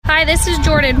Hi, this is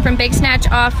Jordan from Big Snatch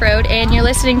Off-Road, and you're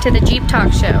listening to the Jeep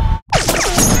Talk Show.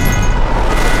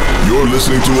 You're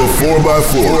listening to a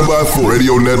 4x4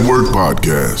 Radio Network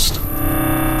podcast.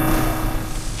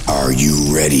 Are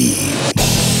you ready?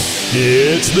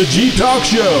 It's the Jeep Talk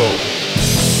Show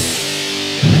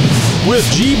with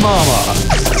Jeep Mama,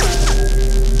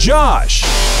 Josh,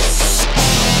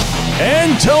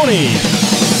 and Tony.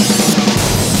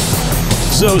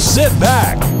 So sit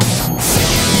back,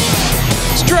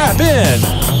 strap in,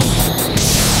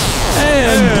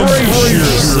 and brace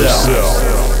yourself.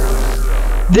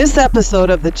 This episode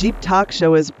of the Jeep Talk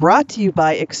Show is brought to you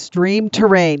by Extreme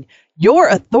Terrain, your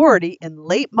authority in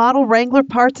late model Wrangler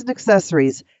parts and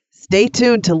accessories. Stay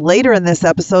tuned to later in this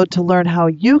episode to learn how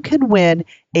you can win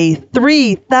a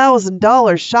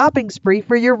 $3,000 shopping spree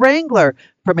for your Wrangler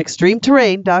from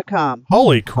extremeterrain.com.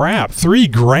 Holy crap,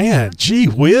 $3,000. Gee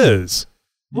whiz.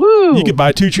 Woo! You could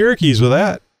buy 2 Cherokees with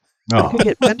that. Oh. You could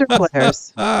get fender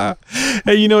flares.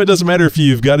 Hey, you know, it doesn't matter if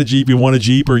you've got a Jeep, you want a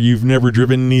Jeep, or you've never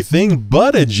driven anything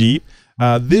but a Jeep.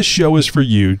 This show is for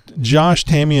you. Josh,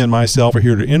 Tammy, and myself are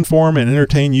here to inform and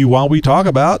entertain you while we talk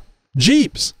about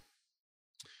Jeeps.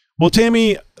 Well,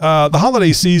 Tammy, the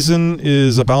holiday season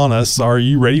is upon us. Are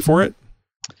you ready for it?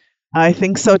 I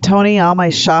think so, Tony. All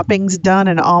my shopping's done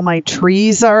and all my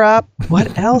trees are up.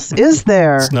 What else is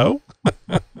there? Snow?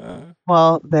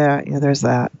 Well, there's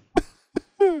that.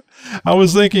 I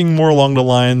was thinking more along the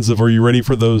lines of, are you ready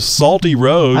for those salty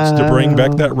roads to bring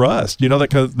back that rust? You know,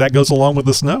 that goes along with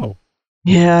the snow.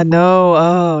 Yeah, no.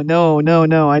 Oh,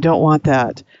 no. I don't want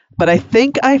that. But I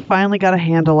think I finally got a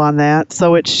handle on that,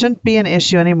 so it shouldn't be an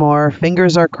issue anymore.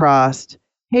 Fingers are crossed.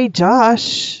 Hey,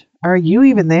 Josh, are you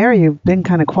even there? You've been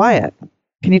kind of quiet.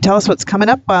 Can you tell us what's coming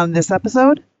up on this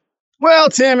episode? Well,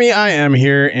 Tammy, I am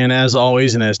here, and as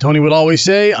always, and as Tony would always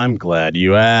say, I'm glad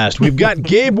you asked. We've got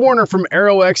Gabe Warner from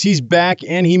AeroX. He's back,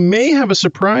 and he may have a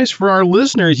surprise for our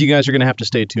listeners. You guys are going to have to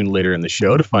stay tuned later in the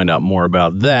show to find out more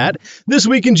about that. This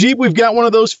week in Jeep, we've got one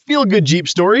of those feel-good Jeep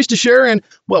stories to share, and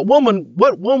what one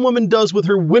woman does with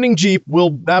her winning Jeep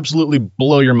will absolutely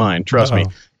blow your mind, trust me.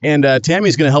 And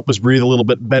Tammy's going to help us breathe a little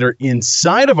bit better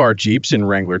inside of our Jeeps in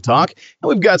Wrangler Talk. And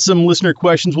we've got some listener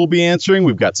questions we'll be answering.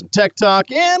 We've got some tech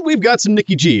talk, and we've got some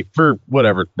Nikki G for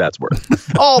whatever that's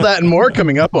worth. All that and more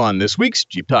coming up on this week's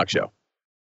Jeep Talk Show.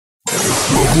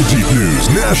 Local Jeep news,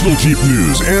 national Jeep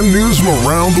news, and news from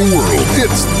around the world.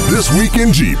 It's This Week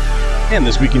in Jeep. And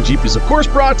This Week in Jeep is, of course,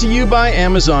 brought to you by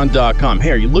Amazon.com.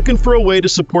 Hey, are you looking for a way to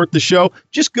support the show?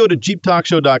 Just go to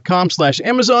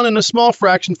JeepTalkShow.com/Amazon, and a small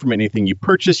fraction from anything you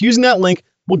purchase using that link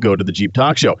will go to the Jeep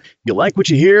Talk Show. If you like what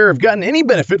you hear or have gotten any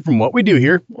benefit from what we do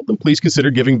here, well, then please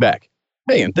consider giving back.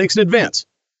 Hey, and thanks in advance.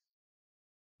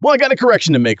 Well, I got a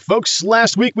correction to make, folks.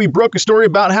 Last week, we broke a story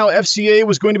about how FCA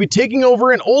was going to be taking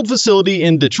over an old facility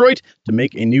in Detroit to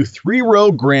make a new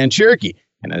 3-row Grand Cherokee.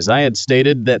 And as I had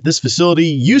stated, that this facility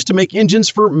used to make engines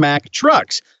for Mack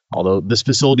trucks. Although this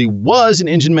facility was an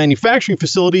engine manufacturing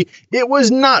facility, it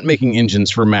was not making engines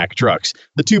for Mack trucks.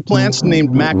 The 2 plants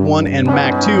named Mack 1 and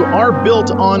Mack 2 are built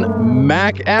on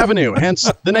Mack Avenue,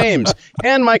 hence the names,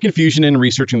 and my confusion in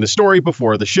researching the story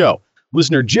before the show.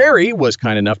 Listener Jerry was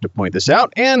kind enough to point this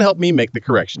out and help me make the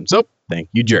correction. So thank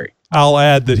you, Jerry. I'll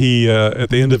add that he, at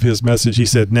the end of his message, he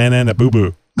said, na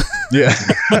boo-boo. Yeah.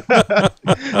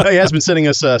 He has been sending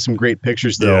us some great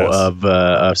pictures, though, yes,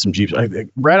 of some Jeeps.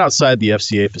 Right outside the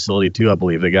FCA facility, too, I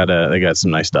believe. They got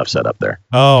some nice stuff set up there.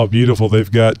 Oh, beautiful.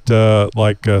 They've got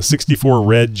 64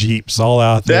 red Jeeps all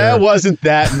out there. There wasn't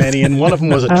that many, and one of them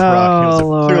was a truck. It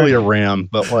was clearly a Ram,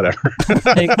 but whatever.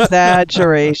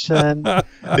 Exaggeration.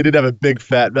 They did have a big,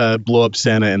 fat blow-up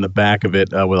Santa in the back of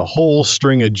it with a whole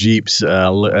string of Jeeps,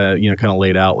 kind of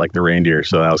laid out like the reindeer,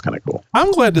 so that was kind of cool.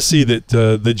 I'm glad to see that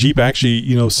the Jeep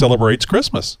actually, celebrates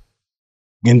Christmas.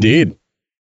 Indeed.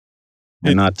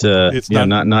 And not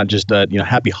just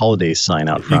happy holidays sign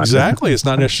out front. Exactly. It's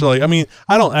not necessarily,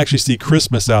 I don't actually see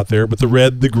Christmas out there, but the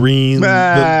red, the green,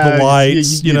 the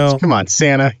lights, Come on,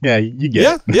 Santa. Yeah, you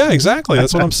get it. Yeah, exactly.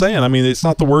 That's what I'm saying. It's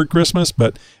not the word Christmas,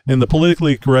 but in the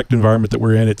politically correct environment that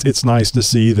we're in, it's nice to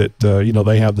see that,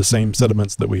 they have the same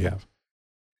sentiments that we have.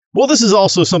 Well, this is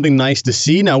also something nice to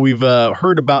see. Now, we've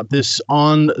heard about this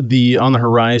on the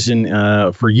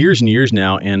horizon for years and years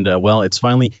now, and it's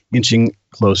finally inching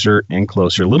closer and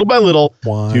closer, little by little,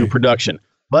 to production.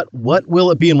 But what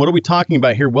will it be, and what are we talking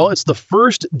about here? Well, it's the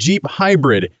first Jeep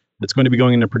hybrid that's going to be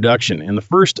going into production, and the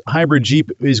first hybrid Jeep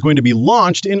is going to be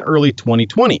launched in early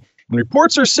 2020. And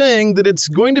reports are saying that it's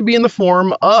going to be in the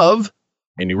form of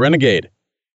a new Renegade.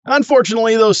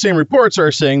 Unfortunately, those same reports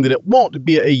are saying that it won't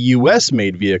be a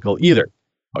U.S.-made vehicle either.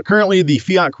 Currently, the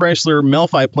Fiat Chrysler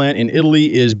Melfi plant in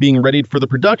Italy is being readied for the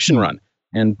production run.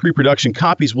 and pre-production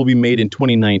copies will be made in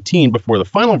 2019 before the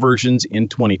final versions in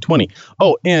 2020.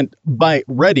 Oh, and by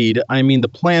readied, I mean the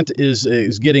plant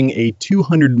is getting a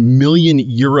 200 million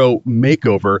euro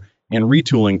makeover and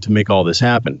retooling to make all this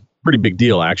happen. Pretty big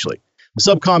deal, actually. The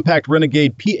subcompact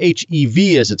Renegade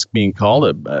PHEV, as it's being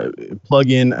called, a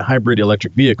plug-in hybrid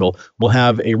electric vehicle, will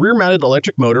have a rear-mounted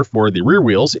electric motor for the rear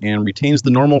wheels and retains the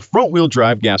normal front-wheel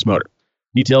drive gas motor.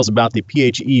 Details about the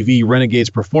PHEV Renegade's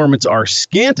performance are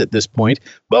scant at this point,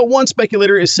 but one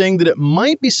speculator is saying that it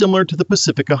might be similar to the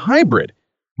Pacifica Hybrid.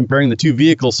 Comparing the two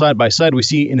vehicles side by side, we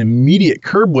see an immediate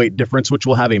curb weight difference, which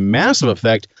will have a massive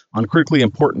effect on critically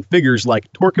important figures like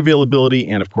torque availability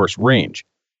and, of course, range.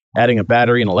 Adding a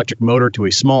battery and electric motor to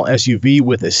a small SUV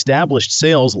with established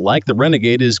sales like the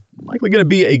Renegade is likely going to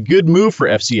be a good move for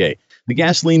FCA. The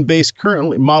gasoline-based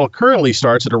model currently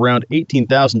starts at around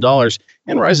 $18,000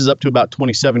 and rises up to about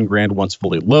 $27,000 once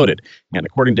fully loaded. And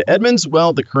according to Edmunds,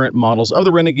 well, the current models of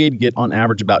the Renegade get on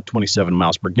average about 27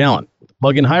 miles per gallon. With the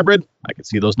plug-in hybrid, I can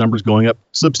see those numbers going up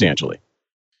substantially.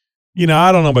 You know,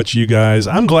 I don't know about you guys.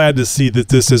 I'm glad to see that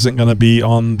this isn't going to be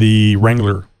on the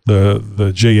Wrangler,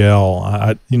 the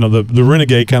JL. The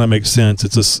Renegade kind of makes sense.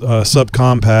 It's a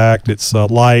subcompact. It's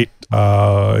light,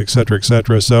 et cetera, et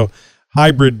cetera. So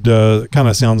hybrid kind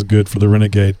of sounds good for the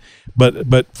Renegade.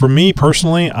 But for me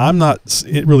personally, I'm not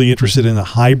really interested in a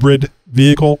hybrid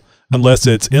vehicle unless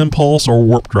it's impulse or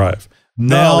warp drive.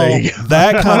 Now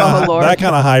that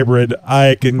kind of hybrid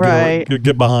I can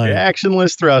get behind.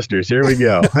 Actionless thrusters. Here we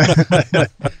go.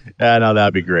 No,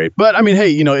 that'd be great. But I mean,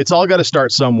 hey, it's all got to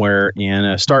start somewhere,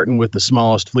 and starting with the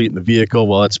smallest fleet in the vehicle,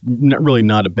 well, it's really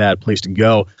not a bad place to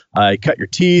go. You cut your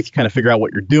teeth, you kind of figure out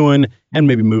what you're doing, and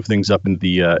maybe move things up into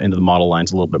the model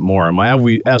lines a little bit more.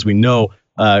 And as we know,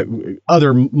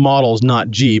 other models, not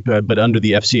Jeep, but under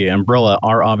the FCA umbrella,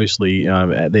 are obviously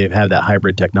they've had that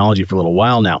hybrid technology for a little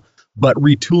while now. But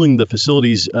retooling the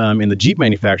facilities in the Jeep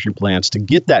manufacturing plants to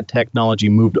get that technology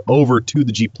moved over to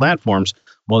the Jeep platforms,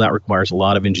 well, that requires a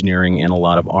lot of engineering and a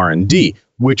lot of R&D,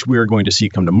 which we're going to see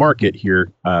come to market here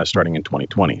starting in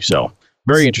 2020. So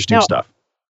very interesting stuff.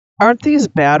 Aren't these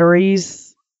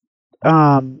batteries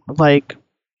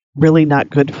really not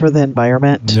good for the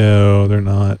environment? No, they're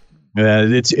not.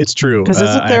 It's true. Because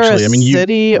isn't there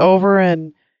city over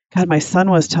in, God, my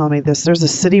son was telling me this, there's a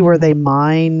city where they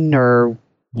mine or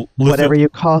whatever you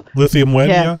call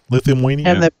lithium-wenia.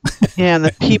 And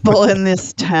the people in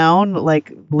this town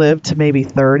live to maybe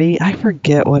 30. I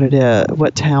forget what it is,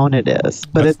 what town it is,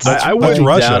 but I wouldn't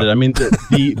doubt it. I mean,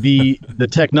 the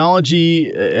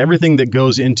technology, everything that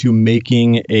goes into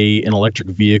making an electric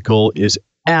vehicle is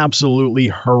absolutely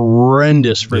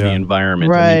horrendous for the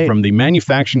environment. Right. I mean, from the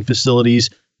manufacturing facilities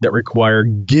that require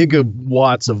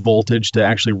gigawatts of voltage to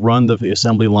actually run the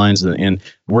assembly lines. And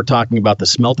we're talking about the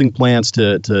smelting plants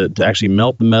to actually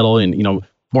melt the metal and,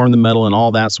 form the metal and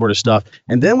all that sort of stuff.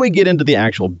 And then we get into the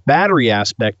actual battery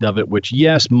aspect of it, which,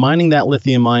 yes, mining that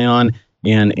lithium ion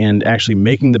and actually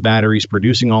making the batteries,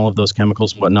 producing all of those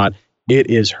chemicals and whatnot, it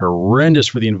is horrendous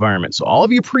for the environment. So all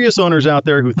of you Prius owners out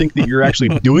there who think that you're actually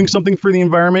doing something for the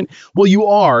environment, well, you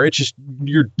are. It's just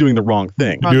you're doing the wrong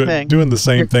thing. Doing the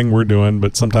same thing we're doing,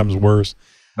 but sometimes worse.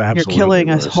 Absolutely. You're killing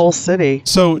a whole city.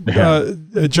 So,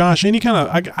 Josh, any kind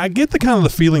of I get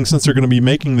the feeling, since they're going to be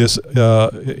making this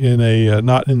in a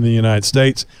not in the United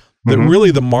States, that really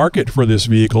the market for this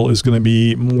vehicle is going to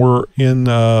be more in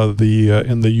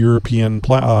the European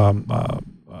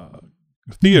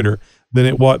theater than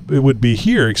it would be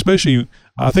here. Especially,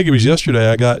 I think it was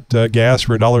yesterday I got gas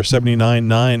for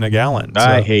 $1.79.9 a gallon. So.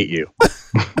 I hate you.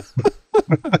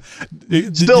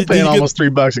 Still paying almost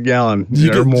 $3 a gallon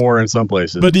or more in some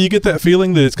places. But do you get that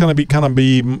feeling that it's going to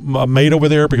be made over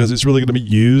there because it's really going to be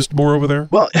used more over there?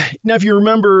 Well, now if you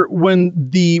remember when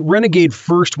the Renegade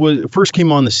first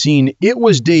came on the scene, it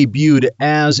was debuted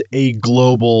as a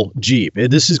global Jeep.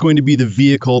 This is going to be the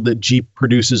vehicle that Jeep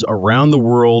produces around the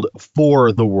world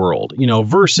for the world.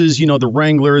 Versus the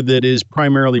Wrangler that is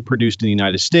primarily produced in the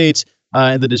United States.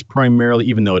 That is primarily,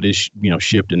 even though it is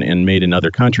shipped and made in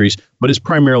other countries, but is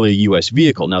primarily a U.S.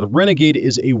 vehicle. Now, the Renegade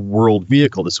is a world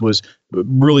vehicle. This was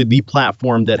really the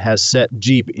platform that has set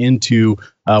Jeep into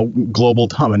global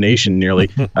domination, nearly,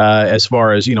 as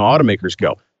far as automakers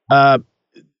go.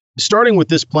 Starting with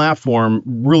this platform,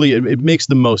 really, it makes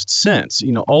the most sense,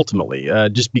 ultimately,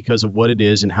 just because of what it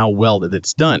is and how well that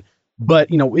it's done. But,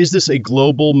 is this a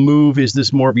global move? Is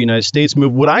this more of a United States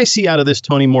move? What I see out of this,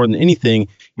 Tony, more than anything,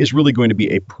 is really going to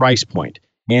be a price point.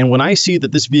 And when I see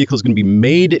that this vehicle is going to be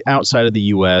made outside of the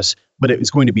U.S., but it's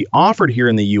going to be offered here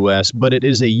in the U.S., but it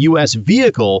is a U.S.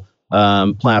 vehicle,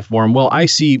 platform. Well, I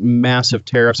see massive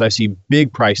tariffs. I see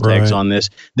big price tags on this.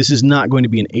 This is not going to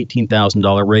be an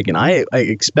 $18,000 rig, and I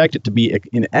expect it to be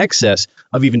in excess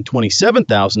of even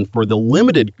 $27,000 for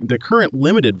the current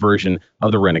limited version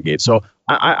of the Renegade. So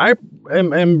I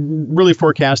am really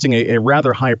forecasting a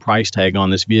rather high price tag on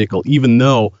this vehicle, even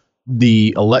though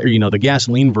the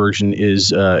gasoline version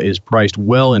is priced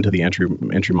well into the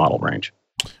entry model range.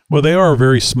 Well, they are a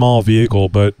very small vehicle,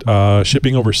 but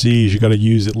shipping overseas, you got to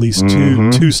use at least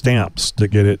two stamps to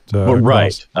get it.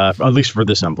 Right, at least for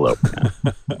this envelope.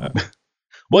 Yeah.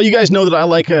 Well, you guys know that I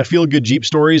like feel-good Jeep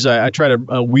stories. I try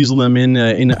to weasel them in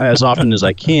as often as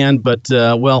I can, but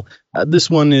this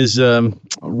one is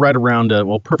right around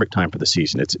perfect time for the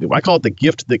season. I call it the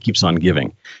gift that keeps on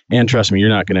giving, and trust me, you're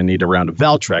not going to need a round of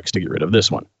Valtrex to get rid of this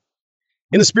one.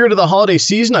 In the spirit of the holiday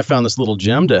season, I found this little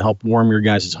gem to help warm your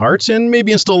guys' hearts and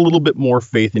maybe instill a little bit more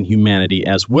faith in humanity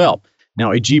as well.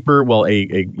 Now, a Jeeper,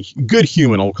 a good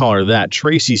human, I'll call her that,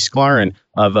 Tracy Sklaryn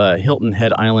of Hilton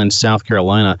Head Island, South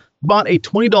Carolina, bought a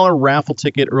 $20 raffle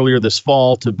ticket earlier this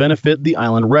fall to benefit the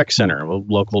Island Rec Center, a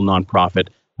local nonprofit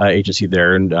agency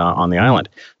there on the island.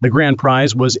 The grand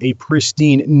prize was a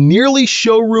pristine, nearly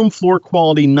showroom floor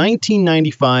quality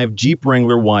 1995 Jeep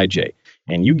Wrangler YJ.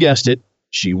 And you guessed it,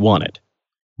 she won it.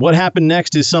 What happened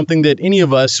next is something that any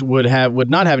of us would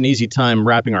not have an easy time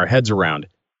wrapping our heads around.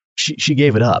 She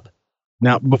gave it up.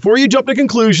 Now, before you jump to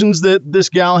conclusions that this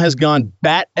gal has gone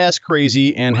bat-ass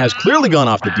crazy and has clearly gone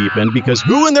off the deep end, because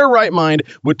who in their right mind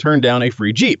would turn down a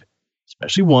free Jeep,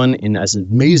 especially one in as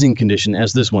amazing condition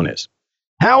as this one is?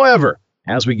 However,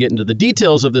 as we get into the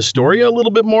details of this story a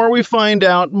little bit more, we find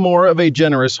out more of a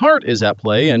generous heart is at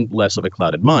play and less of a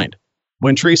clouded mind.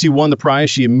 When Tracy won the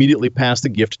prize, she immediately passed the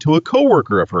gift to a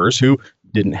coworker of hers who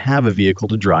didn't have a vehicle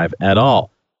to drive at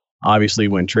all. Obviously,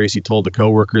 when Tracy told the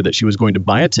coworker that she was going to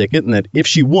buy a ticket and that if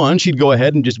she won, she'd go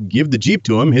ahead and just give the Jeep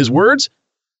to him, his words,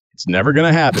 it's never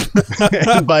going to happen.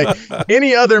 And by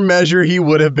any other measure, he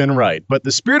would have been right. But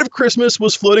the spirit of Christmas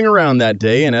was floating around that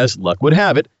day, and as luck would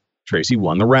have it, Tracy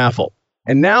won the raffle.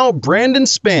 And now Brandon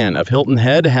Spann of Hilton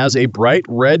Head has a bright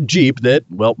red Jeep that,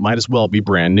 might as well be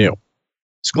brand new.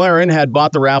 Sklaryn had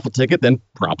bought the raffle ticket, then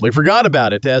promptly forgot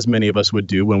about it, as many of us would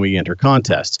do when we enter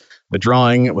contests. The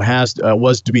drawing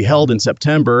was to be held in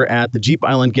September at the Jeep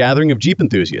Island gathering of Jeep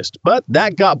enthusiasts, but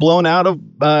that got blown out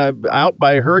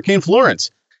by Hurricane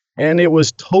Florence, and it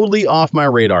was totally off my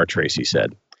radar, Tracy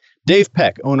said. Dave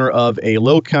Peck, owner of a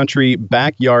Low Country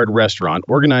backyard restaurant,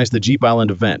 organized the Jeep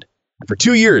Island event. And for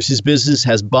 2 years, his business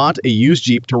has bought a used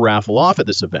Jeep to raffle off at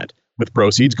this event, with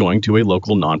proceeds going to a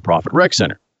local nonprofit rec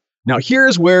center. Now,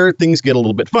 here's where things get a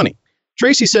little bit funny.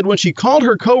 Tracy said when she called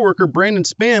her coworker Brandon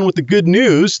Spann with the good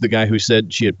news, the guy who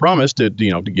said she had promised to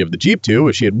give the Jeep to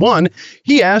if she had won,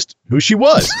 he asked who she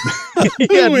was.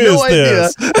 He had no idea.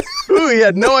 He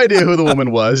had no idea who the woman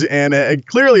was, and had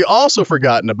clearly also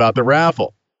forgotten about the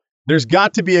raffle. There's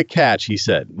got to be a catch, he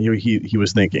said. He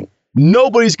was thinking.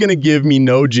 Nobody's going to give me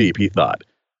no Jeep, he thought.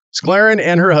 Sklaryn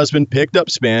and her husband picked up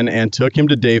Spann and took him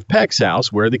to Dave Peck's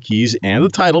house, where the keys and the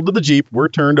title to the Jeep were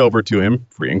turned over to him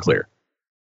free and clear.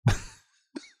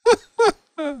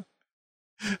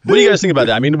 What do you guys think about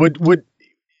that? I mean, would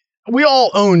we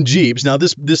all own Jeeps? Now,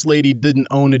 this lady didn't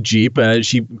own a Jeep.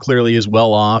 She clearly is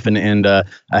well off and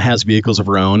has vehicles of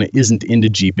her own, isn't into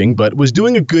Jeeping, but was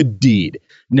doing a good deed.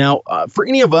 Now, for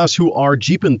any of us who are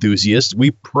Jeep enthusiasts,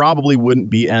 we probably wouldn't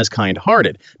be as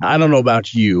kind-hearted. I don't know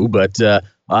about you, but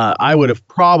I would have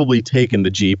probably taken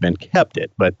the Jeep and kept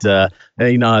it. But,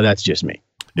 that's just me.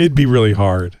 It'd be really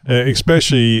hard,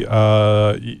 especially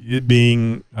it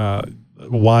being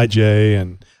YJ,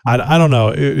 and I don't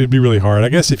know. It'd be really hard. I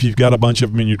guess if you've got a bunch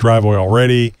of them in your driveway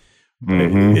already,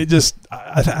 it just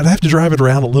I'd have to drive it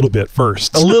around a little bit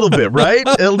first. A little bit, right?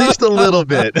 At least a little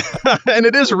bit. And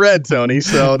it is red, Tony.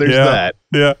 So there's that.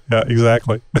 Yeah,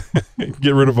 exactly.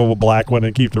 Get rid of a black one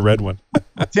and keep the red one.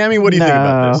 Tammy, what do you think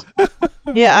about this?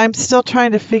 Yeah, I'm still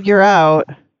trying to figure out.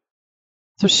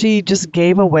 So she just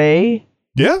gave away.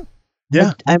 Yeah.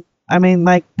 I mean,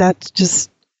 that's just,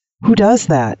 who does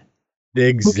that?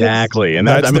 Exactly. And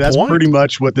that's pretty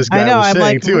much what this guy was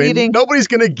saying, too. And nobody's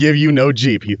going to give you no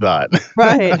Jeep, he thought.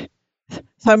 Right.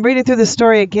 So I'm reading through the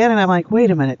story again, and I'm like,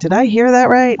 wait a minute. Did I hear that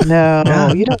right?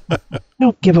 No, you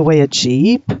don't give away a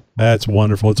Jeep. That's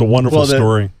wonderful. It's a wonderful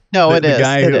story. No, it is.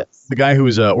 The guy who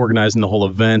was organizing the whole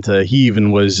event, he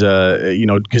even was,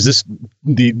 because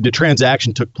the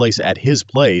transaction took place at his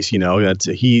place. That's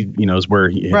is where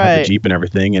he had the Jeep and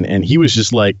everything, and he was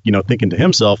just like, thinking to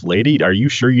himself, "Lady, are you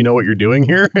sure you know what you're doing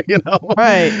here?"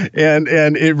 Right. And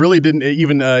it really didn't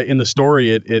even in the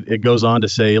story. It goes on to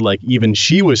say, like, even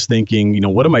she was thinking,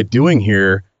 what am I doing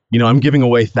here? I'm giving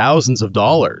away thousands of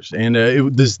dollars. And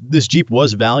this Jeep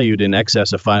was valued in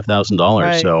excess of $5,000.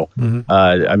 Right. So,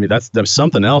 I mean, that's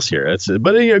something else here.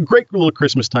 But a great little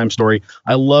Christmas time story.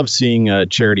 I love seeing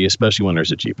charity, especially when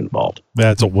there's a Jeep involved.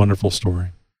 That's a wonderful story.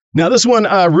 Now, this one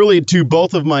really to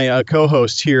both of my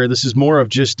co-hosts here. This is more of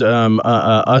just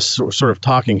us sort of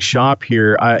talking shop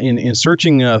here. In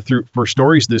searching for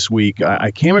stories this week,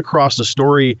 I came across a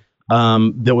story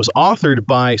that was authored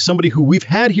by somebody who we've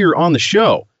had here on the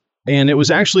show. And it was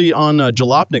actually on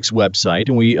Jalopnik's website.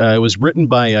 And it was written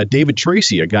by David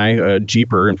Tracy, a guy,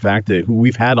 Jeeper, in fact, who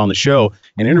we've had on the show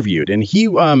and interviewed. And he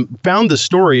found the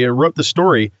story, wrote the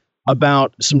story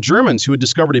about some Germans who had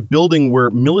discovered a building where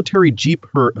military Jeep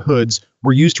hoods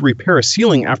were used to repair a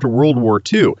ceiling after World War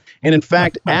II. And in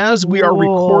fact, as we are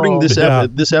recording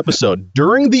this episode,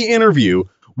 during the interview,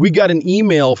 we got an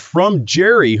email from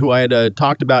Jerry, who I had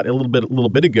talked about a little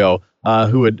bit ago,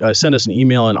 who had sent us an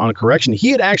email on a correction. He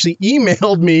had actually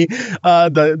emailed me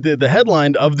the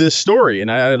headline of this story,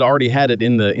 and I had already had it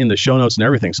in the show notes and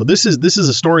everything. So this is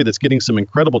a story that's getting some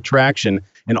incredible traction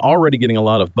and already getting a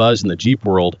lot of buzz in the Jeep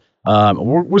world.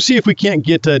 We'll see if we can't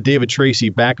get David Tracy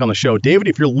back on the show. David,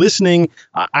 if you're listening,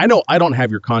 I know I don't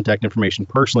have your contact information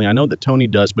personally. I know that Tony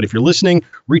does, but if you're listening,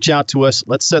 reach out to us.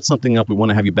 Let's set something up. We want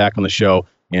to have you back on the show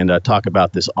and talk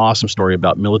about this awesome story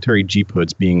about military Jeep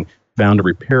hoods being found to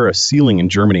repair a ceiling in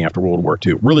Germany after World War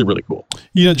II. Really, really cool.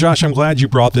 Josh, I'm glad you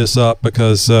brought this up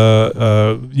because,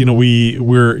 we're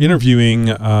interviewing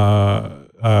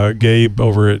Gabe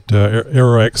over at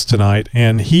AeroX tonight,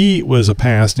 and he was a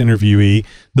past interviewee,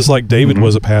 just like David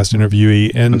was a past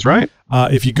interviewee. And that's right.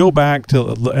 If you go back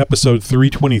to episode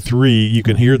 323, you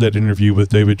can hear that interview with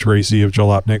David Tracy of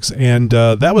Jalopnik's, and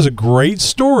that was a great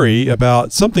story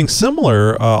about something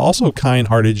similar, also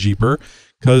kind-hearted Jeeper,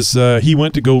 because he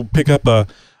went to go pick up like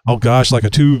a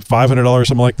 $500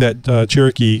 something like that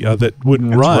Cherokee that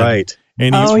wouldn't run. Right.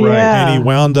 And he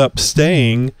wound up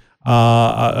staying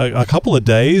a couple of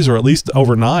days, or at least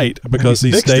overnight, because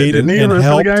he stayed and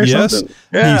helped. Yes,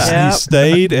 he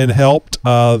stayed and helped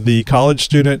the college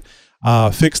student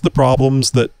fix the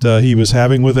problems that he was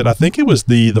having with it. I think it was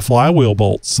the flywheel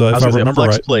bolts, if I remember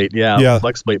right. Flex plate,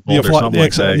 flex plate bolt or something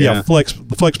like that.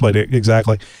 The flex plate,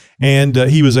 exactly. And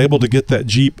he was able to get that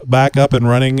Jeep back up and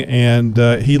running, and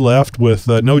he left with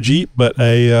no Jeep, but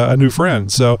a new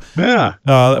friend. So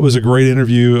that was a great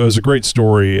interview. It was a great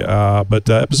story. But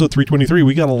episode 323,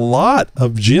 we got a lot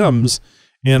of gems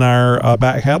in our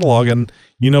back catalog, and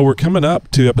we're coming up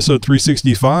to episode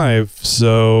 365.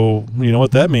 So you know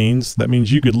what that means? That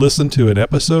means you could listen to an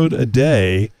episode a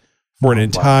day for an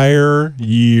entire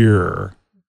year.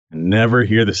 Never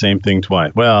hear the same thing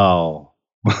twice. Well.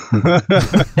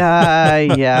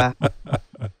 Yeah.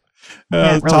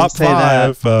 Top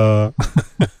five. The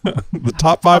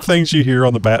top 5 things you hear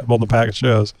on the pack of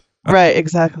shows. Right,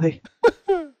 exactly.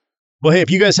 Well, hey,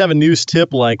 if you guys have a news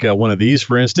tip like one of these,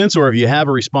 for instance, or if you have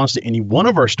a response to any one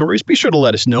of our stories, be sure to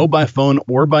let us know by phone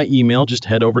or by email. Just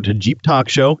head over to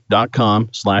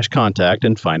jeeptalkshow.com/contact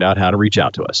and find out how to reach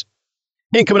out to us.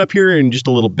 And coming up here in just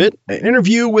a little bit, an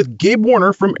interview with Gabe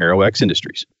Warner from AeroX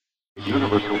Industries.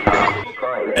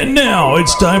 And now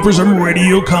it's time for some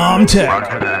Radiocom Tech.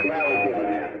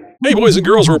 Hey, boys and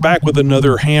girls, we're back with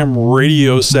another ham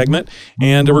radio segment,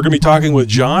 and we're going to be talking with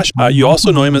Josh. You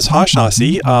also know him as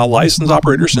Hashnasi, licensed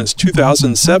operator since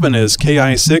 2007 as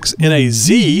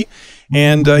KI6NAZ,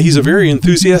 and he's a very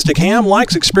enthusiastic ham,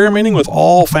 likes experimenting with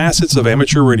all facets of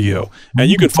amateur radio. And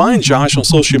you can find Josh on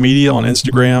social media on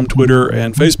Instagram, Twitter,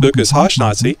 and Facebook as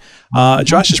Hashnasi.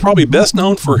 Josh is probably best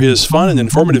known for his fun and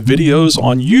informative videos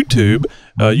on YouTube,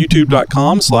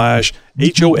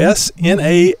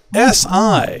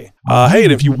 youtube.com/HOSNASI. Hey,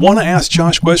 and if you want to ask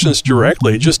Josh questions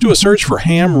directly, just do a search for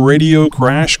Ham Radio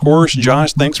Crash Course.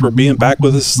 Josh, thanks for being back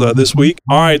with us this week.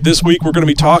 All right, this week we're going to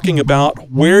be talking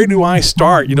about where do I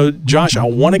start? Josh, I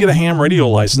want to get a ham radio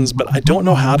license, but I don't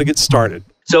know how to get started.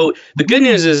 So the good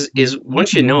news is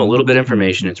once you know a little bit of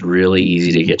information, it's really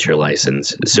easy to get your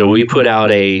license. So we put out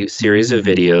a series of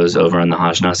videos over on the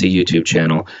Hashnasi YouTube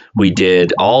channel. We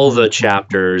did all the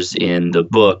chapters in the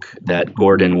book that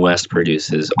Gordon West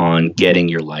produces on getting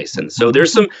your license. So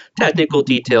there's some technical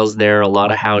details there, a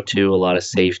lot of how-to, a lot of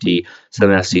safety,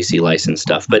 some FCC license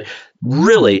stuff. But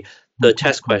really, the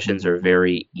test questions are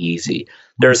very easy.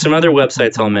 There are some other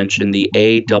websites I'll mention, the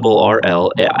ARRL,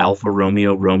 Alpha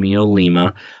Romeo Romeo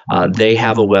Lima. They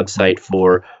have a website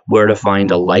for where to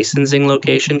find a licensing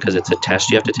location, because it's a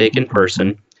test you have to take in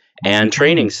person, and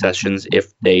training sessions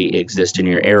if they exist in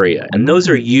your area. And those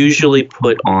are usually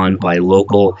put on by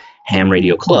local ham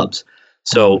radio clubs.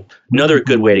 So another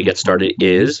good way to get started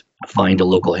is find a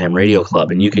local ham radio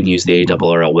club, and you can use the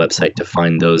ARRL website to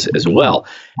find those as well.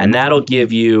 And that'll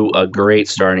give you a great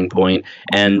starting point.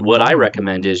 And what I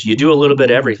recommend is you do a little bit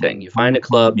of everything. You find a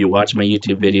club, you watch my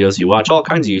YouTube videos, you watch all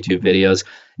kinds of YouTube videos,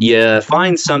 you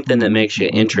find something that makes you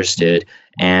interested,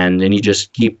 and then you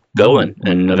just keep going.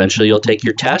 And eventually you'll take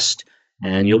your test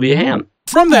and you'll be a ham.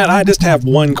 From that, I just have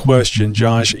one question,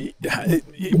 Josh.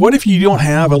 What if you don't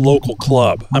have a local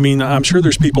club? I mean, I'm sure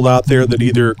there's people out there that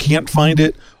either can't find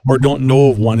it or don't know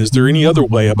of one. Is there any other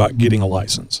way about getting a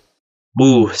license?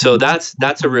 Ooh, so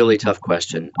that's a really tough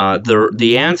question.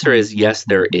 The answer is yes,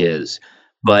 there is.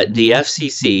 But the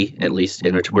FCC, at least,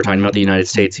 and we're talking about the United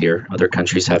States here, other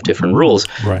countries have different rules.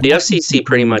 Right. The FCC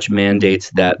pretty much mandates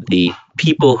that the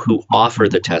people who offer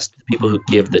the test, the people who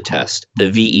give the test, the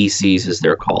VECs as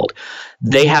they're called,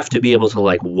 they have to be able to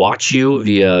like watch you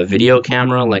via video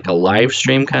camera, like a live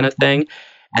stream kind of thing.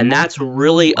 And that's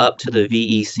really up to the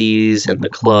VECs and the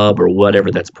club or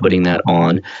whatever that's putting that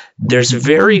on. There's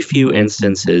very few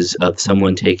instances of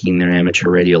someone taking their amateur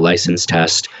radio license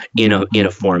test in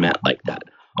a format like that.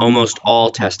 Almost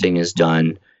all testing is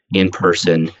done in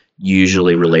person,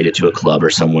 usually related to a club or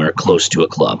somewhere close to a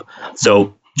club.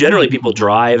 So generally people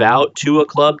drive out to a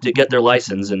club to get their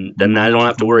license, and then I don't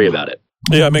have to worry about it.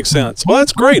 Yeah, it makes sense. Well,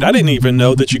 that's great. I didn't even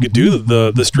know that you could do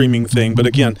the streaming thing. But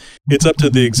again, it's up to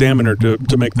the examiner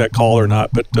to make that call or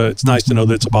not. But it's nice to know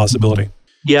that it's a possibility.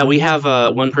 Yeah, we have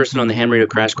one person on the Ham Radio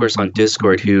Crash Course on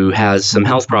Discord who has some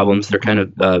health problems. They're kind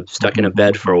of stuck in a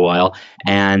bed for a while,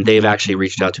 and they've actually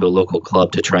reached out to a local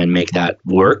club to try and make that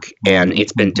work, and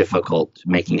it's been difficult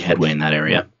making headway in that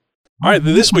area. All right,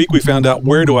 this week we found out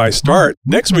where do I start.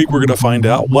 Next week we're going to find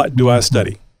out what do I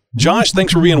study. Josh,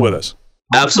 thanks for being with us.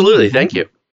 Absolutely, thank you.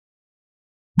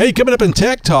 Hey, coming up in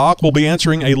Tech Talk, we'll be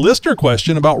answering a listener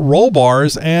question about roll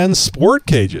bars and sport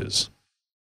cages.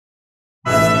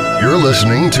 You're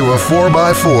listening to a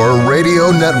 4x4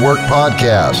 Radio Network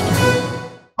podcast.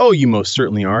 Oh, you most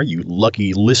certainly are, you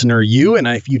lucky listener, you. And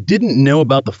if you didn't know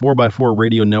about the 4x4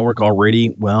 Radio Network already,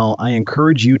 well, I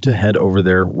encourage you to head over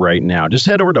there right now. Just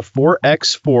head over to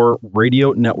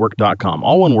 4x4radionetwork.com,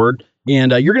 all one word.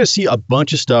 And you're going to see a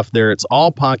bunch of stuff there. It's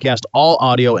all podcast, all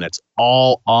audio, and it's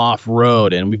all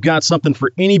off-road. And we've got something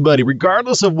for anybody,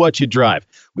 regardless of what you drive.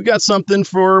 We got something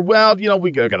for, well,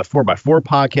 we got a 4x4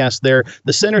 podcast there.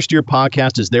 The Center Steer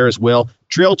podcast is there as well.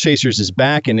 Trail Chasers is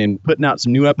back and putting out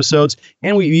some new episodes.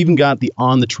 And we've even got the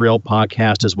On the Trail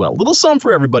podcast as well. A little something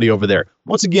for everybody over there.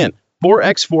 Once again,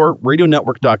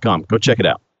 4x4radionetwork.com. Go check it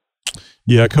out.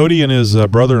 Yeah, Cody and his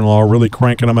brother-in-law are really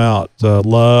cranking them out.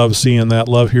 Love seeing that.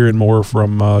 Love hearing more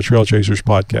from Trail Chasers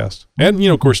podcast. And,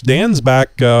 of course, Dan's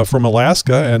back from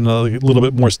Alaska and a little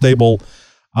bit more stable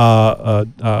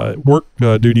work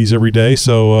duties every day.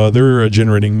 So they're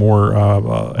generating more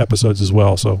episodes as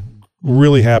well. So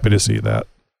really happy to see that.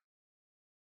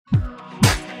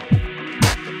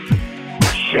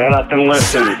 Shut up and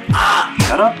listen.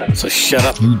 Shut up. So shut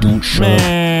up. You don't shut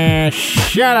up.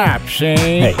 Shut up, Shane.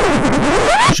 Hey,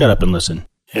 shut up and listen.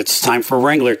 It's time for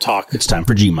Wrangler talk. It's time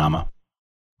for G-Mama.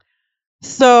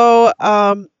 So,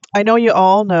 I know you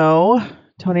all know,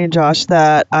 Tony and Josh,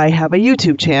 that I have a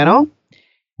YouTube channel.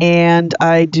 And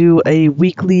I do a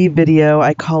weekly video.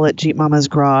 I call it Jeep Mama's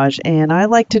Garage. And I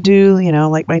like to do,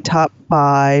 like my top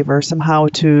 5 or some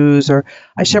how-tos, or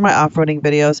I share my off-roading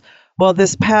videos. Well,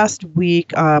 this past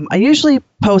week, I usually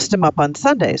post them up on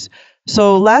Sundays.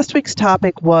 So last week's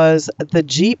topic was the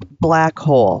Jeep black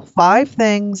hole. 5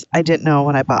 things I didn't know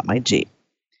when I bought my Jeep.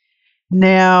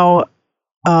 Now,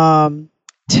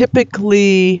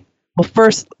 typically, well,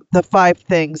 first, the 5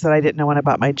 things that I didn't know when I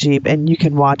bought my Jeep, and you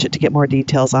can watch it to get more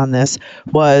details on this,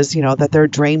 was, that there are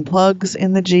drain plugs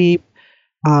in the Jeep.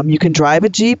 You can drive a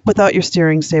Jeep without your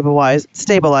steering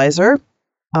stabilizer.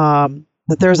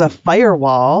 That there's a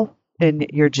firewall in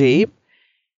your Jeep.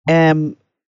 And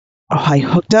I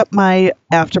hooked up my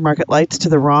aftermarket lights to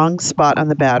the wrong spot on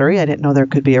the battery. I didn't know there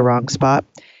could be a wrong spot.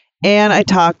 And I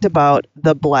talked about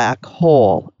the black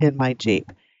hole in my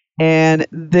Jeep. And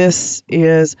this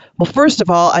is, well, first of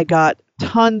all, I got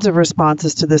tons of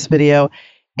responses to this video.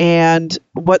 And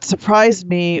what surprised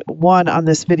me, one, on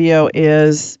this video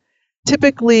is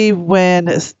typically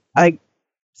when I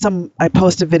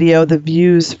post a video, the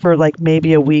views for like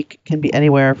maybe a week can be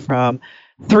anywhere from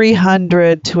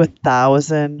 300 to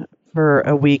 1,000 for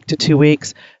a week to 2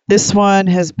 weeks. This one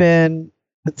has been,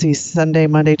 Sunday,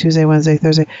 Monday, Tuesday, Wednesday,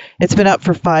 Thursday. It's been up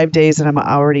for 5 days and I'm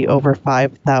already over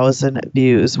 5,000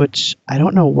 views, which I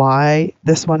don't know why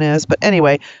this one is, but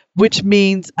anyway, which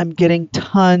means I'm getting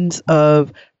tons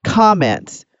of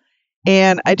comments.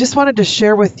 And I just wanted to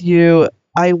share with you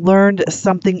I learned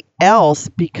something else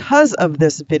because of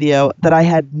this video that I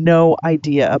had no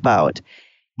idea about.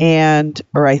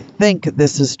 Or I think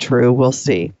this is true. We'll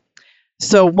see.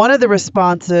 So one of the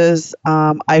responses,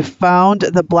 I found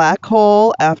the black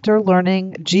hole after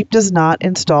learning Jeep does not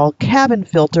install cabin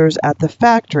filters at the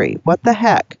factory. What the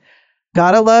heck?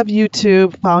 Gotta love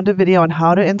YouTube. Found a video on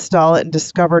how to install it and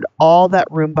discovered all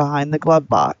that room behind the glove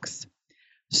box.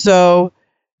 So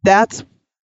that's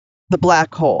the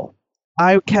black hole.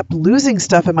 I kept losing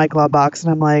stuff in my glove box,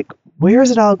 and I'm like, where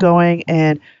is it all going?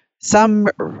 And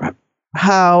somehow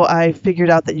I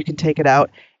figured out that you can take it out.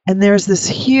 And there's this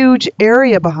huge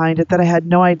area behind it that I had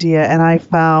no idea. And I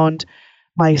found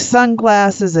my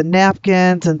sunglasses and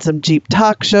napkins and some Jeep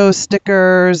Talk Show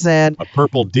stickers and a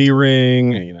purple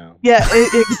D-ring, you know. Yeah,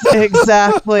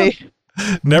 exactly.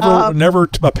 Never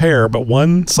a pair, but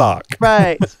one sock.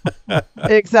 Right.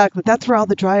 Exactly. That's where all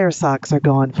the dryer socks are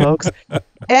going, folks.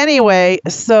 Anyway,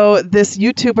 so this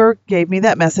YouTuber gave me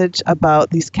that message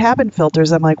about these cabin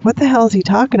filters. I'm like, what the hell is he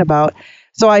talking about?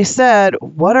 So I said,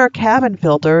 what are cabin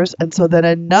filters? And so then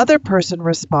another person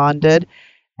responded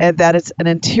and that it's an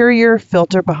interior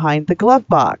filter behind the glove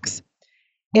box.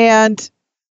 And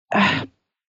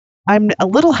I'm a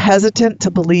little hesitant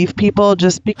to believe people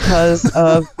just because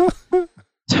of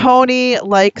Tony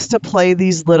likes to play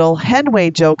these little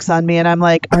Henway jokes on me. And I'm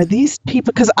like, are these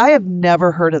people, because I have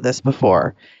never heard of this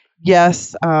before.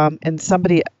 Yes. And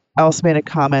somebody else made a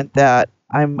comment that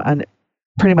I'm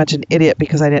pretty much an idiot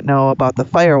because I didn't know about the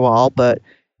firewall, but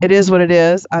it is what it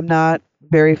is. I'm not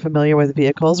very familiar with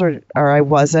vehicles, or I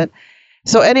wasn't.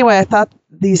 So anyway, I thought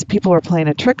these people were playing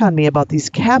a trick on me about these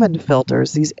cabin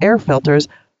filters, these air filters,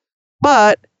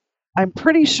 but I'm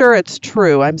pretty sure it's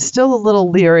true. I'm still a little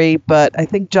leery, but I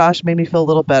think Josh made me feel a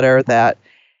little better that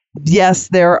yes,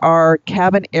 there are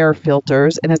cabin air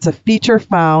filters, and it's a feature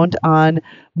found on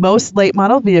most late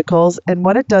model vehicles. And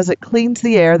what it does, it cleans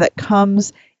the air that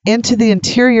comes into the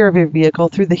interior of your vehicle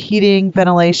through the heating,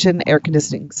 ventilation, air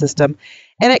conditioning system,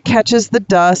 and it catches the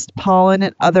dust, pollen,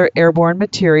 and other airborne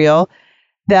material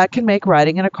that can make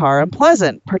riding in a car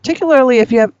unpleasant, particularly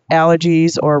if you have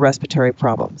allergies or respiratory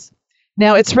problems.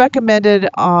 Now, it's recommended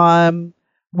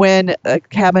when a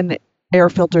cabin air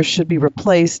filter should be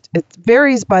replaced. It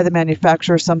varies by the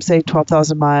manufacturer. Some say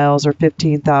 12,000 miles or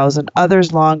 15,000,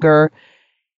 others longer,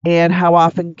 and how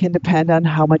often can depend on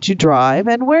how much you drive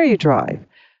and where you drive.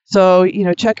 So,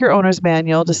 check your owner's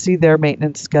manual to see their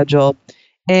maintenance schedule.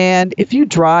 And if you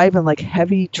drive in like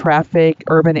heavy traffic,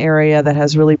 urban area that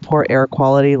has really poor air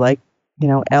quality, like,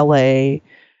 LA,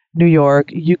 New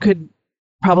York, you could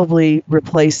probably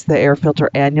replace the air filter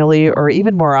annually or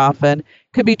even more often.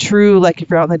 Could be true like if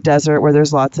you're out in the desert where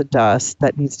there's lots of dust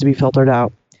that needs to be filtered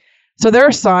out. So there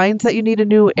are signs that you need a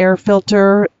new air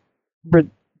filter.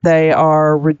 They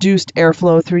are reduced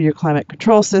airflow through your climate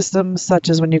control system, such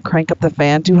as when you crank up the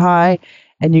fan too high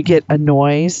and you get a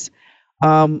noise.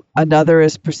 Another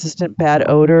is persistent bad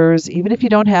odors. Even if you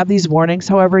don't have these warnings,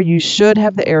 however, you should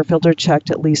have the air filter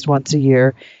checked at least once a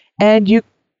year. And you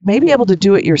may be able to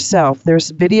do it yourself.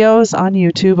 There's videos on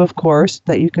YouTube, of course,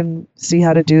 that you can see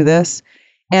how to do this.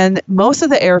 And most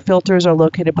of the air filters are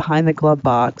located behind the glove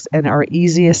box and are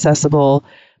easy accessible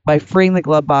by freeing the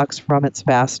glove box from its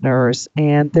fasteners.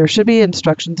 And there should be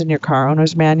instructions in your car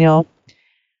owner's manual.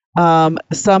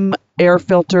 Some air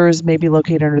filters may be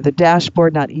located under the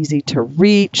dashboard, not easy to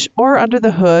reach, or under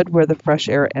the hood where the fresh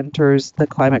air enters the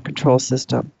climate control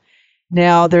system.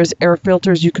 Now, there's air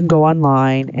filters you can go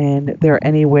online, and they're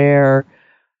anywhere,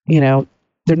 they're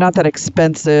not that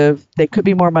expensive. They could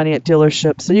be more money at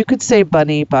dealerships. So you could save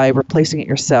money by replacing it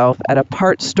yourself at a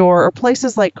parts store or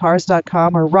places like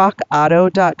cars.com or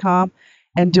rockauto.com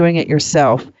and doing it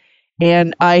yourself.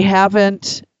 And I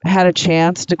haven't had a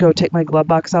chance to go take my glove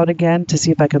box out again to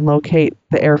see if I can locate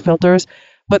the air filters.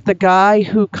 But the guy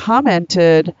who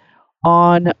commented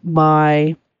on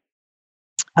my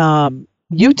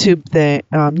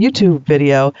YouTube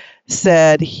video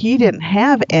said he didn't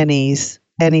have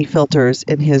any filters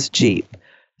in his Jeep.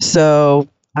 So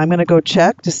I'm going to go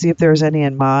check to see if there's any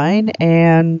in mine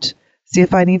and see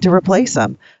if I need to replace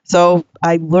them. So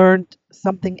I learned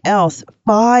something else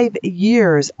 5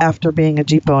 years after being a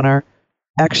Jeep owner,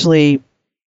 actually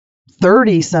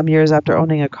 30 some years after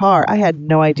owning a car. I had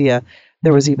no idea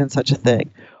there was even such a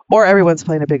thing, or everyone's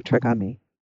playing a big trick on me.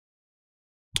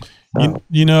 So.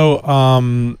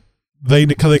 They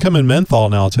come in menthol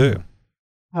now too.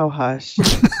 Oh, hush.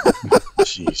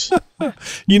 Jeez.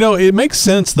 It makes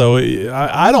sense though.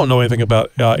 I don't know anything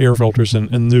about air filters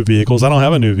in new vehicles. I don't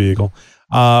have a new vehicle.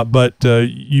 But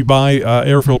you buy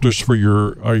air filters for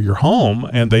your home,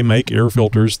 and they make air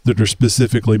filters that are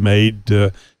specifically made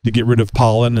to get rid of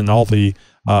pollen and all the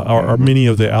or many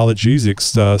of the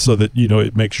allergesics, so that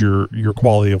it makes your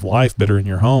quality of life better in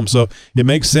your home. So it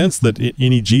makes sense that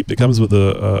any Jeep that comes with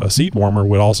a seat warmer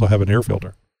would also have an air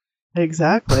filter.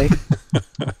 Exactly.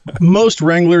 Most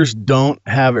Wranglers don't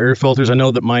have air filters. I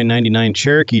know that my 99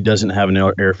 Cherokee doesn't have an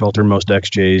air filter. Most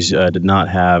XJs did not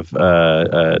have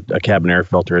a cabin air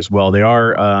filter as well. They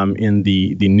are in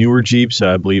the newer Jeeps.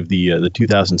 I believe the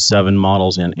 2007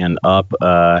 models and up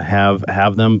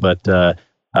have them. But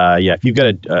if you've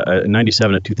got a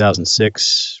 97 to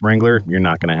 2006 Wrangler, you're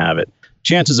not going to have it.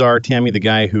 Chances are, Tammy, the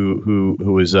guy who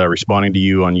was responding to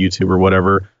you on YouTube or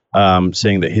whatever,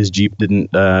 saying that his Jeep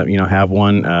didn't, have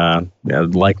one,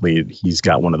 likely he's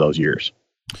got one of those years.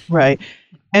 Right.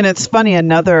 And it's funny,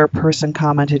 another person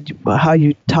commented how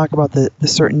you talk about the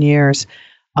certain years.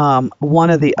 One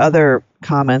of the other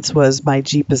comments was, my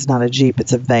Jeep is not a Jeep,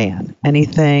 it's a van.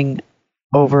 Anything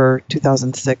over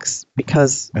 2006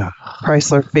 because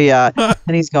Chrysler Fiat.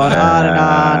 And he's going on and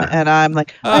on. And I'm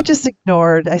like, I just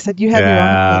ignored. I said, you have your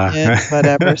own opinion,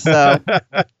 whatever. So...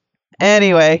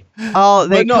 Anyway,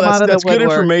 that's good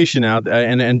information out,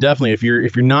 and definitely if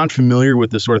you're not familiar with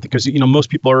this sort of thing, because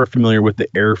most people are familiar with the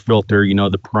air filter,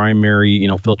 the primary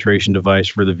filtration device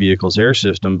for the vehicle's air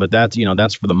system, but that's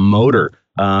for the motor.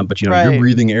 But you're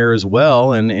breathing air as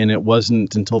well, and it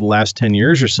wasn't until the last 10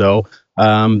 years or so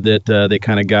that they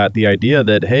kind of got the idea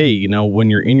that, hey, when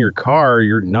you're in your car,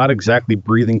 you're not exactly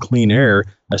breathing clean air,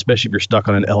 especially if you're stuck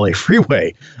on an LA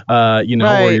freeway, or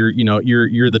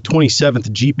you're the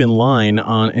 27th Jeep in line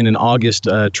in an August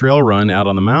trail run out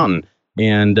on the mountain,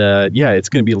 and it's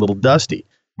going to be a little dusty.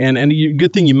 And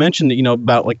good thing you mentioned that,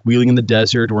 about like wheeling in the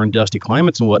desert or in dusty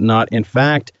climates and whatnot. In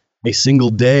fact, a single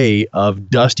day of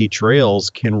dusty trails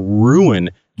can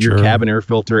ruin your cabin air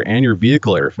filter and your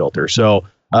vehicle air filter. So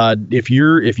if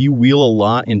you wheel a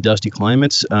lot in dusty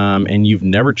climates and you've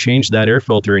never changed that air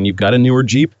filter and you've got a newer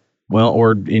Jeep,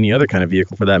 or any other kind of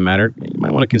vehicle for that matter, you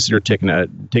might want to consider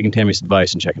taking Tammy's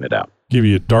advice and checking it out. Give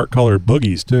you dark colored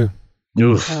boogies too.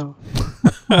 Oof. Oh.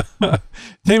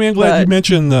 Tammy, I'm glad you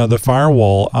mentioned the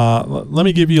firewall. Let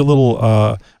me give you a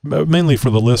little, mainly for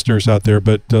the listeners out there,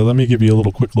 but let me give you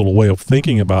a quick little way of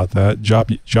thinking about that.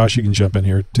 Josh, you can jump in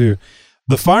here too.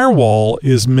 The firewall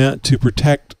is meant to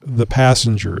protect the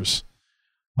passengers,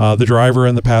 the driver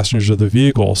and the passengers of the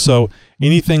vehicle. So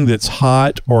anything that's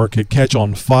hot or could catch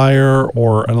on fire,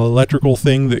 or an electrical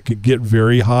thing that could get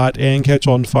very hot and catch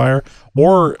on fire,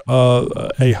 or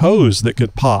a hose that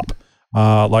could pop,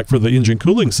 like for the engine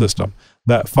cooling system,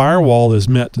 that firewall is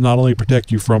meant to not only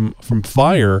protect you from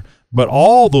fire, but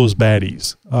all those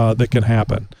baddies that can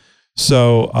happen.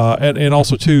 So, and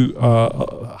also too,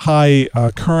 high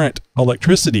current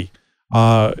electricity.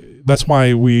 That's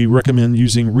why we recommend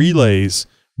using relays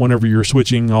whenever you're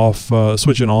switching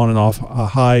on and off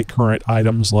high current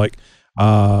items, like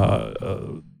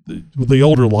the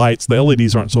older lights. The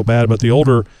LEDs aren't so bad, but the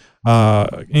older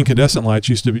incandescent lights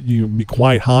used to be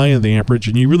quite high in the amperage,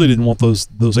 and you really didn't want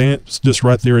those amps just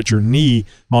right there at your knee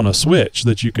on a switch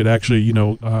that you could actually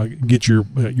get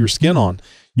your skin on.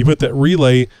 You put that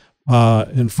relay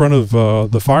in front of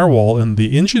the firewall in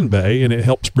the engine bay, and it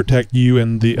helps protect you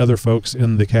and the other folks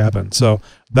in the cabin. So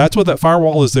that's what that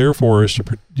firewall is there for, is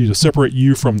to separate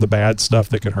you from the bad stuff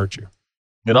that can hurt you.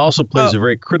 It also plays a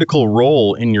very critical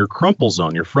role in your crumple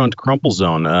zone, your front crumple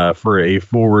zone, for a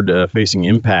forward-facing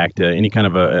impact, any kind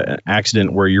of an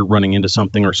accident where you're running into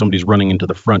something or somebody's running into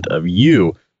the front of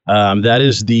you. That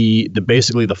is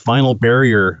basically the final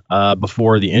barrier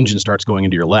before the engine starts going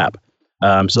into your lap.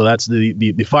 So that's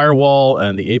the firewall,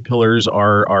 and the A-pillars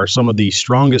are some of the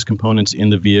strongest components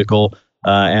in the vehicle,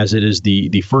 as it is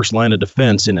the first line of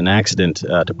defense in an accident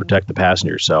to protect the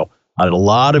passengers. So a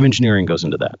lot of engineering goes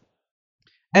into that.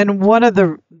 And one of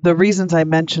the reasons I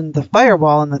mentioned the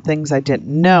firewall and the things I didn't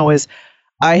know is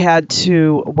I had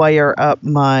to wire up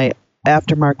my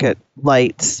aftermarket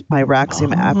lights, my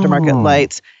Roxium aftermarket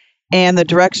lights. And the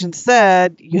directions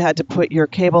said you had to put your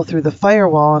cable through the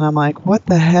firewall. And I'm like, what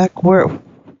the heck? I know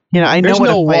There's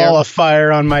no wall of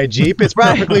fire on my Jeep. It's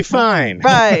perfectly fine.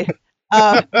 Right.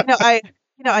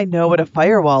 I know what a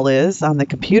firewall is on the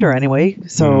computer anyway.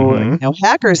 So,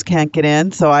 hackers can't get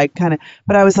in. So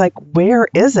but I was like, where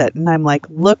is it? And I'm like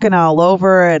looking all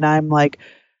over, and I'm like,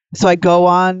 so I go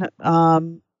on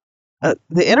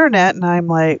the internet, and I'm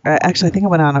like, actually, I think I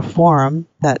went on a forum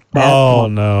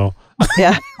no.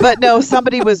 Yeah, but no,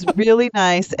 somebody was really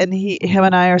nice, and him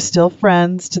and I are still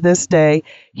friends to this day.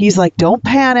 He's like, don't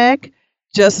panic.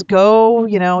 just go,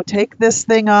 take this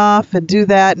thing off and do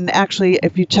that. And actually,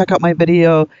 if you check out my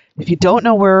video, if you don't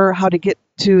know how to get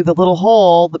to the little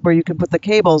hole where you can put the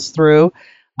cables through,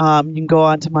 you can go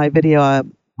onto my video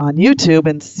on YouTube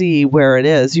and see where it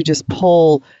is. You just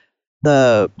pull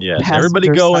the everybody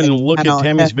go and look at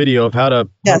Tammy's video of how to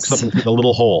hook something through the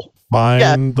little hole.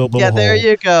 Find the little hole. There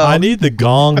you go. I need the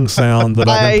gong sound that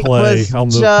I can play on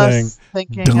the thing.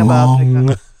 Thinking about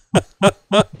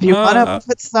if you want to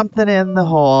put something in the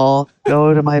hole,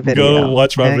 go to my video. Go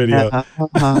watch my video.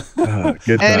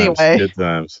 Good times. Anyway. Good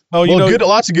times. Oh,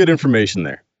 lots of good information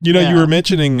there. You were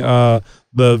mentioning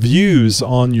the views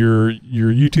on your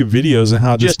YouTube videos and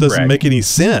how it just doesn't make any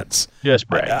sense. Just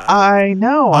brag. I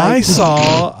know. I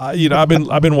saw. I've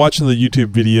been watching the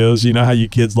YouTube videos. You know how you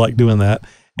kids like doing that.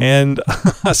 And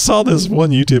I saw this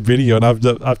one YouTube video, and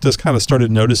I've just kind of started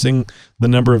noticing the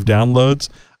number of downloads.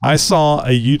 I saw a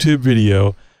YouTube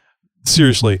video,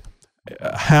 seriously,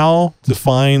 how to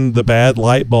find the bad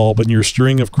light bulb in your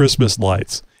string of Christmas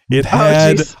lights. It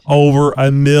had over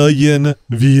 1 million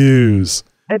views.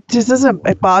 It just doesn't.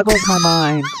 It boggles my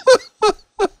mind.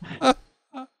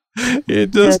 You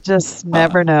just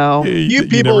never know. You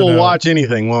people will watch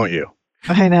anything, won't you?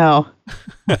 I know.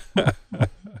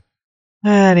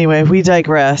 Anyway, we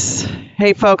digress.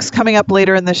 Hey, folks, coming up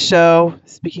later in the show,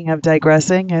 speaking of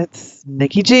digressing, it's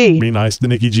Nikki G. Be nice to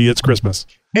Nikki G. It's Christmas.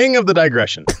 King of the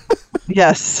digression.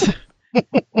 Yes.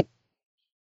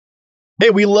 Hey,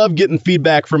 we love getting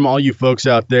feedback from all you folks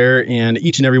out there, and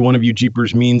each and every one of you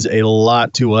Jeepers means a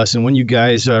lot to us. And when you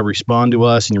guys respond to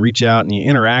us and you reach out and you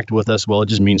interact with us, well, it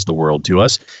just means the world to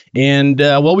us. And,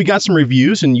 we got some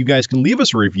reviews, and you guys can leave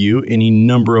us a review any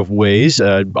number of ways,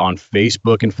 on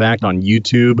Facebook, in fact, on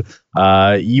YouTube,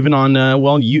 even on,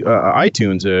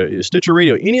 iTunes, Stitcher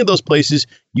Radio, any of those places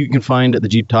you can find the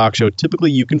Jeep Talk Show. Typically,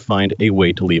 you can find a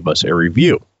way to leave us a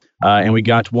review. And we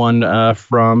got one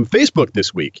from Facebook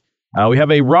this week. We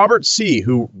have a Robert C.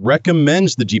 who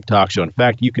recommends the Jeep Talk Show. In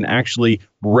fact, you can actually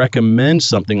recommend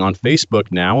something on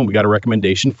Facebook now, and we got a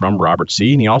recommendation from Robert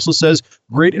C. And he also says,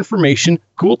 great information,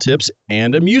 cool tips,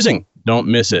 and amusing. Don't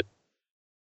miss it.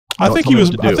 I think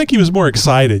he was more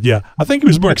excited. Yeah, I think he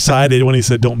was more excited when he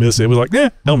said, "Don't miss it." It was like,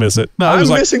 don't miss it. No, I'm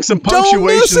missing some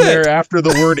punctuation there after the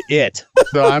word "it,"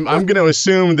 so I'm going to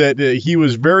assume that he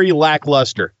was very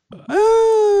lackluster.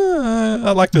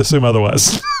 I'd like to assume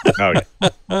otherwise. Okay.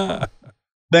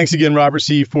 Thanks again, Robert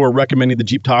C., for recommending the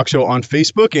Jeep Talk Show on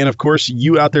Facebook. And, of course,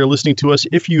 you out there listening to us,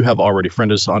 if you have already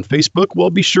friended us on Facebook, well,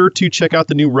 be sure to check out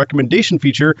the new recommendation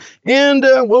feature and,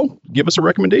 give us a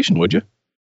recommendation, would you?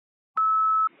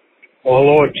 Well,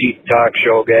 hello, Jeep Talk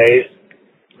Show, guys.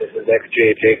 This is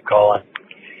XJ Jake calling.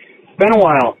 It's been a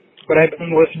while, but I've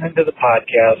been listening to the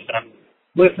podcast, and I'm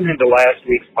listening to last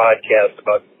week's podcast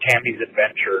about Tammy's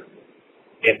adventure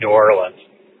in New Orleans.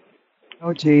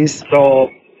 Oh, geez. So,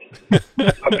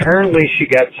 apparently she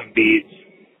got some beads,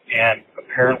 and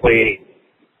apparently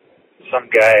some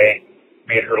guy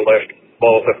made her lift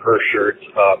both of her shirts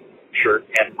up, shirt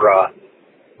and bra.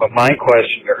 But my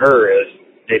question to her is,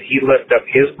 did he lift up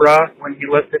his bra when he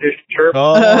lifted his shirt?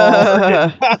 Oh. Or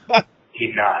did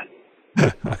he not?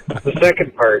 The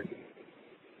second part,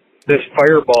 this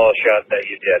fireball shot that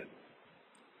you did,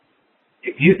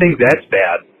 if you think that's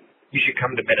bad, you should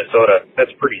come to Minnesota.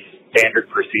 That's pretty standard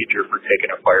procedure for taking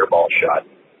a fireball shot.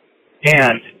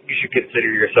 And you should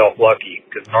consider yourself lucky,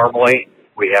 because normally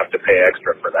we have to pay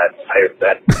extra for that type of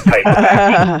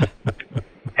action.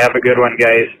 Have a good one,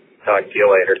 guys. Talk to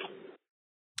you later.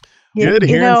 Good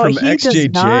hearing from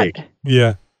XJ Jake.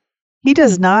 Yeah. He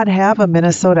does not have a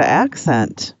Minnesota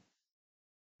accent.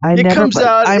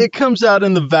 It comes out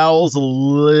in the vowels a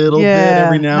little bit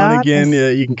every now and again.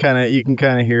 You can kind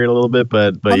of hear it a little bit,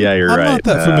 but yeah, you're right. I'm not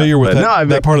that familiar with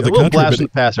that part of the country.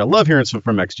 But I love hearing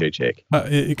from XJ Jake.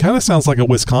 It kind of sounds like a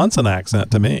Wisconsin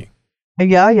accent to me.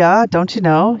 Yeah. Don't you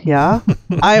know? Yeah.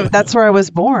 That's where I was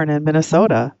born, in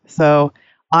Minnesota. So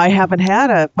I haven't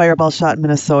had a fireball shot in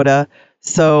Minnesota.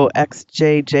 So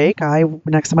XJ Jake,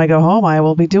 next time I go home, I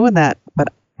will be doing that. But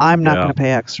I'm not going to pay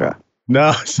extra.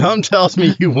 No, something tells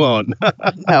me you won't.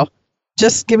 No,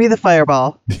 just give me the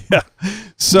fireball. Yeah.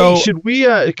 So should we?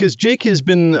 Because Jake has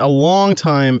been a long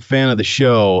time fan of the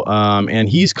show, and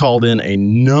he's called in a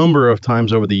number of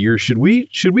times over the years. Should we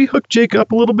hook Jake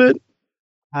up a little bit?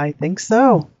 I think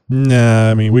so.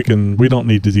 Nah, I mean we don't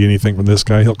need to do anything from this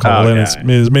guy. He'll call in as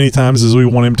many times as we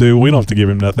want him to. We don't have to give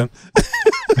him nothing.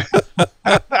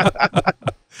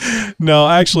 No,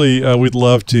 actually, we'd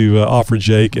love to offer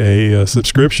Jake a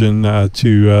subscription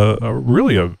to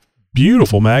really a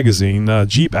beautiful magazine,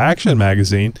 Jeep Action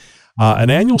Magazine, an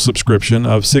annual subscription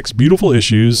of 6 beautiful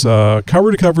issues,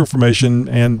 cover-to-cover information,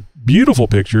 and beautiful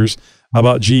pictures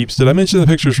about Jeeps. Did I mention the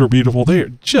pictures were beautiful? They're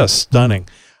just stunning.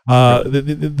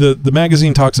 The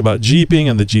magazine talks about Jeeping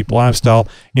and the Jeep lifestyle.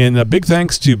 And a big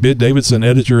thanks to Bid Davidson,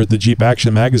 editor at the Jeep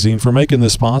Action magazine, for making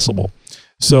this possible.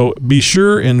 So be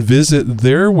sure and visit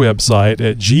their website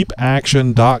at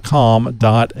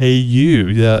jeepaction.com.au.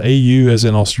 Yeah, AU as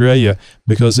in Australia,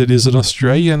 because it is an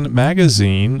Australian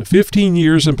magazine, 15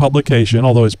 years in publication,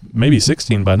 although it's maybe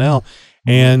 16 by now.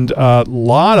 And a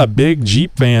lot of big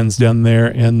Jeep fans down there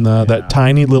in that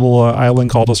tiny little island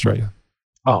called Australia.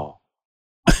 Oh.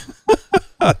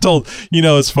 I told,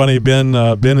 it's funny, Ben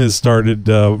has started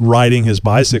riding his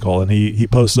bicycle, and he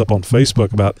posts up on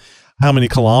Facebook about how many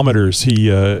kilometers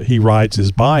he rides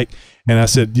his bike. And I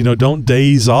said, don't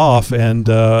daze off and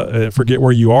forget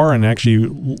where you are and actually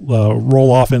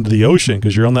roll off into the ocean,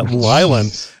 because you're on that little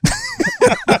island.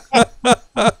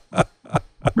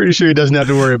 Pretty sure he doesn't have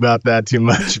to worry about that too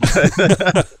much.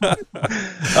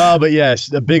 But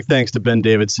yes, a big thanks to Ben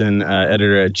Davidson,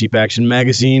 editor at Jeep Action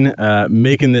magazine,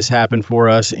 making this happen for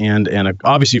us, and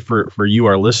obviously for you,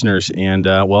 our listeners, and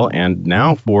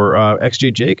now for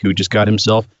XJ Jake, who just got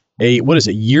himself a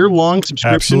year-long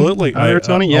subscription? Absolutely.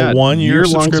 Tony? A 1-year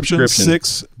subscription,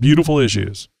 6 beautiful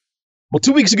issues. Well,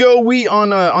 2 weeks ago, we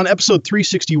on episode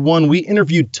 361, we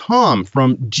interviewed Tom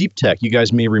from Jeep Tech. You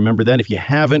guys may remember that. If you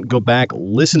haven't, go back,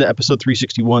 listen to episode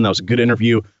 361. That was a good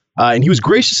interview. And he was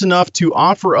gracious enough to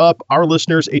offer up our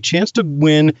listeners a chance to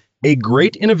win a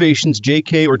Great Innovations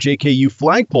JK or JKU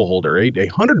flagpole holder, a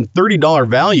 $130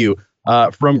 value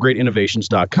from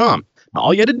greatinnovations.com. Now,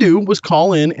 all you had to do was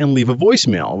call in and leave a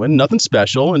voicemail, and nothing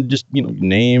special, and just,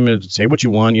 name and say what you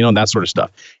want, that sort of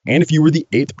stuff. And if you were the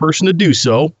 8th person to do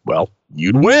so, well,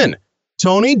 you'd win.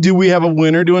 Tony, do we have a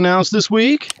winner to announce this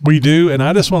week? We do, and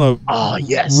I just want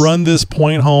to run this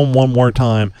point home one more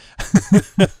time.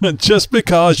 Just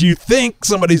because you think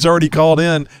somebody's already called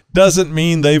in doesn't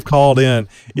mean they've called in.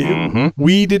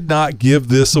 We did not give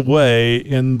this away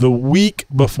in the week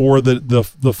before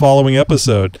the following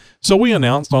episode. So we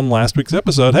announced on last week's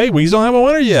episode, hey, we don't have a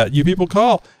winner yet. You people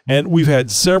call. And we've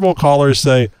had several callers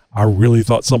say, I really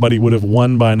thought somebody would have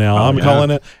won by now. I'm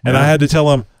calling it. And I had to tell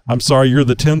them, I'm sorry, you're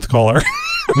the 10th caller.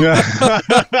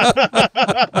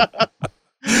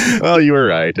 Well, you were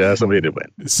right. Somebody did win.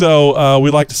 So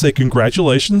we'd like to say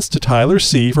congratulations to Tyler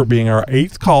C. for being our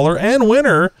 8th caller and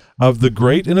winner of the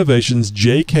Great Innovations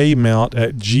JK mount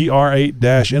at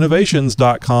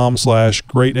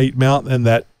gr8-innovations.com/great8 mount. And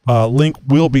that link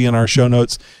will be in our show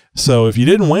notes. So if you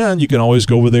didn't win, you can always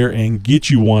go over there and get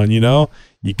you one, You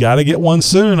got to get one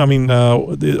soon. I mean,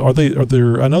 are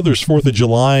there? I know there's 4th of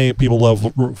July. People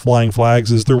love flying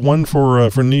flags. Is there one for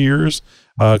New Year's,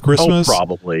 Christmas? Oh,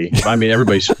 probably. I mean,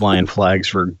 everybody's flying flags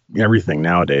for everything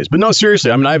nowadays. But no,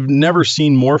 seriously. I mean, I've never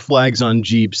seen more flags on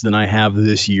Jeeps than I have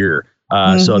this year.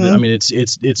 So I mean,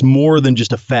 it's more than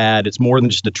just a fad. It's more than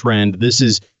just a trend.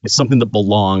 It's something that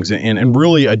belongs. And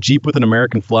really, a Jeep with an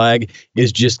American flag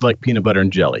is just like peanut butter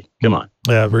and jelly. Come on.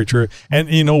 Yeah, very true. And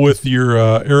with your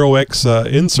Aero-X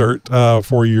insert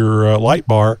for your light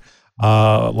bar,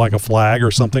 like a flag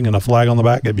or something, and a flag on the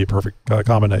back, it'd be a perfect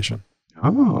combination.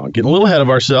 Oh, getting a little ahead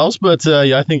of ourselves, but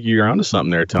I think you're onto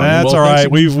something there, Tony. That's all right.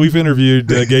 We've interviewed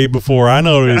Gabe before. I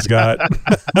know what he's got.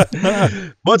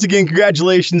 Once again,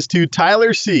 congratulations to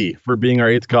Tyler C. for being our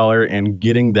 8th caller and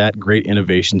getting that Great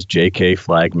Innovations JK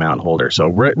flag mount holder. So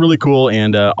really cool,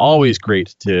 and always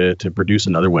great to produce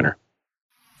another winner.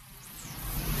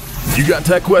 You got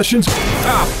tech questions?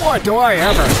 Boy, do I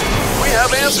ever. We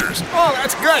have answers. Oh,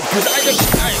 that's good,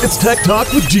 because It's Tech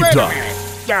Talk with Jeep Talk.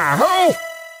 Yahoo!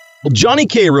 Well, Johnny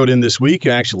K wrote in this week,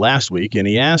 actually last week, and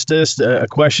he asked us a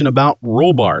question about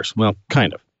roll bars. Well,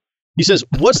 kind of. He says,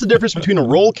 what's the difference between a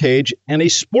roll cage and a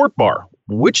sport bar?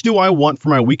 Which do I want for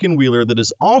my weekend wheeler that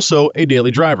is also a daily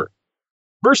driver?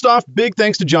 First off, big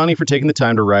thanks to Johnny for taking the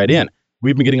time to write in.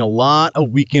 We've been getting a lot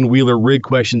of weekend wheeler rig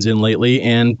questions in lately,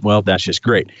 and, well, that's just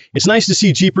great. It's nice to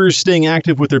see Jeepers staying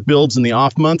active with their builds in the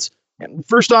off months. And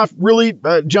first off, really,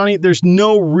 Johnny, there's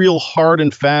no real hard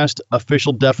and fast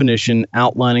official definition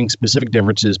outlining specific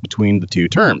differences between the two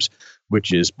terms,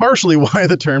 which is partially why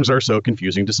the terms are so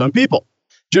confusing to some people.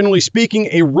 Generally speaking,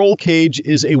 a roll cage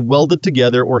is a welded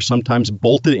together or sometimes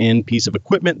bolted in piece of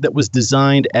equipment that was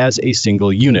designed as a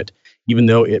single unit. Even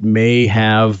though it may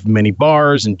have many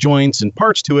bars and joints and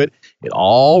parts to it, it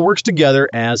all works together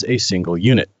as a single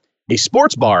unit. A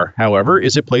sports bar, however,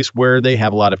 is a place where they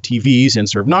have a lot of TVs and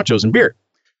serve nachos and beer.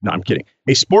 No, I'm kidding.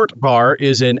 A sport bar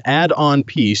is an add-on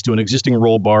piece to an existing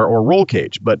roll bar or roll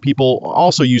cage, but people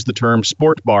also use the term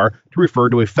sport bar to refer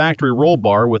to a factory roll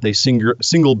bar with a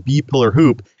single B-pillar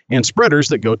hoop and spreaders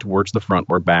that go towards the front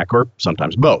or back, or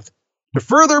sometimes both. To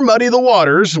further muddy the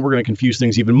waters, we're going to confuse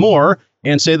things even more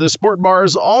and say the sport bar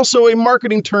is also a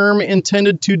marketing term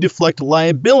intended to deflect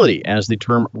liability, as the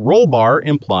term roll bar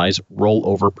implies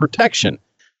rollover protection.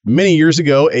 Many years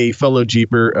ago, a fellow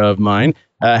Jeeper of mine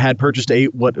had purchased a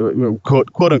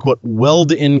quote unquote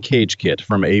weld-in cage kit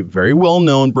from a very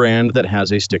well-known brand that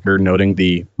has a sticker noting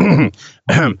the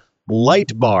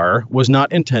light bar was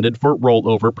not intended for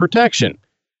rollover protection.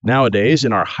 Nowadays,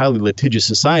 in our highly litigious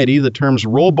society, the terms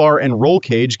roll bar and roll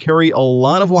cage carry a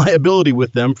lot of liability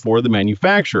with them for the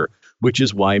manufacturer, which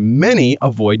is why many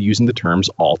avoid using the terms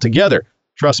altogether.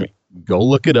 Trust me, go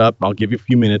look it up. I'll give you a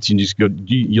few minutes and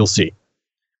you'll see.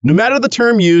 No matter the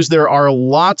term used, there are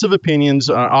lots of options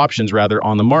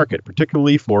on the market,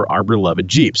 particularly for our beloved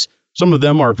Jeeps. Some of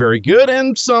them are very good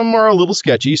and some are a little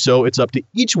sketchy, so it's up to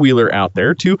each wheeler out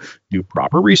there to do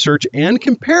proper research and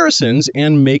comparisons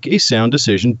and make a sound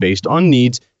decision based on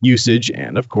needs, usage,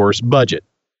 and of course, budget.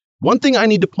 One thing I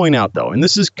need to point out though, and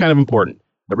this is kind of important,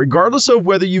 that regardless of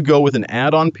whether you go with an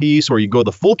add-on piece or you go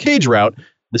the full cage route,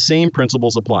 the same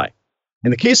principles apply.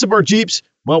 In the case of our Jeeps,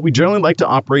 well, we generally like to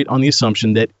operate on the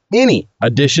assumption that any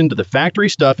addition to the factory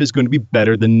stuff is going to be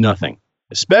better than nothing,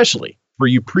 especially for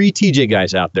you pre-TJ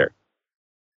guys out there.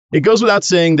 It goes without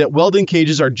saying that welding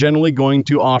cages are generally going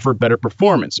to offer better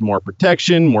performance, more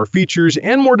protection, more features,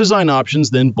 and more design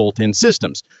options than bolt-in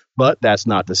systems. But that's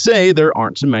not to say there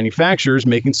aren't some manufacturers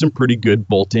making some pretty good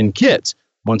bolt-in kits.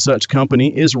 One such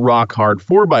company is Rock Hard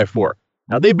 4x4.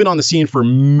 Now, they've been on the scene for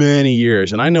many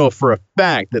years, and I know for a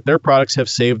fact that their products have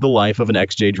saved the life of an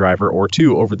XJ driver or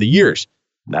two over the years.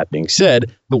 That being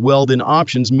said, the weld-in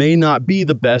options may not be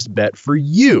the best bet for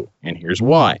you, and here's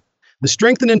why. The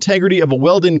strength and integrity of a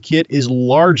weld-in kit is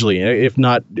largely, if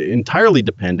not entirely,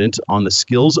 dependent on the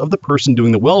skills of the person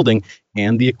doing the welding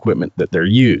and the equipment that they're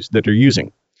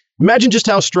using. Imagine just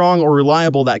how strong or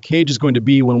reliable that cage is going to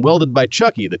be when welded by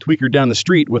Chucky, the tweaker down the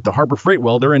street with the Harbor Freight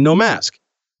welder and no mask.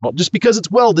 Well, just because it's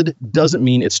welded doesn't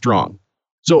mean it's strong.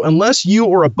 So unless you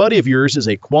or a buddy of yours is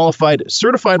a qualified,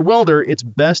 certified welder, it's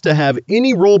best to have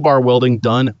any roll bar welding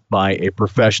done by a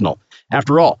professional.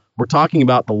 After all, we're talking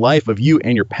about the life of you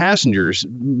and your passengers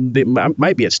that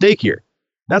might be at stake here.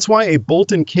 That's why a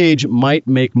bolt-in cage might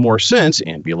make more sense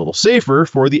and be a little safer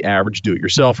for the average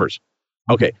do-it-yourselfers.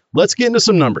 Okay, let's get into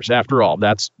some numbers. After all,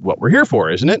 that's what we're here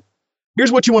for, isn't it?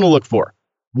 Here's what you want to look for.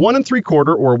 1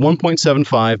 3/4 or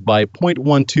 1.75 by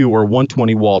 0.12 or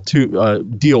 120 wall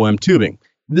DOM tubing.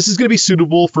 This is going to be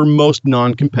suitable for most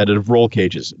non-competitive roll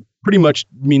cages. Pretty much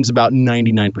means about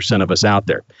 99% of us out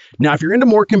there. Now, if you're into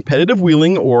more competitive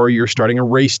wheeling, or you're starting a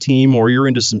race team, or you're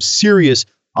into some serious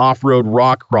off-road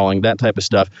rock crawling, that type of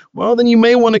stuff, well, then you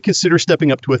may want to consider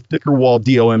stepping up to a thicker wall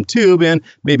DOM tube and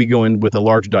maybe go in with a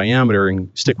larger diameter and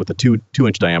stick with the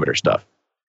 2-inch diameter stuff.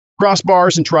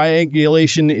 Crossbars and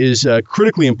triangulation is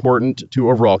critically important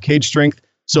to overall cage strength,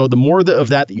 so the more of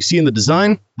that you see in the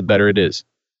design, the better it is.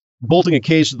 Bolting a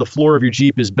cage to the floor of your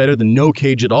Jeep is better than no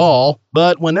cage at all,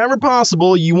 but whenever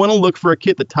possible, you want to look for a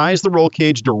kit that ties the roll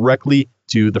cage directly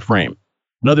to the frame.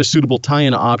 Another suitable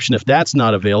tie-in option, if that's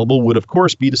not available, would of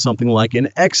course be to something like an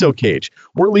exo cage,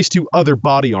 or at least to other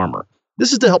body armor.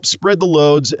 This is to help spread the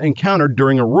loads encountered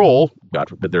during a roll, God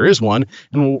forbid there is one,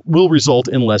 and will result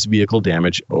in less vehicle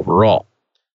damage overall.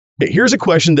 Okay, here's a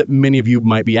question that many of you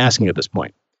might be asking at this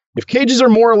point. If cages are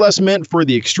more or less meant for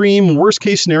the extreme,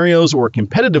 worst-case scenarios or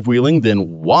competitive wheeling, then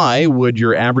why would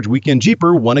your average weekend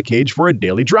Jeeper want a cage for a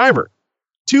daily driver?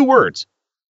 2 words.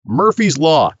 Murphy's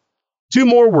Law. 2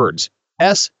 more words.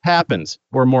 S happens,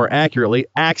 or more accurately,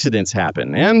 accidents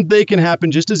happen, and they can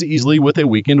happen just as easily with a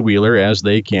weekend wheeler as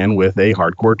they can with a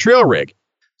hardcore trail rig.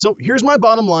 So here's my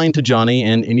bottom line to Johnny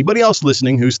and anybody else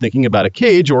listening who's thinking about a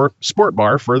cage or sport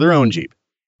bar for their own Jeep.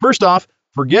 First off,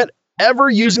 forget ever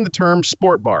using the term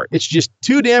sport bar. It's just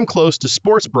too damn close to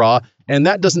sports bra, and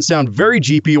that doesn't sound very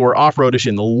Jeepy or off-roadish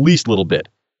in the least little bit.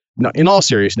 Now, in all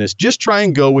seriousness, just try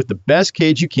and go with the best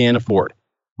cage you can afford.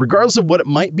 Regardless of what it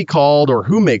might be called or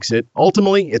who makes it,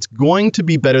 ultimately, it's going to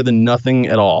be better than nothing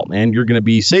at all, and you're going to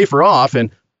be safer off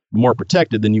and more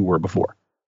protected than you were before.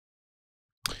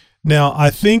 Now,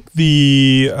 I think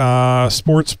the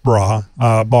sports bra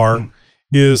bar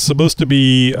is supposed to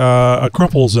be a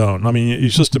crumple zone. I mean,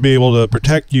 it's just to be able to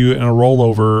protect you in a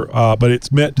rollover, but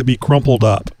it's meant to be crumpled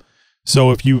up.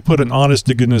 So if you put an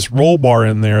honest-to-goodness roll bar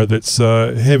in there that's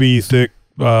heavy, thick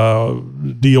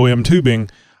DOM tubing,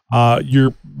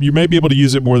 you may be able to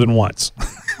use it more than once.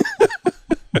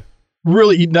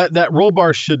 Really, that roll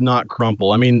bar should not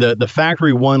crumple. I mean, the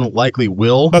factory one likely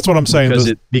will. That's what I'm saying.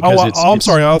 I'm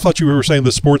sorry. I thought you were saying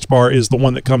the sports bar is the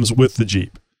one that comes with the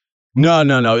Jeep. No.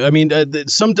 I mean,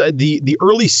 the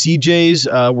early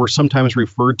CJs were sometimes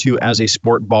referred to as a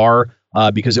sport bar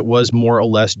because it was more or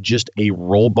less just a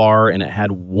roll bar and it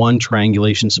had one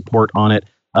triangulation support on it.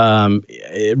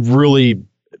 It really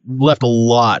left a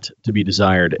lot to be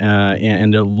desired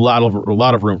and a lot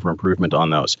of room for improvement on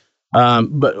those.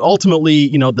 But ultimately,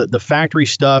 the factory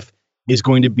stuff is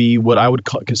going to be what I would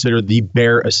consider the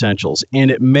bare essentials, and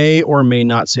it may or may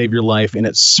not save your life, and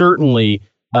it certainly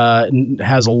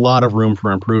has a lot of room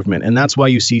for improvement. And that's why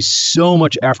you see so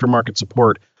much aftermarket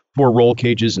support for roll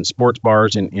cages and sports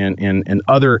bars and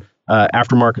other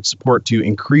aftermarket support to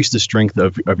increase the strength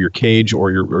of your cage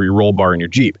or your roll bar in your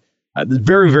Jeep.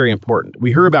 Very, very important.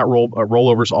 We hear about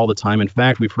rollovers all the time. In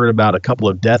fact, we've heard about a couple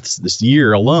of deaths this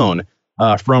year alone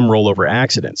from rollover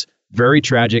accidents. Very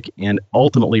tragic and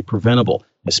ultimately preventable,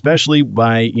 especially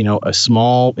by a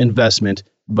small investment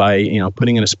by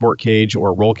putting in a sport cage or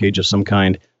a roll cage of some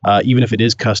kind, even if it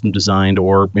is custom designed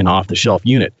or an off-the-shelf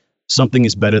unit. Something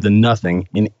is better than nothing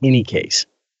in any case.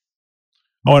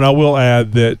 Oh, and I will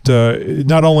add that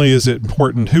not only is it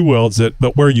important who welds it,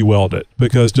 but where you weld it,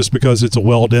 because just because it's a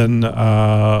weld-in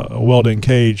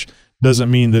cage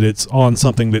doesn't mean that it's on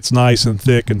something that's nice and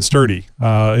thick and sturdy.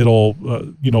 It'll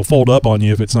fold up on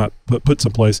you if it's not put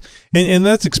someplace. And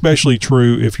that's especially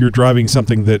true if you're driving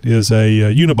something that is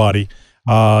a unibody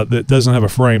that doesn't have a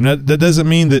frame. That doesn't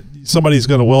mean that somebody's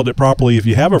going to weld it properly if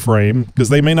you have a frame, because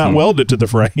they may not weld it to the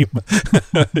frame.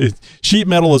 Sheet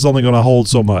metal is only going to hold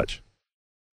so much.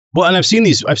 Well, and I've seen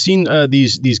these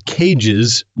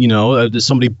cages,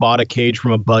 somebody bought a cage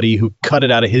from a buddy who cut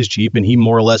it out of his Jeep and he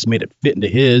more or less made it fit into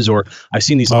his, or I've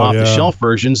seen these off-the-shelf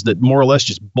versions that more or less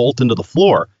just bolt into the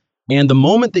floor. And the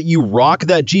moment that you rock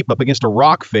that Jeep up against a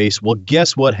rock face, well,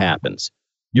 guess what happens?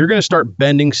 You're going to start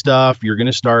bending stuff. You're going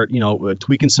to start,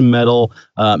 tweaking some metal.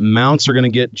 Mounts are going to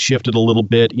get shifted a little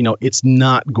bit. It's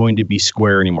not going to be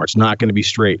square anymore. It's not going to be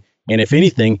straight. And if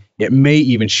anything, it may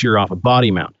even shear off a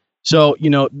body mount. So,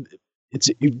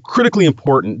 it's critically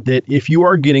important that if you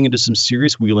are getting into some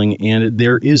serious wheeling and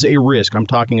there is a risk, I'm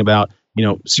talking about,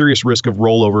 serious risk of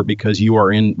rollover because you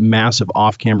are in massive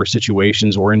off-camber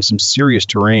situations or in some serious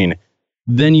terrain,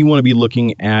 then you want to be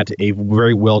looking at a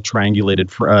very well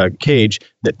triangulated cage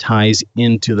that ties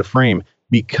into the frame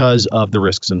because of the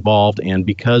risks involved and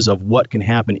because of what can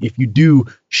happen if you do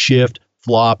shift,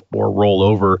 flop, or roll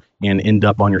over and end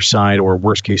up on your side, or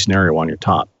worst case scenario on your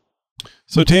top.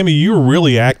 So, Tammy, you were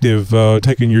really active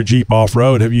taking your Jeep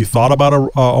off-road. Have you thought about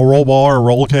a roll bar or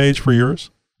roll cage for yours?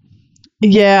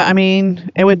 Yeah, I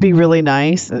mean, it would be really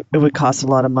nice. It would cost a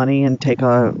lot of money and take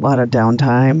a lot of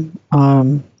downtime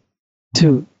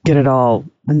to get it all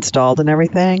installed and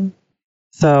everything.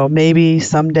 So maybe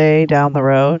someday down the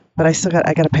road, but I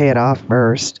got to pay it off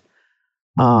first.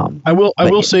 I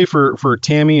will say for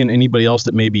Tammy and anybody else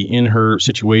that may be in her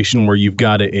situation where you've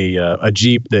got a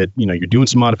Jeep that you're doing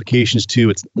some modifications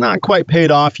to, it's not quite paid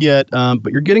off yet,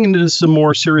 but you're getting into some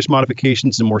more serious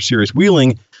modifications and more serious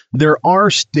wheeling. There are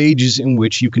stages in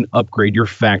which you can upgrade your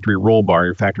factory roll bar,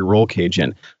 your factory roll cage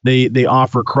in. They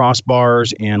offer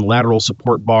crossbars and lateral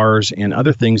support bars and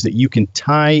other things that you can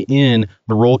tie in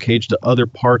the roll cage to other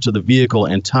parts of the vehicle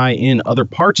and tie in other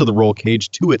parts of the roll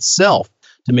cage to itself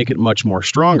to make it much more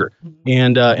stronger.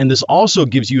 And this also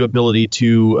gives you ability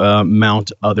to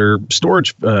mount other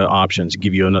storage options,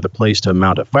 give you another place to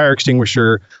mount a fire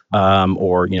extinguisher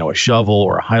or a shovel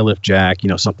or a high lift jack,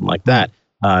 something like that.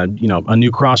 A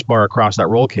new crossbar across that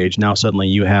roll cage. Now suddenly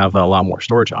you have a lot more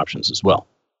storage options as well.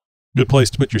 Good place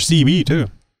to put your CB too.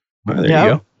 There you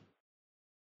go.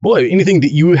 Boy, anything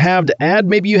that you have to add?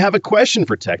 Maybe you have a question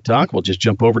for Tech Talk. Well, just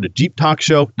jump over to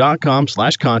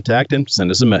jeeptalkshow.com/contact and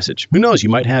send us a message. Who knows? You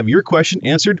might have your question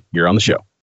answered here on the show.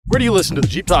 Where do you listen to the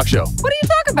Jeep Talk Show? What are you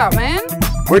talking about, man?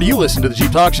 Where do you listen to the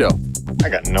Jeep Talk Show? I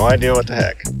got no idea what the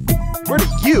heck. Where do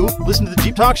you listen to the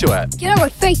Jeep Talk Show at? Get out of my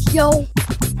face, yo.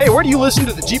 Hey, where do you listen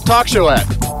to the Jeep Talk Show at?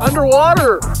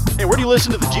 Underwater. Hey, where do you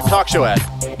listen to the Jeep Talk Show at?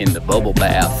 In the bubble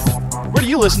bath. Where do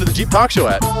you listen to the Jeep Talk Show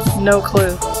at? No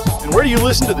clue. And where do you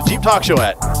listen to the Jeep Talk Show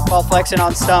at? While flexing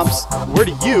on stumps. Where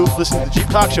do you listen to the Jeep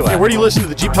Talk Show at? Hey, where do you listen to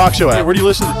the Jeep Talk Show at? Hey, where do you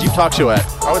listen to the Jeep Talk Show at?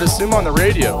 I would assume on the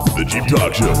radio. The Jeep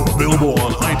Talk Show, available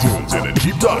on iTunes and at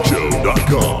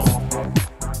jeeptalkshow.com.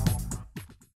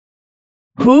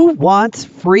 Who wants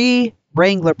free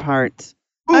Wrangler parts?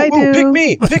 I do.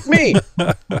 Pick me.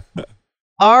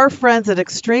 Our friends at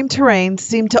Extreme Terrain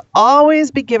seem to always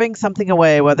be giving something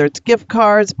away, whether it's gift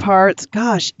cards, parts,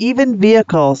 gosh, even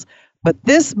vehicles. But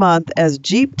this month, as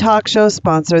Jeep Talk Show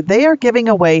sponsor, they are giving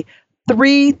away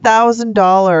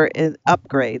 $3,000 in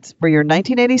upgrades for your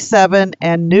 1987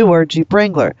 and newer Jeep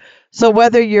Wrangler. So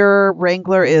whether your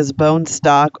Wrangler is bone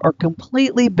stock or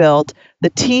completely built, the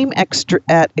team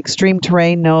at Extreme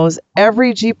Terrain knows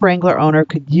every Jeep Wrangler owner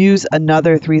could use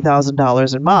another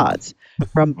 $3,000 in mods.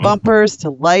 From bumpers to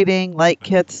lighting, light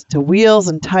kits to wheels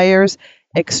and tires,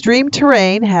 Extreme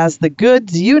Terrain has the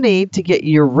goods you need to get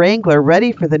your Wrangler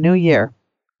ready for the new year.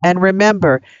 And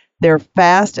remember, their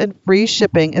fast and free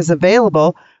shipping is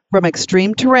available from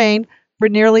Extreme Terrain for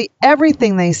nearly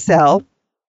everything they sell,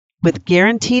 with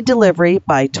guaranteed delivery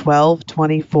by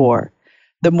 12/24.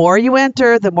 The more you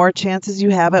enter, the more chances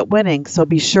you have at winning. So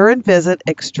be sure and visit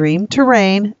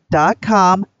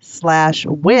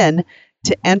extremeterrain.com/win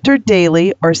to enter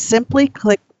daily, or simply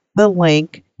click the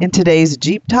link in today's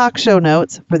Jeep Talk show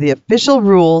notes for the official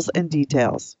rules and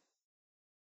details.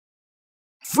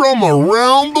 From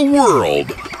around the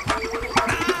world,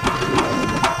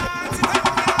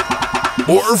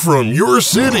 or from your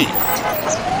city,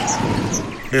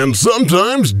 and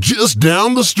sometimes just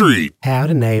down the street.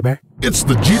 Howdy, neighbor. It's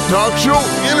the Jeep Talk Show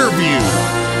interview.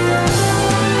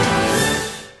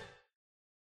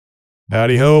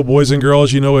 Howdy ho, boys and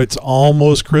girls. You know, it's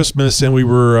almost Christmas, and we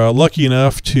were lucky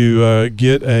enough to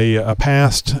get a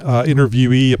past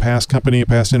interviewee, a past company, a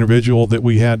past individual that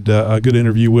we had a good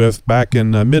interview with back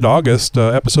in mid-August,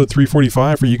 episode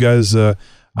 345 for you guys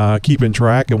keeping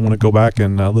track and want to go back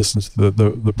and listen to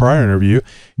the prior interview.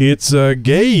 It's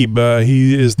Gabe.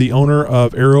 He is the owner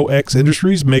of AeroX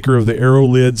Industries, maker of the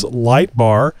AeroLids light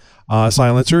bar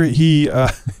silencer. He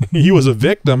was a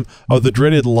victim of the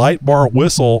dreaded light bar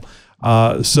whistle,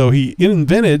 so he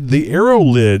invented the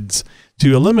AeroLids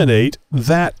to eliminate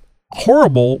that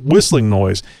horrible whistling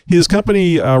noise. His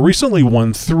company recently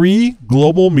won 3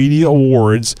 global media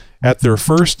awards at their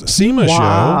first SEMA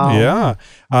show. Yeah.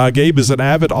 Gabe is an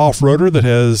avid off-roader that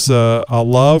has a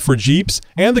love for Jeeps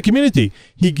and the community.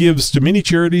 He gives to many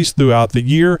charities throughout the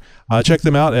year. Check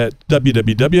them out at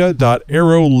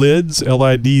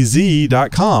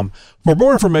www.aerolidz.com for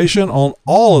more information on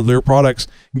all of their products.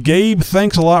 Gabe,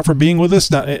 thanks a lot for being with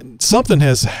us. Now, something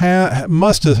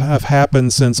must have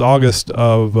happened since August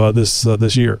of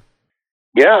this year.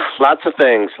 Yeah, lots of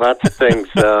things.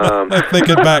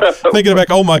 Thinking back.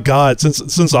 Oh my God!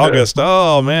 Since August.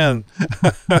 Oh man.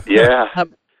 Yeah.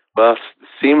 Well,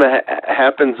 SEMA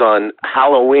happens on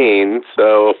Halloween,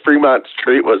 so Fremont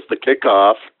Street was the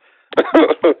kickoff.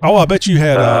 Oh, I bet you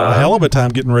had a hell of a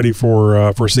time getting ready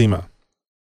for SEMA.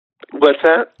 What's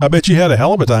that? I bet you had a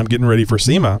hell of a time getting ready for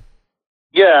SEMA.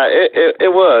 Yeah,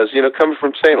 it was. You know, coming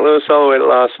from St. Louis all the way to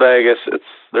Las Vegas,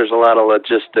 there's a lot of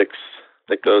logistics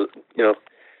that goes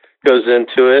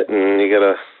into it, and you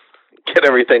gotta get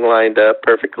everything lined up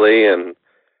perfectly and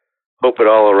hope it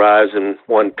all arrives in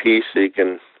one piece so you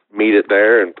can meet it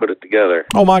there and put it together.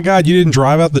 Oh my God, you didn't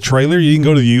drive out the trailer? You didn't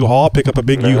go to the U-Haul, pick up a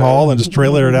big U-Haul and just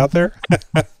trailer it out there?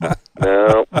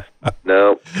 No,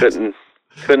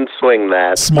 couldn't swing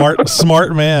that.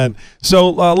 Smart man. So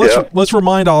let's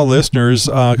remind all listeners,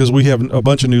 because we have a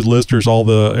bunch of new listeners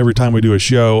every time we do a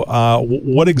show.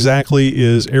 What exactly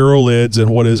is AeroLids and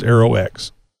what is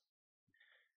AeroX?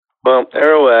 Well,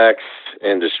 AeroX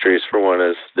Industries, for one,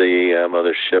 is the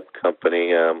mothership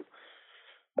company.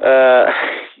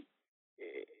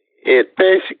 It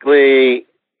basically,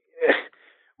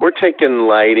 we're taking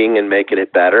lighting and making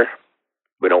it better.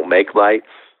 We don't make lights.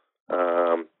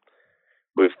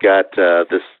 We've got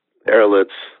this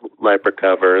AeroLids light bar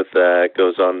cover that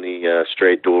goes on the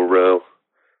straight dual row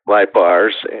light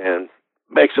bars and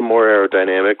makes them more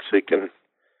aerodynamic so you can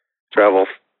travel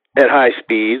at high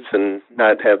speeds and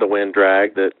not have the wind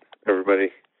drag that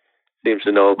everybody seems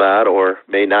to know about or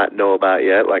may not know about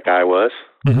yet, like I was.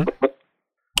 Mm-hmm.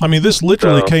 I mean, this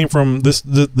literally came from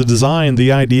the design,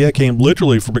 the idea came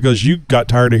literally because you got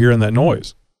tired of hearing that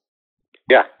noise.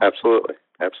 Yeah, absolutely.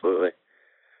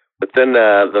 But then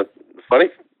the funny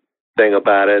thing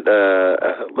about it,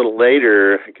 a little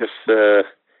later, I guess,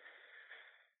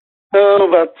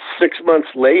 about 6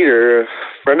 months later, a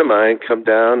friend of mine come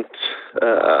down,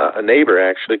 a neighbor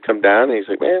actually come down, and he's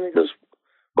like, man, he goes,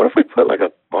 what if we put like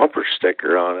a bumper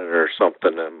sticker on it or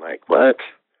something? And I'm like, what?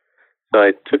 So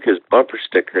I took his bumper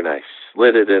sticker and I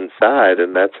slid it inside,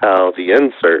 and that's how the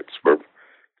inserts were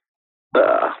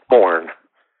born.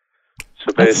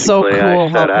 So basically, that's so cool,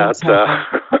 I set out.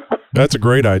 That's a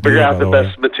great idea. Figure out the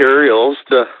best materials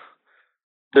to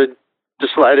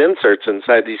slide inserts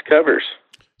inside these covers.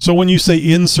 So when you say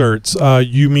inserts,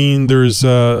 you mean there's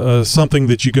something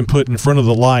that you can put in front of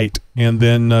the light, and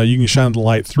then you can shine the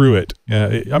light through it.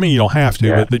 I mean, you don't have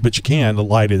to, but you can to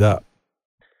light it up.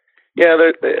 Yeah,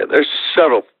 there's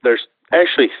several. There's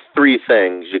actually 3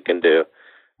 things you can do.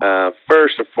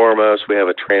 First and foremost, we have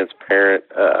a transparent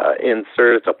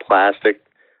insert. It's a plastic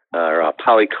or a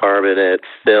polycarbonate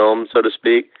film, so to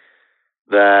speak,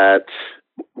 that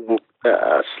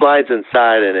slides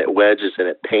inside and it wedges and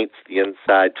it paints the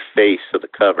inside face of the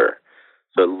cover.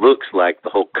 So it looks like the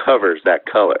whole cover is that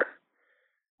color.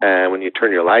 And when you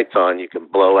turn your lights on, you can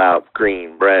blow out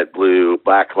green, red, blue,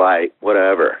 black light,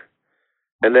 whatever.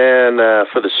 And then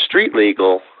for the street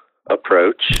legal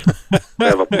approach, we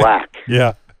have a black.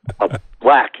 Yeah. A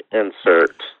black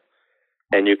insert.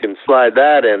 And you can slide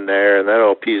that in there, and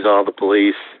that'll appease all the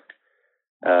police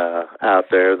out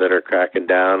there that are cracking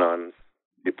down on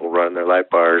people running their light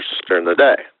bars during the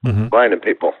day, blinding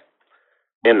people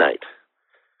in night.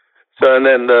 So, and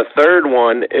then the third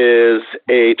one is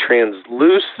a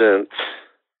translucent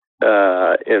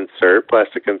insert,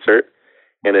 plastic insert,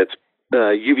 and it's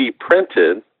UV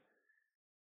printed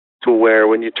to where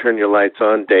when you turn your lights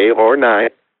on day or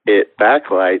night, it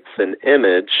backlights an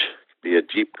image, be a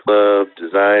Jeep Club,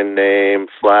 design name,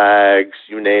 flags,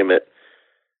 you name it.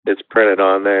 It's printed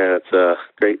on there, and it's a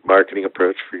great marketing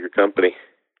approach for your company.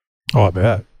 Oh, I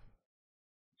bet.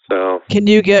 So, can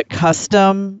you get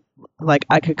custom? Like,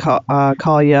 I could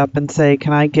call you up and say,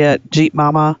 "Can I get Jeep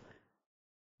Mama?"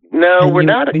 No, we're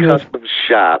not a custom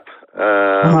shop.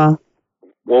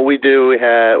 What we do,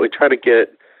 we try to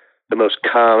get the most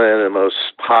common and most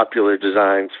popular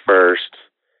designs first.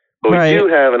 But we do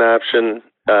have an option.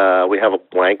 We have a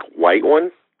blank white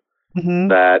one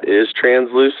that is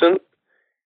translucent.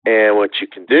 And what you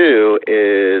can do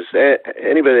is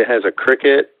anybody that has a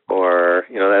Cricut or,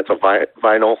 that's a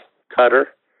vinyl cutter.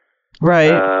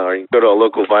 Right. Or you can go to a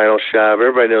local vinyl shop.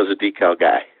 Everybody knows a decal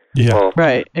guy. Yeah. Well,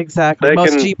 right. Exactly.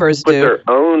 Most Jeepers put do. Their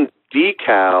own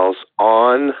decals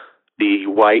on the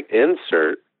white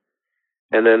insert,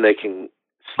 and then they can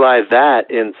slide that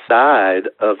inside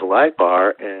of the light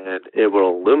bar, and it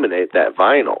will illuminate that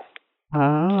vinyl.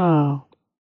 Oh.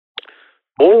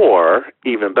 Or,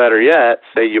 even better yet,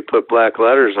 say you put black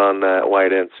letters on that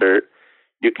white insert,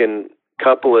 you can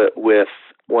couple it with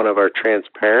one of our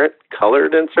transparent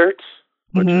colored inserts,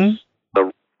 which is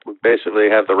we basically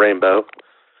have the rainbow.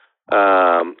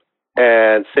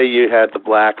 And say you had the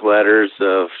black letters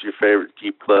of your favorite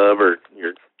Jeep Club or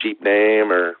your Jeep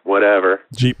name or whatever.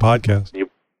 Jeep Podcast.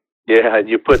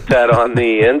 You put that on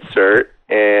the insert,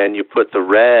 and you put the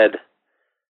red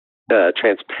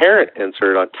transparent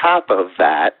insert on top of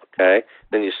that, okay?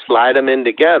 Then you slide them in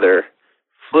together,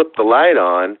 flip the light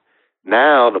on.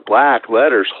 Now the black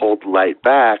letters hold the light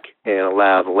back and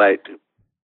allow the light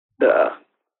to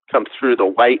come through the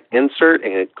white insert,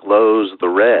 and it glows the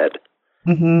red.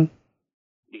 Mm-hmm.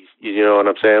 You know what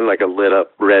I'm saying? Like a lit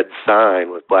up red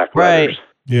sign with black letters.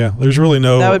 Yeah, there's really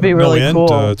no, that would be really end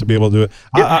cool. to be able to do it.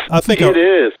 I think it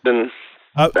is. And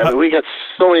I mean, we got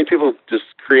so many people just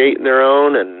creating their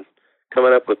own and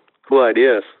coming up with cool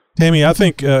ideas. Tammy, I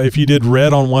think if you did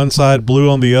red on one side, blue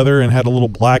on the other, and had a little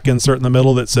black insert in the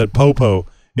middle that said Popo,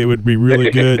 it would be really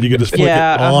good. You could just flick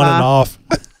it on and off.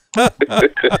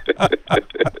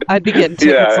 I'd be getting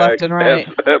tickets left and right.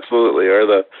 Absolutely. Or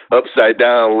the upside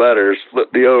down letters,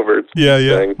 flip me over.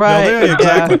 Yeah. Right. No,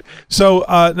 exactly. So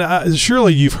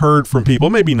surely you've heard from people,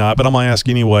 maybe not, but I'm going to ask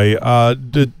anyway.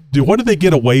 What do they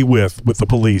get away with the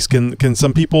police? Can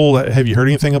some people, have you heard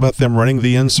anything about them running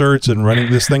the inserts and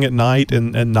running this thing at night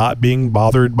and not being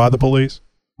bothered by the police?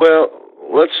 Well,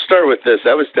 let's start with this.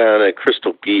 I was down at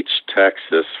Crystal Beach,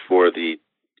 Texas for the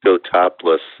Go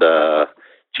Topless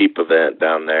Jeep event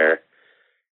down there.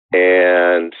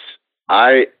 And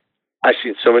I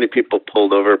seen so many people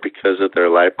pulled over because of their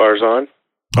light bars on.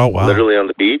 Oh, wow. Literally on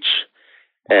the beach.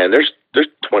 And there's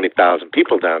 20,000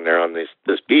 people down there on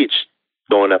this beach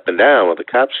going up and down while the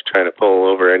cops are trying to pull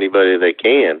over anybody they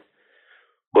can.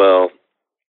 Well,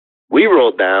 we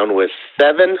rolled down with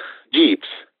 7 Jeeps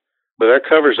with our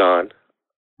covers on.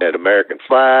 We had American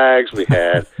flags, we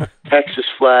had Texas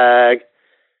flag,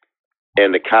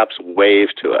 and the cops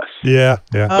waved to us. Yeah.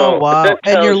 Oh, wow.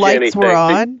 And your lights were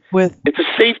on? It's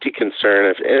a safety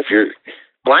concern. If you're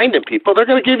blinding people, they're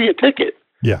going to give you a ticket.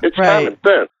 Yeah. It's common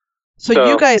sense. So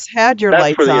you guys had your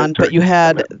lights on, but you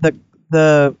had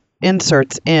the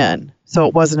inserts in, so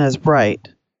it wasn't as bright.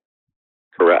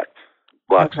 Correct.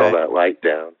 Blocks all that light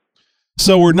down.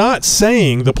 So we're not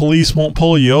saying the police won't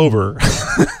pull you over,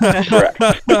 Correct.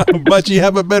 but you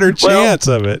have a better chance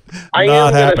of it I not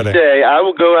am going happening. to say, I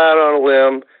will go out on a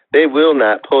limb. They will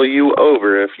not pull you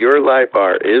over if your light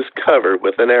bar is covered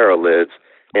with an Aerolids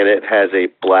and it has a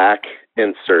black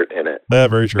insert in it.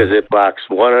 That's very true. Because it blocks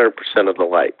 100% of the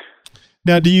light.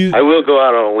 Now, I will go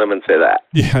out on a limb and say that.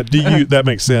 Yeah. That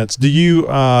makes sense. Do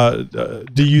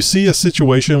you see a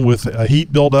situation with a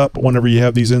heat buildup whenever you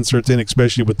have these inserts in,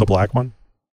 especially with the black one?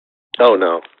 Oh,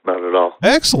 no, not at at all.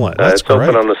 Excellent. That's it's great.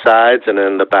 open on the sides and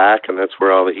in the back, and that's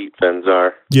where all the heat fins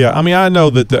are. Yeah, I mean, I know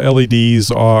that the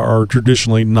LEDs are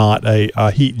traditionally not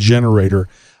a heat generator,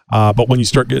 but when you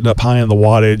start getting up high in the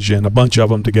wattage and a bunch of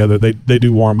them together, they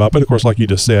do warm up. And, of course, like you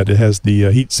just said, it has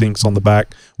the heat sinks on the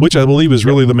back, which I believe is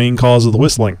really the main cause of the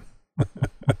whistling.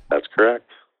 That's correct.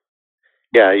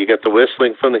 Yeah, you get the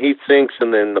whistling from the heat sinks,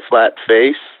 and then the flat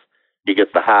face, you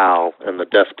get the howl and the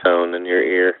deaf tone in your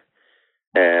ear.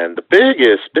 And the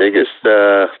biggest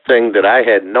thing that I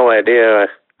had no idea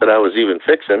that I was even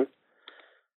fixing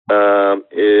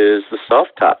is the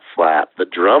soft top flap, the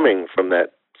drumming from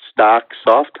that stock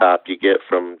soft top you get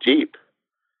from Jeep.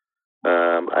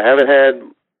 I haven't had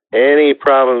any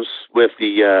problems with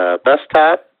the best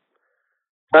tops,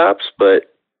 but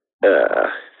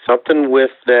something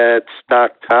with that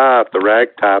stock top, the rag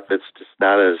top, it's just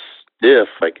not as stiff,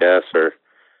 I guess, or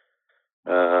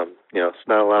it's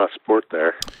not a lot of sport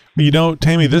there.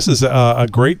 Tammy, this is a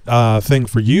great thing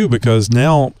for you, because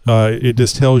now it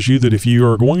just tells you that if you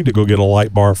are going to go get a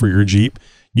light bar for your Jeep,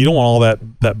 you don't want all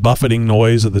that buffeting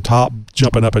noise of the top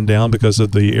jumping up and down because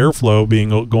of the airflow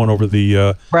going over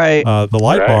the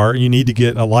light bar. You need to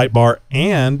get a light bar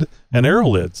and an aero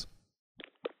lids.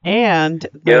 And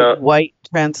the white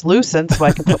translucent, so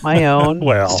I can put my own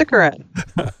sticker in.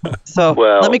 So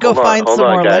let me go find some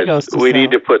more guys. Legos. We need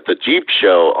to put the Jeep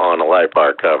show on a light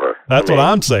bar cover. That's what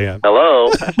I'm saying.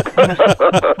 Hello.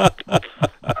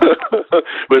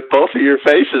 With both of your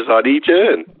faces on each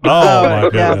end. Oh my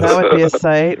goodness. Yeah, that would be a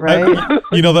sight, right?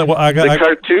 The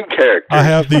cartoon character. I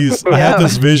have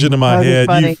this vision in my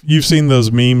head. You've seen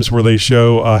those memes where they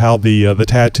show how the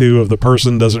tattoo of the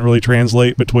person doesn't really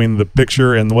translate between the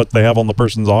picture and what they have on the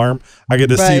person's arm. I get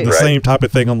to see the same type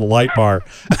of thing on the light bar.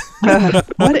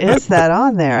 What is that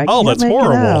on there? That's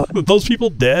horrible. Those people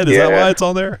dead? Is that why it's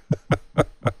on there?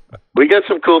 We got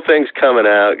some cool things coming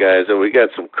out, guys, and we got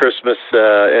some Christmas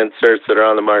inserts that are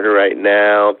on the market right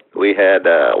now. We had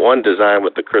one design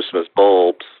with the Christmas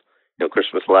bulbs,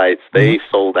 Christmas lights. They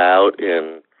sold out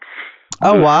in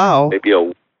maybe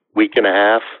a week and a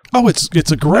half. Oh,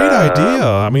 it's a great idea.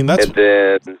 I mean, that's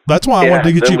why I wanted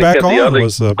to get you back on.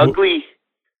 Was ugly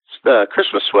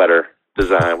Christmas sweater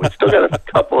design. We still got a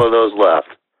couple of those left.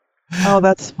 Oh,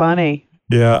 that's funny.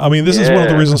 Yeah, I mean, this is one of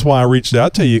the reasons why I reached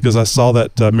out to you, because I saw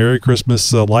that Merry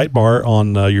Christmas light bar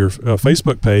on your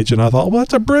Facebook page, and I thought, well,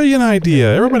 that's a brilliant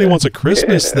idea. Everybody wants a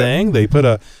Christmas thing. They put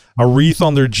a wreath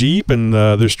on their Jeep, and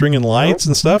they're stringing lights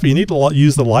and stuff. You need to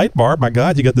use the light bar. My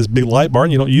God, you got this big light bar,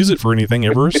 and you don't use it for anything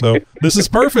ever, so this is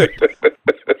perfect.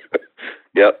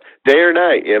 Yep, day or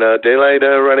night, daylight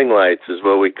running lights is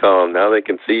what we call them. Now they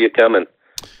can see you coming.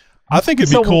 I think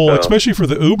it'd be cool, especially for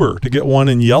the Uber, to get one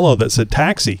in yellow that said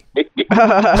taxi. Hey.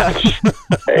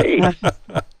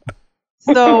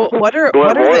 So what are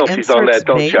the inserts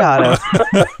made out of?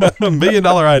 $1 million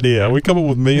idea. We come up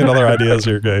with $1 million ideas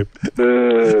here, Gabe.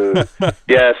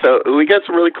 Yeah, so we got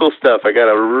some really cool stuff. I got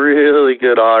a really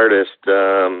good artist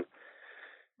in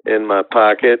my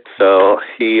pocket. So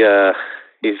he's a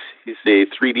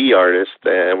 3D artist,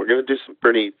 and we're going to do some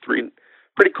pretty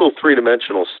cool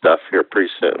three-dimensional stuff here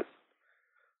pretty soon.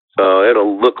 So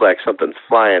it'll look like something's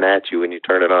flying at you when you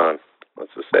turn it on.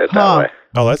 Let's just say it that way.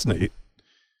 Oh, that's neat.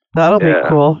 That'll be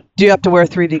cool. Do you have to wear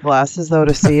 3D glasses, though,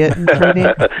 to see it in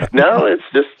 3D? No,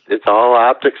 it's all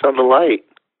optics on the light.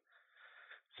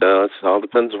 So it all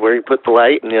depends where you put the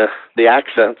light and the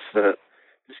accents. It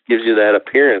just gives you that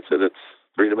appearance that it's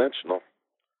three-dimensional.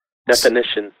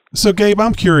 Definition. So, Gabe,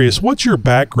 I'm curious, what's your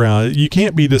background? You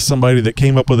can't be just somebody that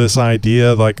came up with this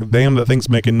idea, like, damn, that thing's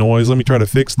making noise, let me try to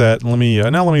fix that, and let me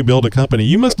build a company.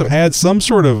 You must have had some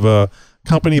sort of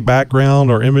company background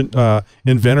or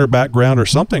inventor background or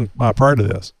something prior to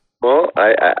this. Well,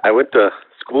 I went to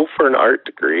school for an art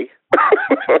degree.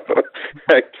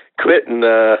 I quit and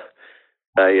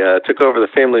I took over the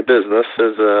family business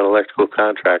as an electrical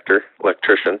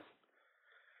electrician.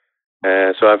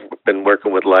 And so I've been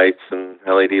working with lights and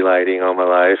LED lighting all my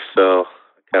life, or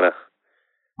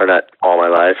not all my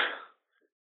life,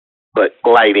 but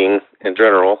lighting in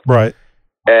general. Right.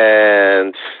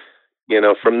 And,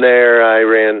 from there I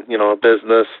ran, a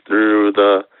business through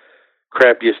the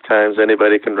crappiest times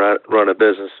anybody can run a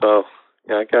business. So,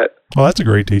 I got... Well, that's a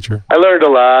great teacher. I learned a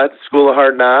lot, School of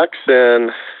Hard Knocks,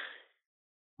 and,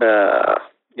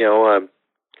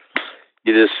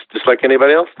 you just like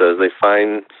anybody else does. They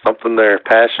find something they're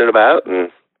passionate about, and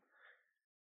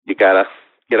you gotta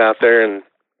get out there and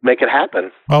make it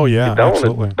happen. Oh yeah,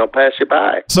 absolutely. Don't pass you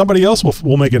by. Somebody else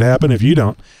will make it happen if you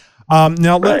don't.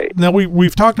 Now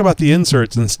we've talked about the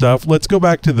inserts and stuff. Let's go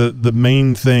back to the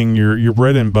main thing, your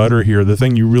bread and butter here, the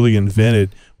thing you really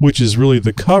invented, which is really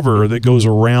the cover that goes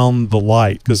around the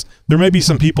light. Because there may be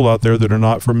some people out there that are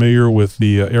not familiar with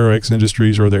the Aerox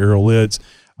Industries or the Aero lids.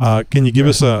 Can you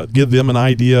give them an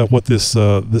idea of what this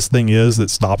thing is that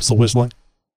stops the whistling?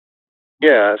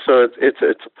 Yeah, so it's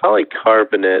a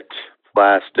polycarbonate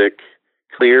plastic,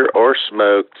 clear or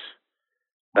smoked.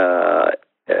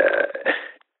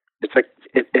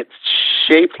 It's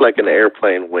shaped like an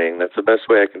airplane wing. That's the best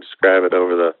way I can describe it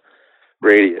over the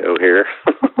radio here.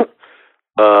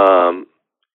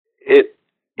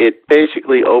 It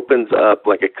basically opens up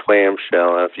like a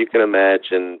clamshell. Now, if you can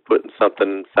imagine putting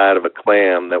something inside of a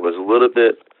clam that was a little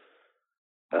bit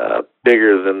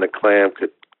bigger than the clam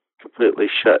could completely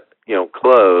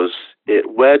close,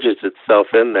 it wedges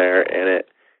itself in there, and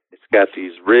it's got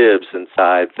these ribs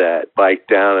inside that bite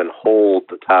down and hold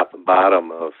the top and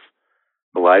bottom of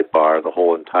the light bar the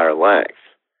whole entire length.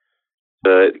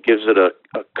 So it gives it a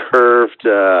curved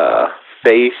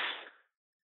face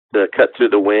to cut through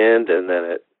the wind, and then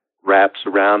it wraps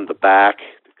around the back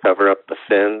to cover up the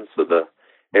fins so the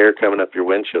air coming up your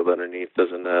windshield underneath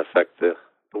doesn't affect the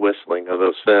whistling of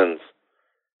those fins.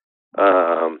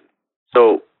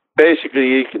 So basically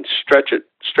you can stretch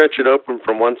it open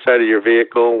from one side of your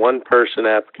vehicle, one person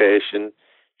application.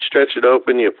 Stretch it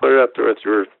open, you put it up there with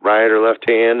your right or left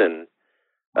hand, and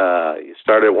you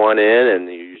start at one end and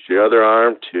you use your other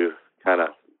arm to kind of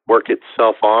work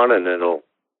itself on, and it'll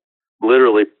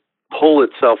literally pull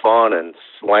itself on and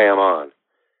slam on.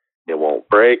 It won't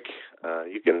break.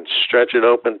 You can stretch it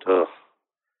open to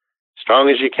strong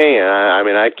as you can. I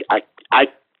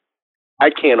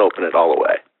can't open it all the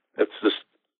way. It's just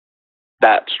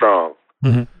that strong.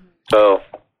 Mm-hmm.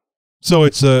 So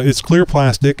it's clear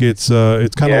plastic. It's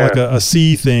kind of like a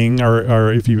C thing,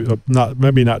 or if you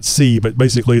maybe not C, but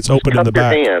basically it's open in the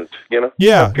back. Your hand,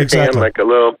 Yeah, cup your exactly. hand like a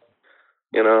little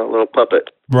puppet.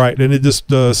 Right, and it just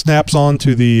snaps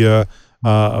onto the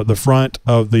front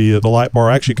of the light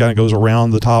bar. Actually, kind of goes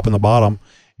around the top and the bottom,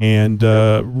 and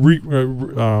I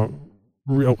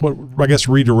guess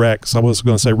redirects. I was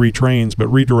going to say retrains, but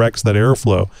redirects that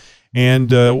airflow.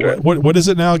 And what is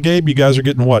it now, Gabe? You guys are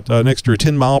getting what, an extra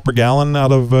 10 mile per gallon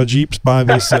out of Jeeps by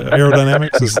this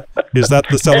aerodynamics? Is that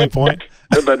the selling point?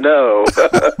 But no.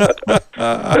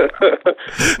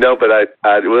 No, but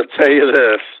I will tell you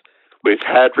this. We've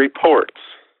had reports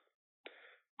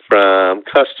from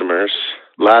customers,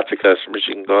 lots of customers.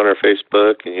 You can go on our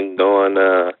Facebook, and you can go on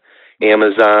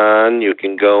Amazon. You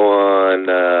can go on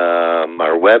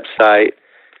our website.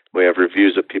 We have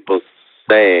reviews of people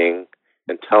saying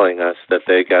and telling us that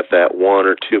they got that 1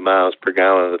 or 2 miles per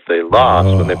gallon that they lost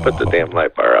when they put the damn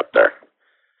light bar up there.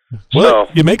 Well,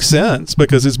 it makes sense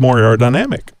because it's more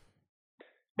aerodynamic.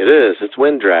 It is. It's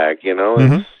wind drag,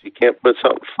 Mm-hmm. You can't put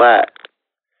something flat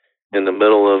in the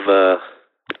middle of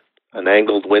an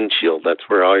angled windshield. That's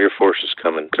where all your force is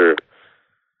coming through.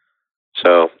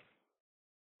 So,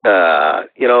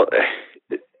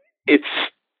 it's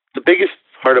the biggest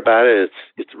part about it.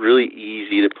 It's really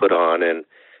easy to put on, and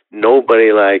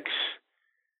nobody likes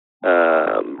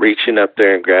reaching up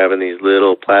there and grabbing these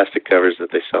little plastic covers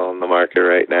that they sell on the market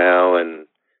right now, and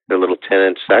they're little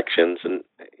 10-inch sections, and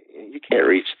you can't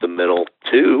reach the middle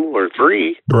 2 or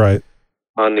 3 right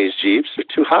on these Jeeps. They're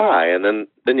too high, and then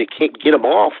you can't get them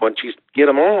off once you get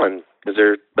them on, because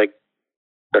they're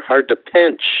hard to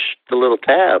pinch, the little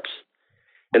tabs.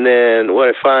 And then what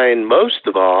I find most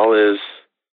of all is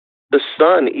the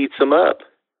sun eats them up.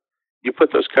 You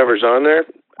put those covers on there,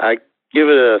 I give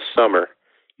it a summer.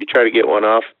 You try to get one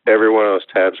off, every one of those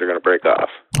tabs are going to break off.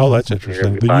 Oh, that's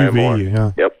interesting. The UV,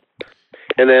 yeah. Yep.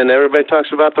 And then everybody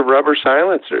talks about the rubber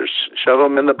silencers. Shove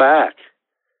them in the back.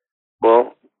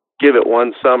 Well, give it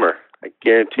one summer. I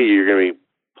guarantee you're going to be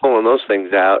pulling those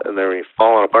things out, and they're going to be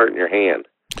falling apart in your hand.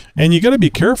 And you got to be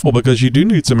careful because you do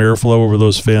need some airflow over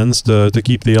those fins to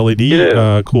keep the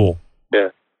LED cool. Yeah.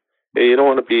 You don't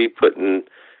want to be putting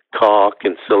caulk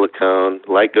and silicone.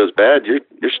 Light goes bad, you're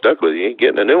stuck with it. You ain't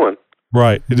getting a new one.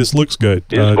 Right. It just looks good.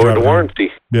 It's void the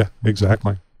warranty. Yeah,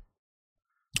 exactly.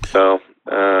 So,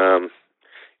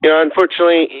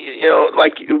 unfortunately,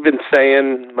 like you've been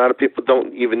saying, a lot of people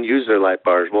don't even use their light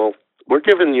bars. Well, we're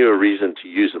giving you a reason to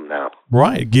use them now.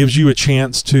 Right. It gives you a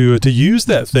chance to use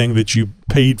that thing that you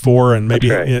paid for and maybe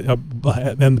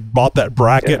and bought that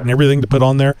bracket and everything to put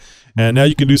on there. And now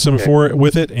you can do something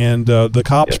with it, and the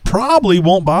cops probably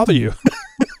won't bother you.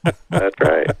 That's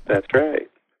right.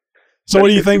 So what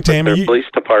do you think, Tammy? Police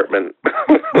department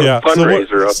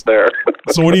fundraiser up there.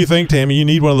 So what do you think, Tammy? You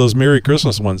need one of those Merry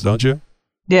Christmas ones, don't you?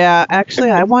 Yeah, actually,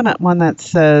 I want one that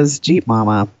says Jeep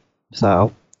Mama.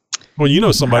 So. Well, you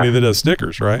know somebody that does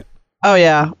stickers, right? Oh,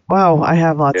 yeah. Wow, I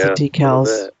have lots of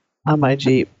decals on my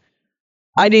Jeep.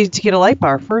 I need to get a light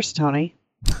bar first, Tony.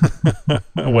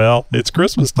 Well, it's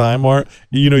Christmas time, or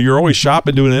you're always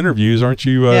shopping, doing interviews, aren't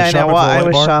you? Yeah, I know. Well, I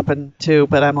was bar? shopping too,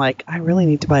 but I'm like, I really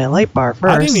need to buy a light bar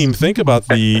first. I didn't even think about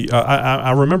the.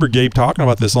 I remember Gabe talking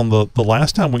about this on the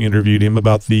last time we interviewed him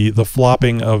about the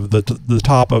flopping of the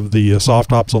top of the soft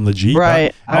tops on the Jeep.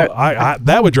 Right. I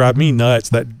that would drive me nuts.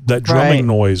 That drumming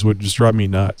noise would just drive me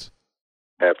nuts.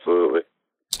 Absolutely.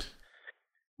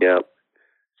 Yeah.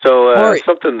 So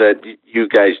something that you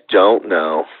guys don't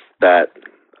know that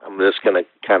I'm just going to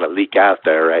kind of leak out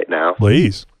there right now.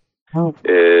 Please.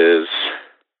 Is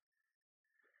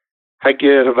I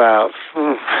get about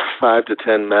 5 to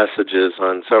 10 messages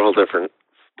on several different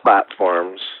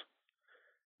platforms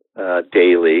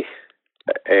daily,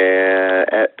 and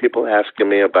people asking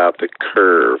me about the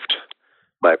curved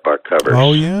light bar covers.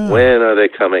 Oh, yeah. When are they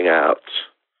coming out?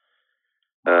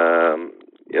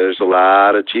 There's a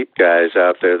lot of Jeep guys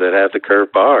out there that have the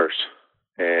curved bars,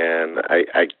 and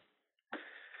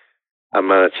I'm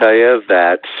going to tell you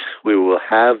that we will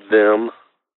have them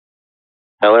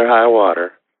hell or high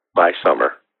water by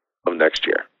summer of next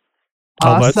year.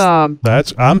 Awesome.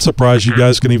 I'm surprised you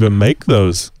guys can even make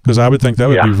those, because I would think that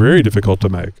would be very difficult to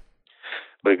make.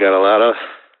 We got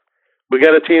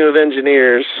a team of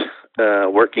engineers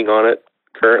working on it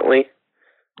currently.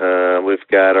 We've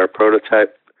got our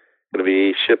prototype going to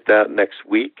be shipped out next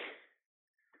week.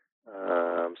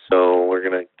 So we're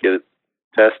going to get it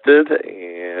tested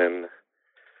and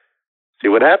see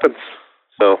what happens.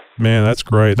 So, man, that's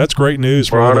great. That's great news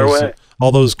for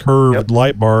all those curved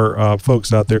light bar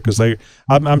folks out there, because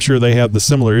I'm sure they have the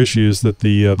similar issues that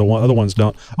the other ones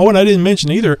don't. Oh, and I didn't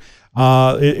mention either.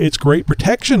 It's great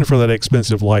protection for that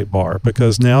expensive light bar,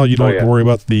 because now you don't have to worry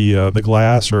about the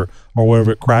glass or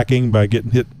whatever cracking by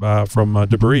getting hit from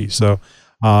debris. So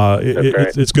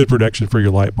it's good protection for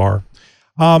your light bar.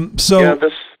 This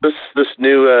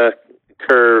new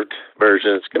curved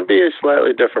version, it's going to be a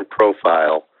slightly different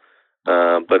profile,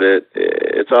 but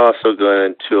it's also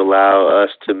going to allow us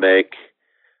to make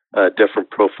a different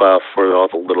profile for all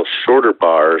the little shorter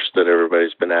bars that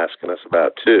everybody's been asking us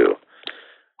about too.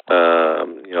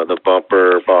 The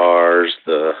bumper bars,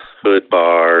 the hood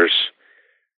bars,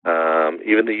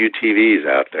 even the UTVs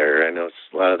out there. I know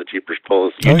a lot of the Jeepers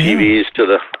pull UTVs to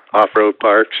the off-road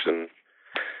parks, and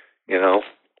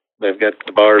they've got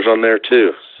the bars on there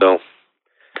too. So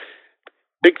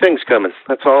big things coming.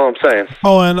 That's all I'm saying.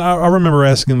 Oh, and I remember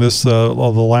asking this the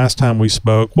last time we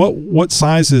spoke. What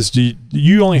sizes do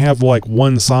you only have? Like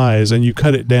one size, and you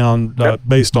cut it down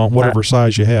based on whatever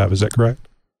size you have. Is that correct?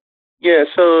 Yeah.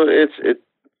 So it's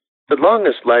the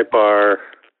longest light bar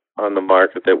on the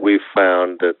market that we've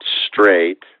found that's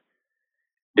straight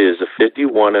is a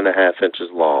 51.5 inches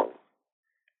long.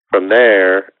 From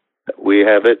there, we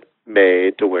have it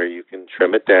made to where you can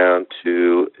trim it down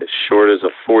to as short as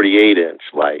a 48-inch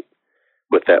light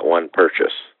with that one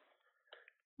purchase.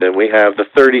 Then we have the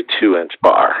 32-inch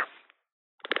bar.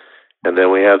 And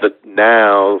then we have the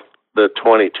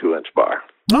 22-inch bar.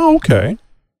 Oh, okay.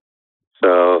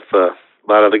 So a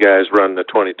lot of the guys run the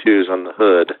 22s on the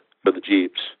hood for the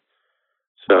Jeeps.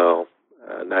 So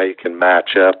now you can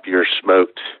match up your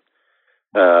smoked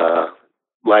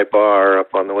light bar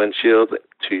up on the windshield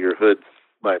to your hood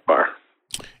light bar.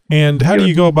 And how do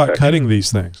you go about cutting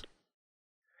these things?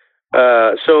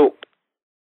 So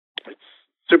it's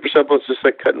super simple. It's just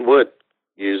like cutting wood.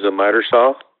 Use a miter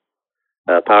saw.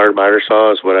 Powered miter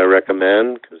saw is what I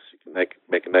recommend, because you can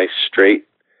make a nice straight,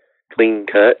 clean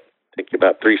cut. Take you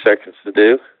about 3 seconds to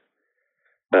do.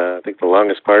 I think the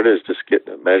longest part is just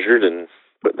getting it measured and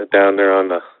putting it down there on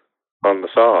the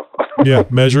saw. Yeah,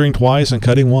 measuring twice and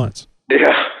cutting once.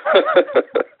 Yeah.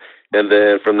 And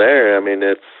then from there, I mean,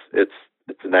 it's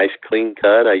a nice clean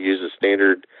cut. I use a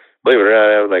standard, believe it or not,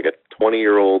 I have like a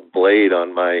 20-year-old blade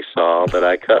on my saw that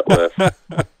I cut with.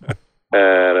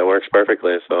 And it works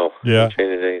perfectly, so yeah, I'm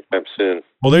changing it anytime soon.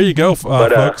 Well, there you go,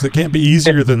 folks. It can't be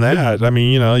easier than that. I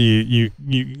mean, you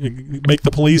make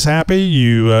the police happy.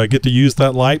 You get to use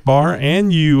that light bar,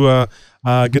 and you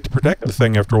get to protect the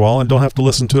thing after a while, and don't have to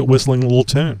listen to it whistling a little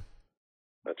tune.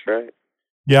 That's right.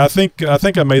 Yeah, I think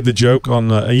I made the joke on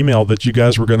the email that you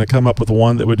guys were going to come up with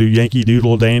one that would do Yankee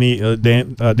Doodle Dandy on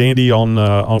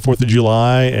 4th of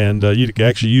July, and you'd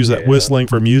actually use that whistling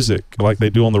for music like they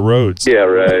do on the roads. Yeah,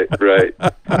 right.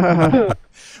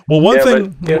 Well, one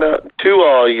thing, but, to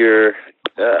all your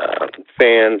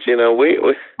fans,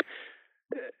 we're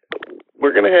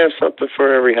going to have something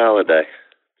for every holiday.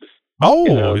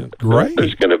 Great!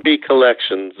 There's going to be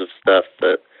collections of stuff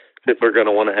that people are going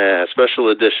to want to have special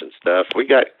edition stuff. We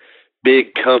got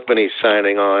big companies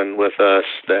signing on with us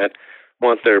that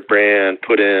want their brand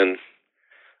put in.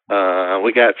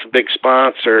 We got some big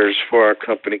sponsors for our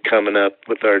company coming up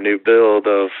with our new build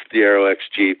of the Aero X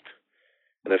Jeep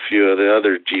and a few of the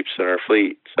other Jeeps in our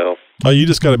fleet. So, you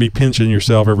just got to be pinching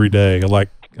yourself every day. Like,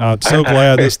 I'm so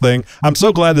glad I'm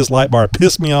so glad this light bar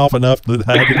pissed me off enough that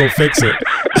I had to go fix it.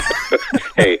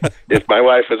 Hey, if my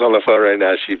wife was on the phone right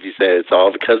now, she'd be saying it's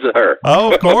all because of her.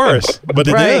 Oh, of course. But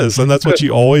it is, and that's what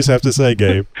you always have to say,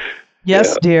 Gabe.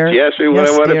 Yes, dear. She asked me what Yes,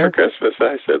 I wanted dear. for Christmas.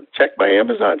 I said, check my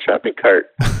Amazon shopping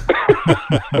cart.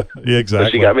 Yeah, exactly.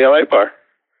 So she got me a light bar.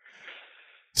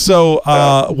 So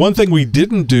one thing we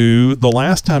didn't do the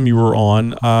last time you were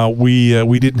on,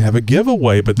 we didn't have a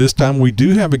giveaway, but this time we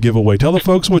do have a giveaway. Tell the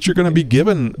folks what you're going to be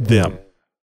giving them.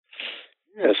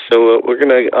 Yeah, so what we're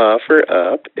going to offer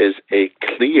up is a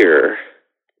clear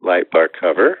light bar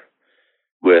cover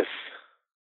with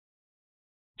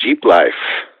Jeep Life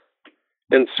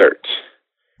insert.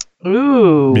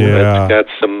 Ooh. Yeah. It's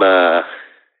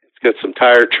got some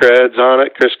tire treads on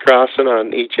it, crisscrossing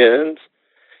on each end.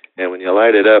 And when you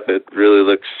light it up, it really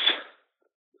looks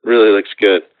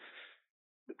good.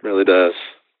 It really does.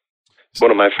 It's one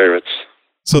of my favorites.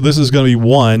 So this is going to be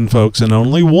one, folks, and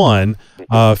only one,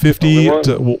 50 or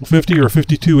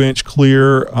 52 inch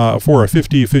clear for a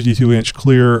 52 inch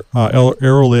clear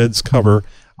Aerolids cover,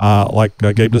 like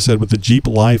Gabe just said, with the Jeep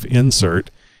Life insert.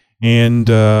 And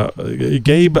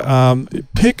Gabe,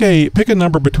 pick a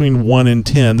number between 1 and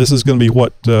 10. This is going to be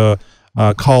what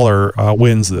caller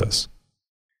wins this.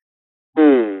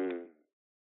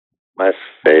 My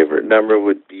favorite number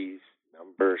would be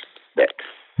number 6.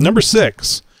 Number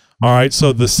 6. All right,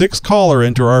 so the 6th caller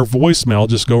enter our voicemail.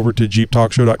 Just go over to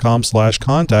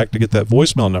jeeptalkshow.com/contact to get that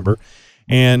voicemail number.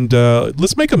 And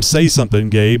let's make them say something,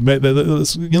 Gabe. They're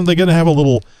going to have a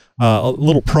little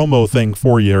promo thing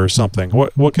for you or something.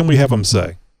 What can we have them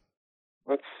say?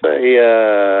 Let's say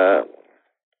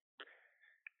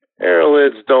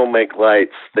Aerolids don't make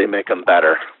lights, they make them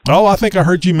better. Oh, I think I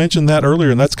heard you mention that earlier,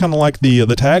 and that's kind of like the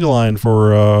tagline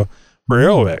for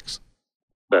AeroX.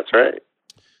 That's right.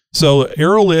 So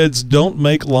Aerolids don't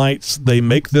make lights; they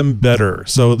make them better.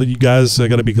 So that you guys are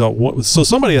going to be called. So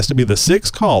somebody has to be the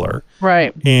 6th caller,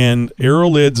 right? And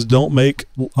Aerolids don't make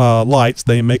lights;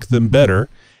 they make them better.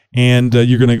 And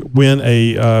you're going to win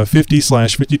a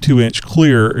 50/52 inch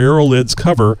clear Aerolids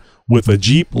cover with a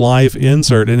Jeep Life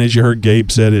insert. And as you heard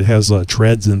Gabe said, it has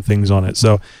treads and things on it.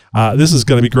 So this is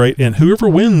going to be great. And whoever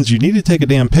wins, you need to take a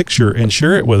damn picture and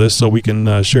share it with us so we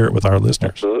can share it with our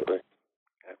listeners. Absolutely.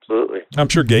 I'm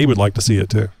sure Gabe would like to see it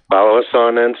too. Follow us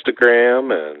on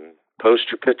Instagram and post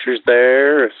your pictures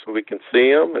there so we can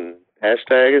see them, and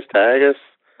hashtag us, tag us.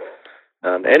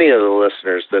 Any of the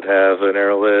listeners that have an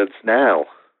Aerolids now.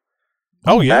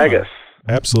 Oh, yeah. Tag us.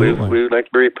 Absolutely. We would like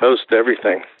to repost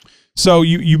everything. So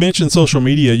you mentioned social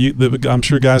media. I'm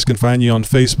sure guys can find you on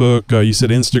Facebook. You said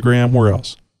Instagram. Where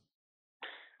else?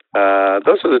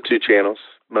 Those are the 2 channels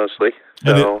mostly.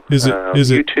 So is it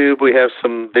YouTube? We have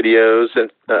some videos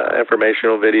and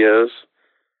informational videos,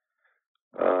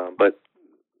 but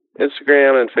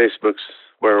Instagram and Facebook's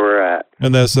where we're at.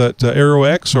 And that's at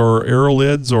AeroX or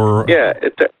Aerolids or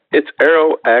it's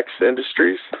Aero X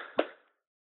Industries.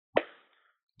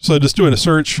 So just doing a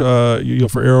search for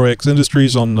AeroX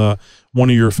Industries on one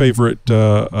of your favorite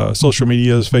social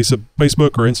medias,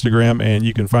 Facebook or Instagram, and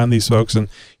you can find these folks. And,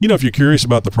 if you're curious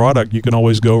about the product, you can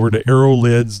always go over to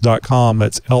aerolids.com.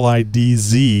 That's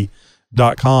LIDZ.com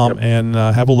and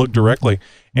have a look directly.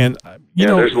 And,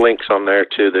 there's links on there,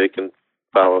 too, they can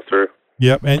follow through.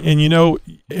 Yep. And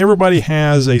everybody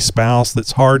has a spouse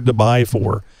that's hard to buy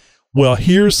for. Well,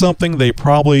 here's something they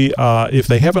probably, if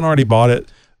they haven't already bought it,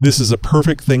 this is a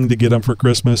perfect thing to get them for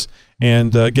Christmas.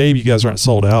 And Gabe, you guys aren't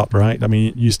sold out, right? I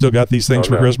mean, you still got these things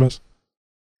for Christmas?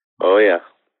 Oh yeah.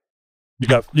 You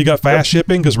got fast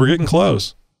shipping because we're getting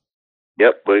close.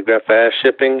 Yep, we've got fast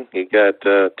shipping. You got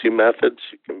 2 methods.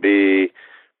 You can be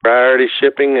priority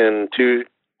shipping in 2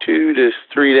 to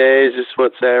 3 days is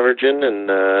what's averaging, and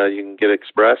you can get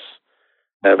express.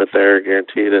 Have it there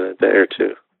guaranteed in a day or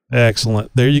 2. Excellent.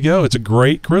 There you go. It's a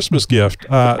great Christmas gift.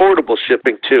 Affordable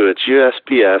shipping too. It's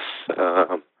USPS,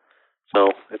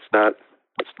 so it's not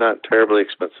terribly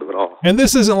expensive at all. And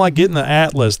this isn't like getting the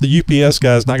Atlas. The UPS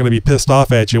guy's not going to be pissed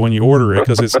off at you when you order it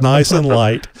because it's nice and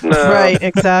light. No, right,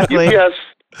 exactly. UPS,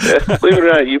 believe it or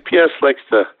not, UPS likes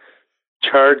to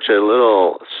charge a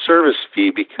little service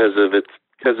fee because of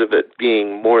it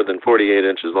being more than 48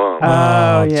 inches long.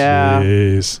 Oh yeah.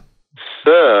 Jeez.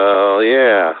 So,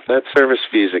 yeah, that service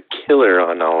fee is a killer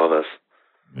on all of us.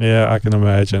 Yeah, I can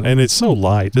imagine. And it's so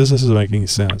light. This isn't making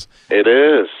sense. It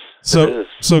is.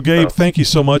 So Gabe, thank you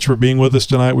so much for being with us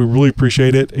tonight. We really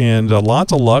appreciate it, and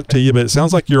lots of luck to you. But it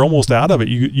sounds like you're almost out of it.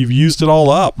 You've used it all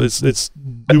up.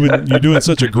 You're doing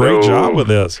such a great job with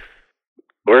this.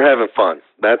 We're having fun.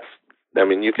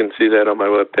 You can see that on my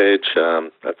webpage.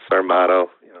 That's our motto.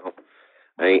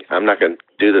 I'm not going to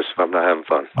do this if I'm not having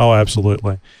fun. Oh,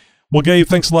 absolutely. Well, Gabe,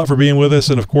 thanks a lot for being with us,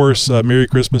 and of course, Merry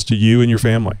Christmas to you and your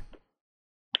family.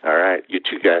 All right, you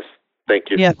too, guys.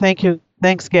 Thank you. Yeah, thank you.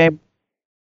 Thanks, Gabe.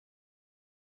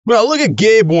 Well, look at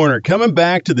Gabe Warner coming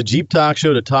back to the Jeep Talk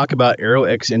Show to talk about Aero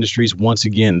X Industries once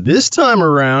again. This time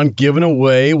around, giving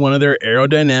away one of their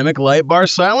aerodynamic light bar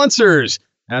silencers.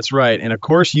 That's right. And of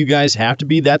course, you guys have to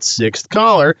be that sixth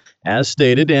caller, as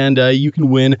stated, and you can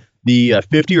win the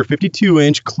 50 or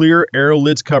 52-inch clear aero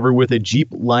lids cover with a Jeep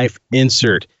Life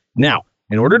insert. Now,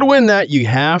 in order to win that, you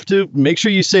have to make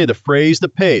sure you say the phrase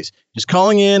that pays. Just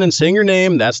calling in and saying your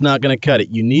name, that's not going to cut it.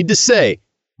 You need to say,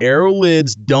 aero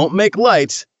lids don't make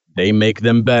lights, they make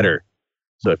them better.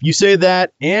 So if you say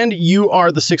that and you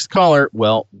are the sixth caller,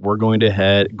 well, we're going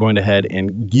ahead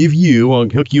and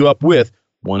hook you up with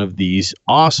one of these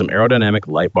awesome aerodynamic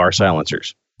light bar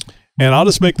silencers. And I'll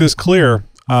just make this clear.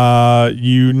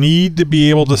 You need to be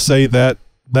able to say that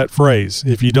phrase.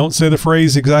 If you don't say the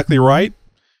phrase exactly right,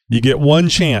 you get one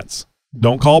chance.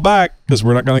 Don't call back because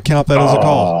we're not going to count that as a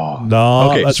call.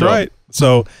 No, okay, that's right.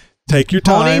 So take your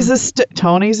time.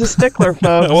 Tony's a stickler,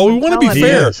 folks. Well, we want to be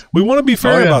fair. We want to be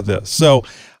fair about this. So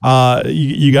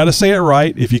you got to say it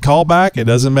right. If you call back, it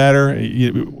doesn't matter.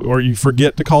 Or you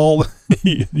forget to call.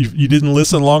 you didn't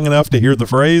listen long enough to hear the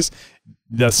phrase.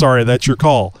 That's your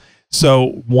call.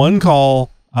 So one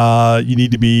call, you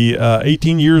need to be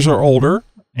 18 years or older,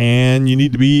 and you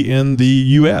need to be in the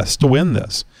U.S. to win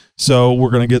this. So we're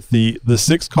going to get the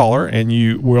sixth caller, and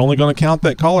we're only going to count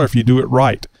that caller if you do it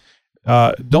right.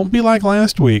 Don't be like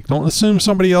last week. Don't assume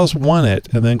somebody else won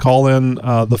it and then call in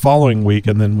the following week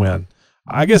and then win.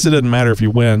 I guess it doesn't matter if you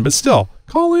win, but still,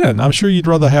 call in. I'm sure you'd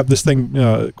rather have this thing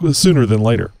sooner than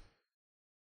later.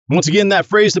 Once again, that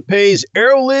phrase that pays,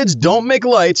 aero lids don't make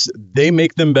lights, they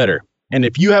make them better. And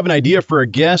if you have an idea for a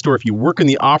guest, or if you work in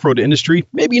the off-road industry,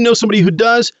 maybe you know somebody who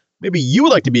does, maybe you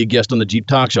would like to be a guest on the Jeep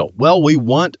Talk Show. Well, we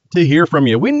want to hear from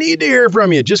you. We need to hear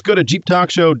from you. Just go to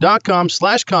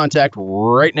jeeptalkshow.com/contact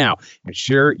right now and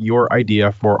share your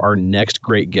idea for our next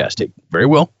great guest. It very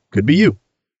well could be you.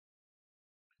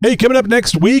 Hey, coming up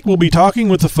next week, we'll be talking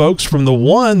with the folks from the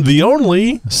one, the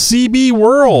only CB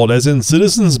World, as in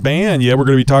Citizens Band. Yeah, we're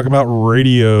going to be talking about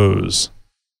radios.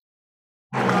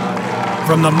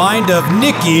 From the mind of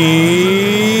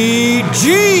Nikki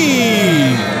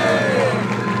G.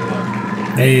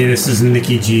 Hey, this is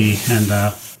Nikki G,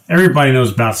 and everybody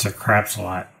knows about Sir Craps a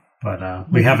lot,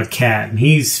 but we have a cat, and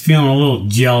he's feeling a little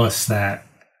jealous that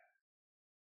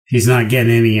he's not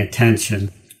getting any attention.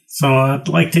 So I'd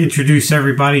like to introduce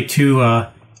everybody to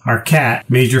our cat,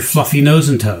 Major Fluffy Nose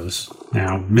and Toes.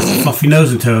 Now, Mr. Fluffy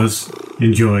Nose and Toes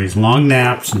enjoys long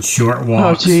naps and short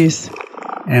walks. Oh, jeez.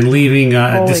 And leaving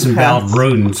disemboweled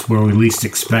rodents where we least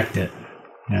expect it.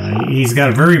 He's got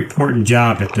a very important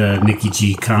job at the Nikki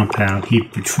G compound. He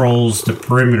patrols the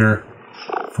perimeter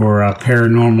for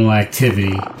paranormal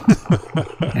activity.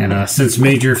 And since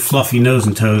Major Fluffy Nose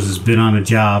and Toes has been on the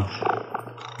job,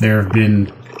 there have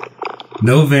been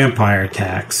no vampire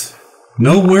attacks,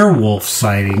 no werewolf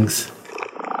sightings,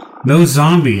 no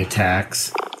zombie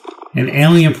attacks, and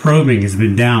alien probing has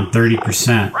been down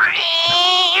 30%.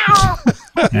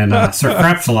 And Sir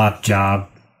Crapsalop's job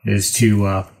is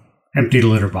to empty the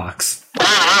litter box.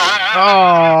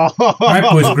 Oh. All right,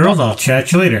 boys and girls, I'll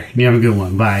chat you later. You have a good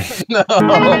one. Bye. No.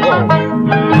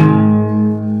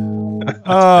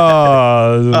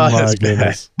 Oh, my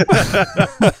goodness.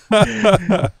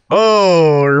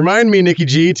 Oh, remind me, Nikki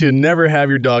G, to never have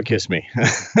your dog kiss me.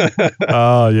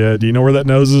 Oh, yeah. Do you know where that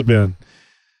nose has been?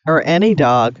 Or any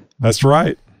dog. That's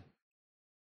right.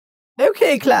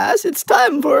 Okay, class, it's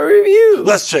time for a review.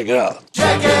 Let's check it out.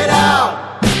 Check it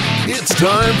out. It's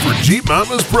time for Jeep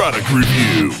Mama's product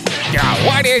review. Yeah,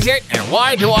 what is it and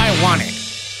why do I want it?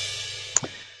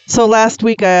 So last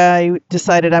week I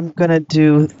decided I'm going to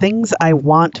do things I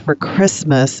want for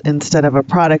Christmas instead of a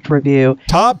product review.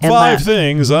 Top 5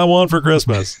 things I want for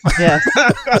Christmas. Yes.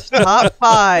 Top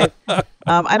 5.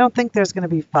 I don't think there's going to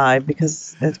be 5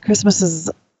 because Christmas is,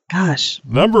 gosh.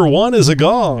 Number 1 is a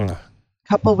gong.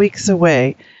 Couple weeks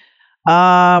away.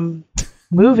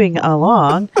 Moving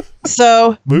along.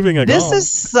 So this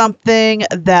is something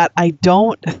that I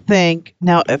don't think,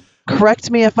 now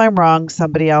correct me if I'm wrong,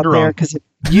 somebody out there, because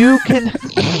You can,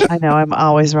 I know I'm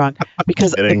always wrong,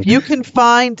 because if you can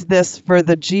find this for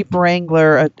the Jeep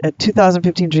Wrangler, a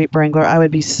 2015 Jeep Wrangler, I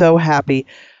would be so happy.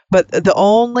 But the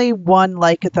only one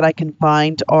like it that I can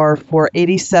find are for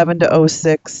 87 to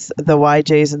 06, the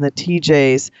YJs and the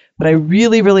TJs. But I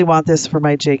really, really want this for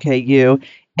my JKU.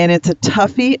 And it's a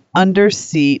Tuffy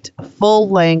under-seat,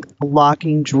 full-length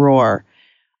locking drawer.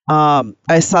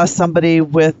 I saw somebody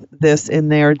with this in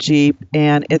their Jeep,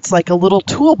 and it's like a little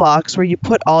toolbox where you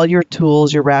put all your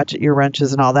tools, your ratchet, your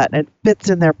wrenches, and all that, and it fits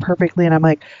in there perfectly. And I'm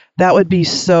like, that would be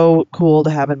so cool to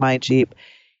have in my Jeep.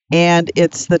 And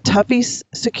it's the Tuffy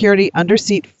Security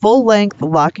Underseat Full-Length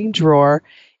Locking Drawer,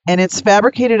 and it's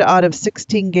fabricated out of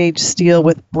 16-gauge steel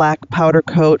with black powder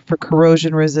coat for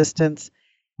corrosion resistance.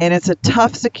 And it's a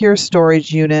tough, secure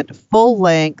storage unit, full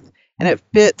length, and it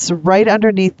fits right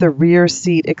underneath the rear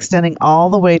seat, extending all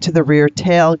the way to the rear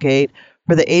tailgate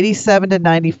for the 87 to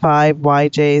 95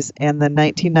 YJs and the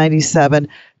 1997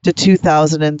 to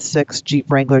 2006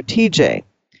 Jeep Wrangler TJ.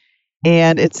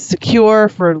 And it's secure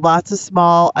for lots of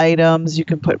small items. You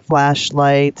can put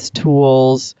flashlights,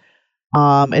 tools.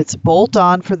 It's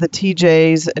bolt-on for the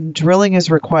TJs, and drilling is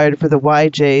required for the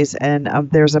YJs, and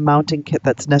there's a mounting kit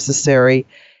that's necessary.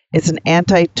 It's an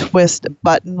anti-twist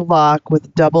button lock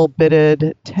with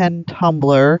double-bitted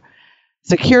 10-tumbler,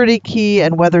 security key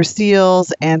and weather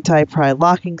seals, anti-pry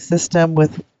locking system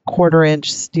with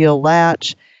quarter-inch steel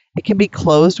latch. It can be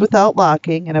closed without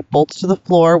locking, and it bolts to the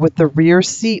floor with the rear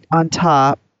seat on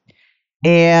top.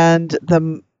 And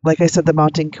like I said, the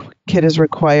mounting kit is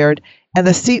required, and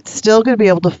the seat's still going to be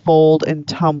able to fold and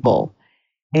tumble.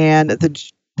 And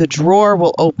the drawer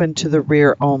will open to the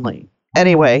rear only.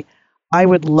 Anyway, I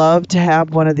would love to have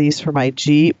one of these for my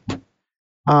Jeep.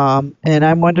 And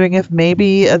I'm wondering if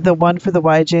maybe the one for the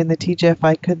YJ and the TJ, if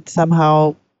I could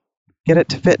somehow get it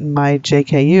to fit in my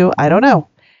JKU. I don't know.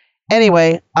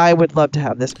 Anyway, I would love to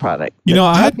have this product. You know,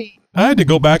 I had to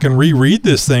go back and reread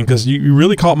this thing because you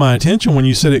really caught my attention when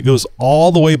you said it goes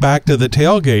all the way back to the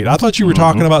tailgate. I thought you were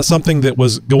talking about something that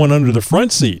was going under the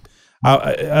front seat.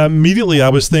 Immediately I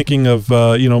was thinking of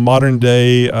modern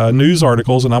day news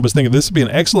articles, and I was thinking this would be an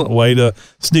excellent way to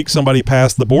sneak somebody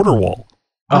past the border wall.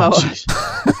 No,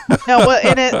 well,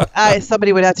 and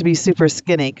somebody would have to be super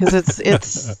skinny because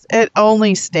it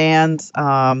only stands.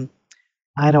 I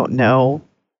don't know.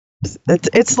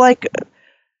 It's like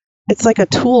a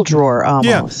tool drawer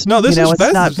almost. Yeah, no,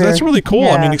 that's really cool.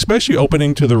 Yeah. I mean, especially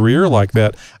opening to the rear like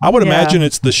that. I would imagine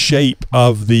it's the shape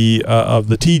of the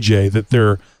TJ that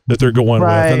they're going with,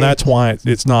 and that's why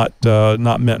it's not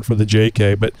meant for the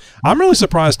JK. But I'm really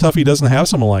surprised Tuffy doesn't have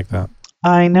someone like that.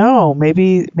 I know.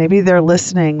 Maybe they're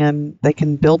listening and they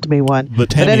can build me one. The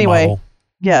Tammy but anyway, model.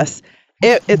 Yes,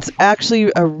 it's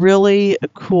actually a really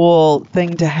cool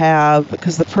thing to have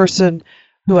because the person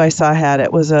who I saw had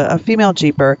it was a female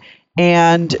Jeeper.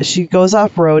 And she goes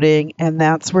off-roading, and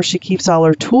that's where she keeps all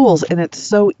her tools. And it's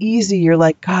so easy. You're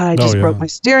like, God, I just broke my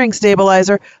steering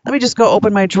stabilizer. Let me just go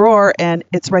open my drawer, and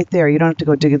it's right there. You don't have to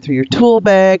go digging through your tool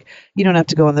bag. You don't have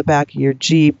to go in the back of your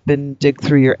Jeep and dig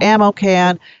through your ammo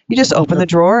can. You just open the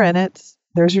drawer, and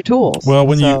there's your tools. Well,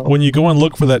 when you go and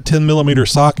look for that 10-millimeter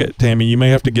socket, Tammy, you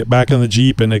may have to get back in the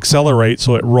Jeep and accelerate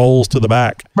so it rolls to the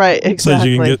back. Right, exactly. So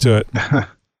you can get to it.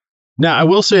 Now, I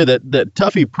will say that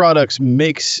Tuffy Products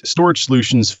makes storage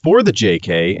solutions for the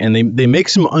JK, and they make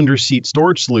some under-seat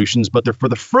storage solutions, but they're for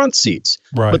the front seats.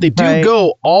 Right. But they do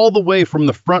go all the way from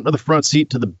the front of the front seat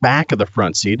to the back of the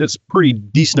front seat. It's a pretty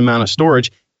decent amount of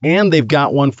storage, and they've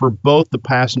got one for both the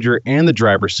passenger and the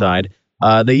driver's side.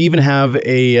 They even have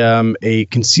a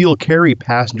conceal carry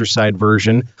passenger side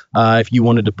version if you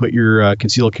wanted to put your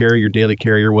conceal carry, your daily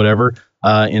carry or whatever,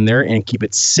 in there and keep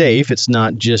it safe. It's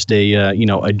not just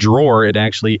a drawer. It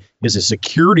actually is a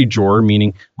security drawer,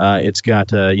 meaning it's got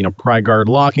pry guard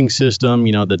locking system,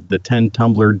 the 10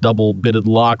 tumbler double bitted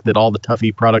lock that all the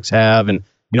Tuffy products have, and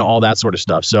all that sort of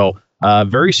stuff. So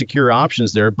very secure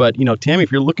options there. But Tammy,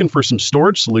 if you're looking for some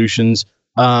storage solutions,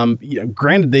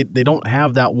 granted they don't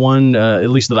have that one at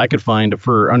least that I could find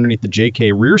for underneath the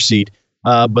JK rear seat,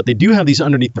 but they do have these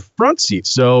underneath the front seat.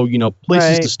 So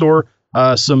places to store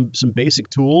some basic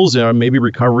tools, maybe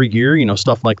recovery gear,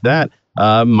 stuff like that,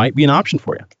 might be an option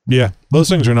for you. Yeah, those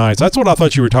things are nice. That's what I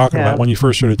thought you were talking about when you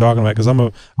first started talking about, because I'm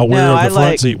aware of the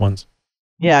front seat ones.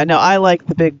 Yeah, no, I like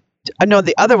the big. I know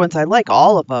the other ones. I like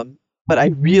all of them, but I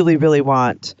really, really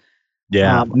want.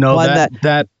 Yeah, one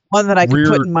that I could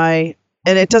put in my,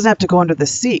 and it doesn't have to go under the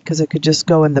seat because it could just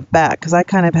go in the back because I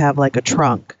kind of have like a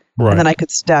trunk, and then I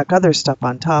could stack other stuff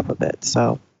on top of it.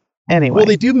 So. Anyway. Well,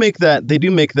 they do make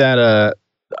that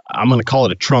I'm going to call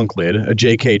it a trunk lid, a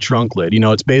JK trunk lid.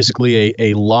 It's basically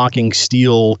a locking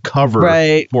steel cover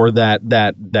for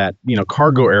that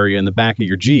cargo area in the back of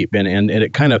your Jeep, and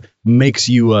it kind of makes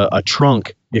you a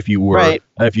trunk, if you will,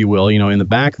 in the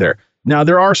back there. Now,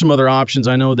 there are some other options.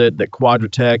 I know that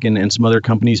Quadratech and some other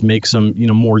companies make some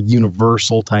more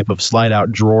universal type of slide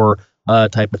out drawer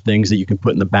type of things that you can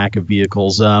put in the back of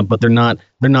vehicles, but they're not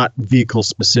vehicle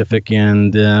specific,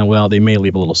 and they may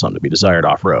leave a little something to be desired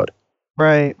off road.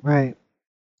 Right.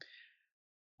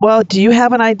 Well, do you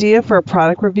have an idea for a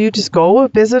product review? Just go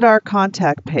visit our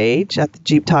contact page at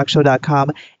thejeeptalkshow.com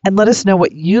and let us know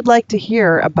what you'd like to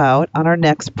hear about on our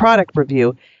next product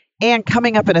review. And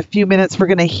coming up in a few minutes, we're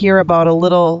going to hear about a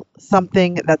little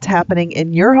something that's happening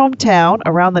in your hometown,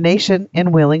 around the nation,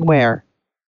 in Wheeling Ware.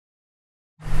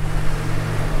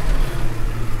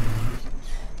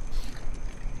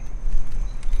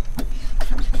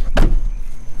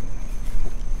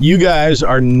 You guys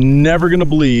are never going to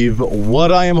believe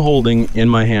what I am holding in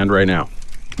my hand right now.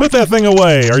 Put that thing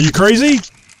away. Are you crazy?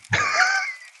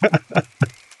 Go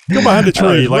behind a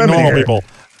tree like normal people.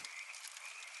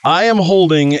 I am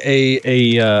holding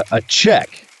a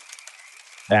check.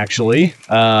 Actually,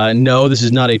 no, this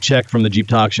is not a check from the Jeep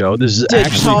Talk Show. This is Did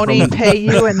Tony pay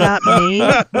you and not me?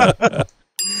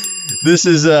 This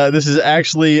is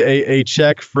actually a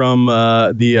check from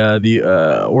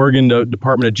the Oregon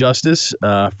Department of Justice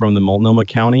from the Multnomah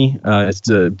County. It's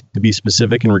to be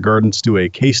specific in regards to a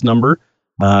case number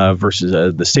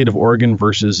versus the state of Oregon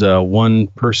versus one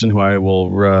person who I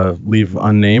will leave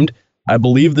unnamed. I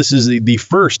believe this is the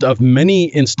first of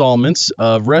many installments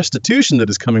of restitution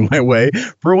that is coming my way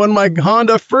for when my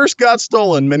Honda first got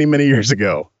stolen many, many years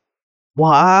ago.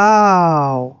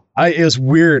 Wow. It was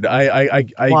weird.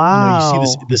 Wow. You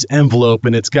see this envelope,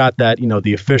 and it's got that,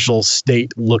 the official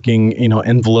state looking,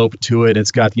 envelope to it.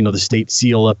 It's got, the state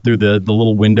seal up through the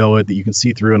little window that you can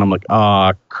see through. And I'm like,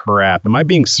 crap. Am I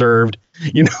being served?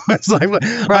 It's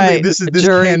like, this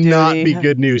cannot be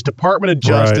good news. Department of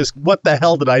Justice. What the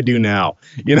hell did I do now?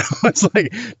 It's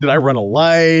like, did I run a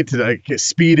light? Did I get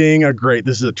speeding? Oh, great.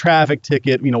 This is a traffic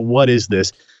ticket. What is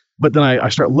this? But then I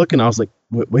start looking. I was like,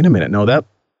 wait a minute. No, that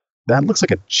looks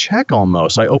like a check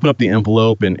almost. I open up the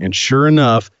envelope, and sure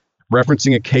enough,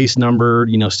 referencing a case number,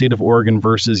 state of Oregon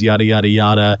versus yada, yada,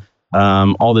 yada,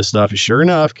 all this stuff. Sure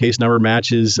enough, case number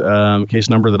matches case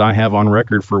number that I have on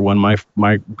record for when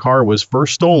my car was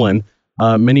first stolen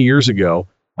many years ago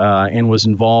and was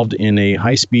involved in a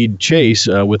high-speed chase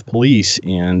with police,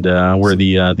 and where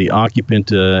the occupant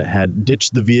had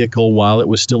ditched the vehicle while it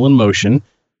was still in motion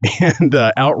and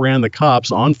outran the cops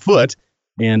on foot.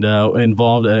 And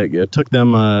took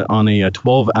them on a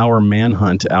 12-hour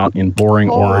manhunt out in Boring,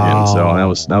 Oregon. So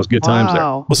that was good times there.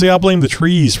 Well, see, I'll blame the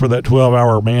trees for that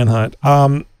 12-hour manhunt.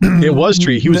 It was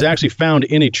tree. He was actually found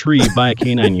in a tree by a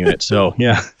canine unit. So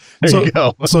yeah, there you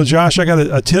go. So Josh, I got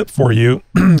a tip for you,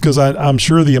 because I'm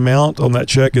sure the amount on that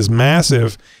check is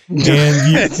massive, and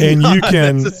you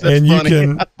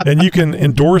can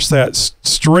endorse that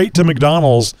straight to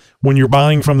McDonald's when you're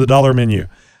buying from the dollar menu.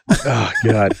 Oh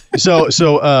God! So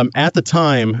at the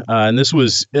time, and this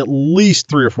was at least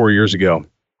 3 or 4 years ago.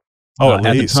 At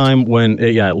the time when,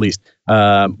 at least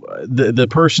the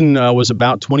person was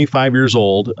about 25 years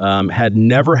old, had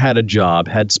never had a job,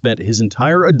 had spent his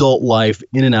entire adult life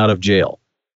in and out of jail.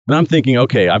 And I'm thinking,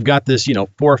 okay, I've got this, $4,000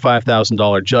 or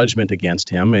 $5,000 judgment against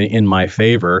him in my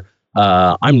favor.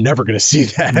 I'm never going to see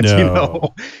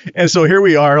that, And so here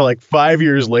we are, like 5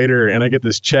 years later, and I get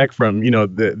this check from,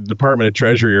 the Department of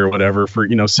Treasury or whatever for,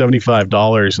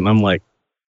 $75. And I'm like,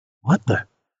 what the?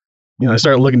 I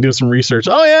started doing some research.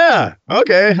 Oh, yeah.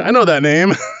 Okay. I know that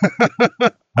name.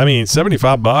 I mean,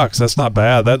 $75, that's not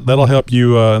bad. That'll help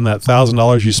you in that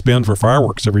 $1,000 you spend for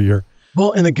fireworks every year.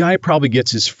 Well, and the guy probably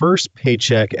gets his first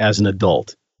paycheck as an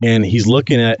adult. And he's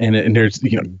looking at, and there's,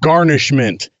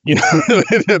 garnishment, big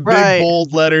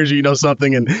bold letters,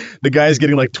 something. And the guy's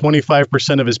getting like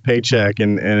 25% of his paycheck.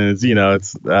 And it's,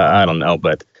 it's, I don't know,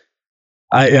 but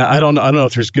I don't know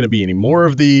if there's going to be any more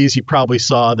of these. He probably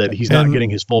saw that he's not getting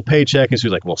his full paycheck. And so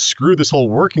he's like, well, screw this whole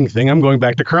working thing. I'm going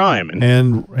back to crime.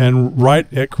 And right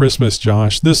at Christmas,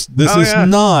 Josh, this is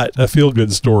not a feel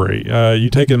good story. You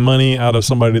taking money out of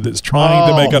somebody that's trying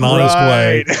to make an honest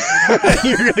way.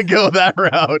 You're going to go that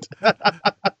route.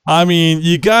 I mean,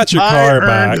 you got your car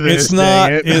back. It's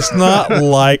not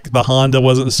like the Honda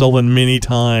wasn't stolen many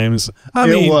times.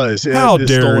 It was. How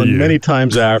dare stolen you? Many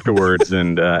times afterwards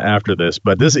and after this.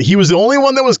 But he was the only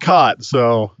one that was caught.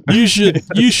 So you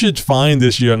should find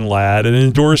this young lad and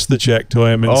endorse the check to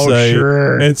him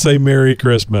and say Merry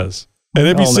Christmas. And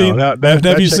have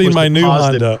you seen my new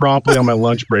Honda? Promptly on my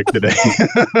lunch break today.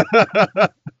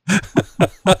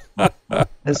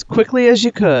 As quickly as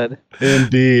you could.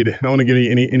 Indeed. I don't want to get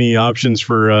any options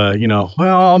for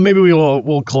well, maybe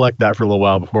we'll collect that for a little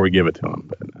while before we give it to him.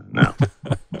 But no.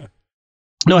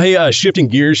 No, hey, shifting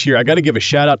gears here, I got to give a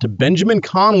shout out to Benjamin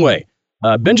Conway.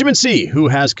 Benjamin C., who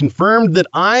has confirmed that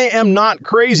I am not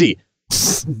crazy.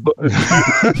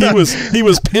 he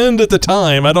was pinned at the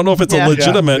time. I don't know if it's a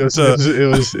legitimate. Yeah,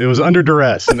 it was under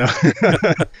duress. No.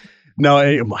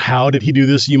 No, how did he do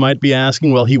this? You might be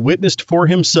asking. Well, he witnessed for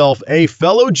himself a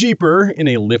fellow Jeeper in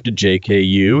a lifted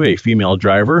JKU, a female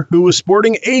driver, who was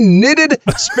sporting a knitted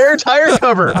spare tire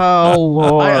cover. Oh,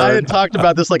 Lord. I had talked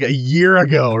about this like a year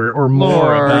ago or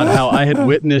more about how I had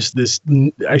witnessed this.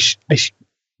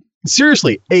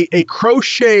 Seriously, a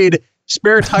crocheted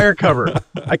spare tire cover.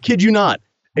 I kid you not.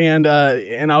 And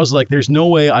I was like, there's no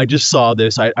way. I just saw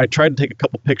this. I tried to take a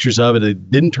couple pictures of it.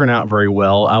 It didn't turn out very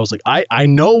well. I was like, I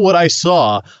know what I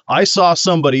saw. I saw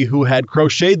somebody who had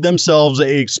crocheted themselves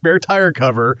a spare tire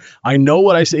cover. I know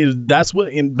what I say. That's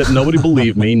what, but nobody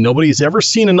believed me. Nobody's ever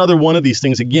seen another one of these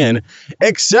things again,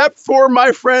 except for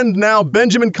my friend now,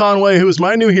 Benjamin Conway, who is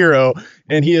my new hero.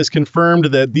 And he has confirmed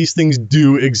that these things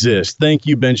do exist. Thank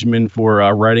you, Benjamin, for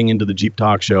writing into the Jeep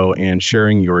Talk Show and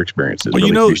sharing your experiences. Well,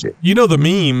 you know the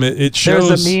meme. It shows.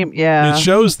 There's a meme, yeah. It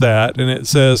shows that, and it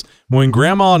says, "When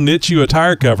Grandma knits you a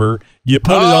tire cover, you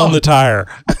put it on the tire."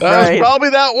 That was probably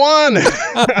that one.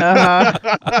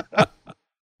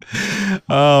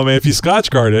 Oh man, if you Scotch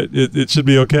guard it should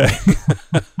be okay.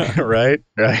 Right.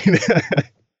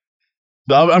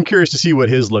 So I'm curious to see what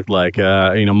his looked like.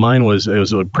 Mine was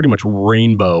pretty much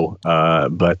rainbow,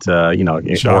 but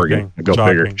Shocking. Oregon. Go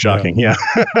figure. Shocking. Yeah.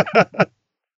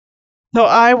 So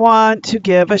I want to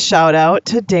give a shout out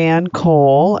to Dan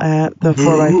Cole at the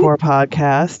 4x4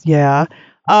 podcast. Yeah.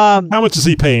 How much is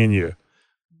he paying you?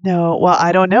 No, well,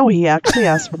 I don't know. He actually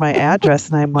asked for my address,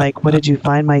 and I'm like, "What did you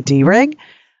find my D-ring?"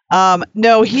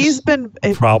 No, he's been.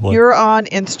 If you're on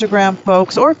Instagram,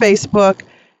 folks, or Facebook.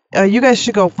 You guys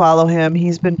should go follow him.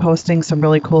 He's been posting some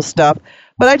really cool stuff.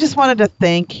 But I just wanted to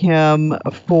thank him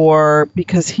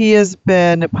because he has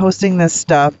been posting this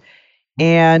stuff.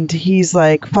 And he's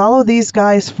like, follow these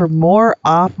guys for more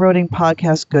off-roading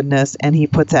podcast goodness. And he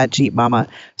puts at Jeep Mama.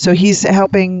 So he's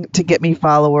helping to get me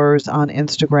followers on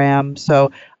Instagram.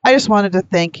 So I just wanted to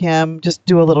thank him, just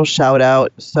do a little shout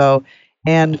out.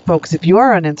 And folks, if you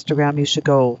are on Instagram, you should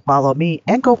go follow me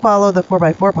and go follow the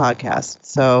 4x4 podcast.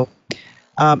 So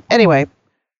anyway,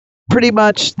 pretty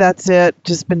much that's it.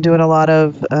 Just been doing a lot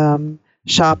of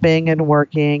shopping and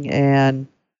working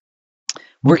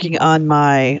on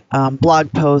my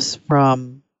blog posts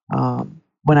from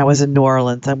when I was in New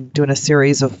Orleans. I'm doing a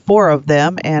series of 4 of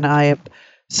them, and I have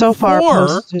so far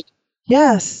posted.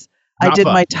 Yes, I did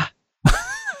my time.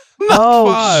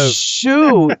 Oh, 5.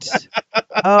 Shoot.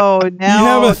 Oh, now you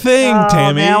have a thing,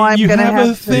 Tammy. Now I'm you have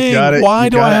a thing. Why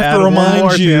do I have to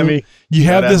remind you? Tammy. You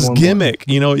have this gimmick.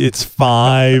 It's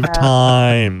 5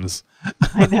 times.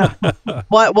 I know.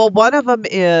 Well, one of them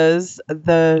is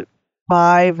the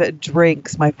 5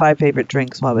 drinks, my 5 favorite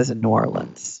drinks while I was in New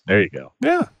Orleans. There you go.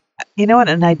 Yeah. You know what?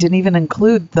 And I didn't even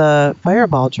include the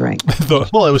Fireball drink.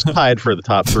 Well, it was tied for the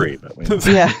top 3. But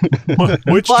yeah.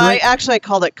 Which drink? I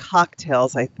called it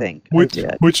cocktails, I think.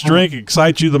 Which drink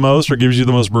excites you the most or gives you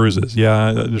the most bruises?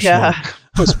 Yeah.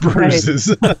 Most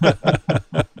bruises.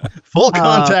 Full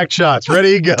contact shots.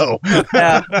 Ready to go.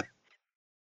 Yeah.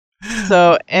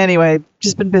 So anyway,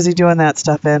 just been busy doing that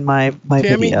stuff in my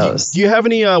Tammy, videos. Do you have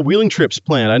any wheeling trips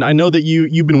planned? I know that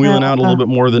you've been wheeling out a little bit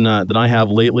more than I have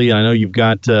lately. I know you've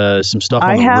got some stuff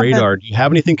on the radar. Do you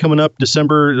have anything coming up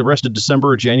the rest of December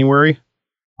or January?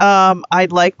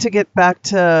 I'd like to get back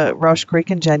to Rush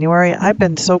Creek in January. I've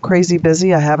been so crazy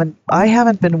busy. I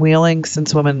haven't been wheeling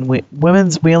since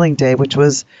Women's Wheeling Day, which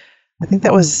was, I think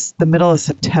that was the middle of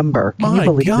September. Can you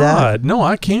believe that? No,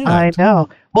 I can't. I know.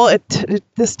 Well,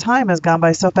 this time has gone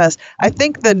by so fast. I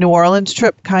think the New Orleans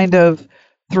trip kind of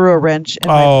threw a wrench in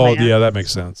my plan. Yeah, that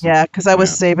makes sense. Yeah, because I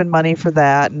was saving money for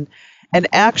that. And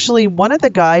actually, one of the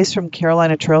guys from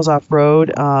Carolina Trails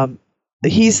Off-Road,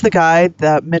 he's the guy,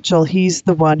 that Mitchell, he's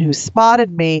the one who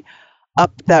spotted me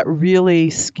up that really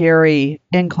scary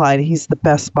incline. He's the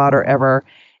best spotter ever.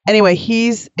 Anyway,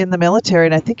 he's in the military,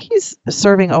 and I think he's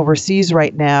serving overseas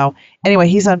right now. Anyway,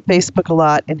 he's on Facebook a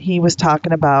lot, and he was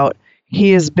talking about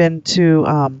he has been to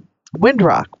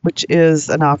Windrock, which is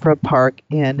an off-road park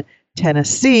in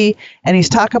Tennessee, and he's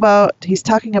talking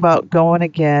about going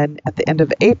again at the end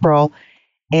of April,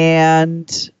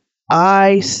 and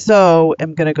I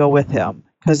am going to go with him.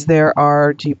 because there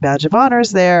are Jeep Badge of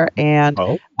Honors there, and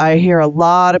I hear a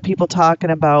lot of people talking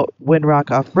about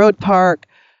Windrock Off-Road Park.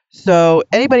 So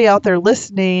anybody out there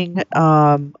listening,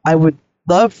 I would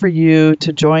love for you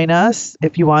to join us.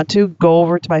 If you want to, go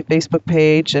over to my Facebook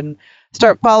page and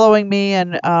start following me,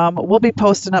 and we'll be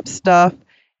posting up stuff.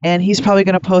 And he's probably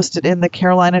going to post it in the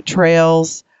Carolina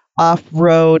Trails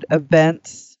Off-Road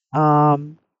Events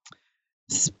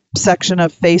section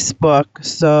of Facebook.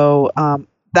 So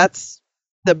that's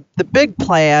the big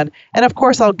plan. And of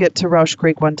course, I'll get to Rausch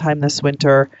Creek one time this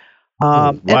winter.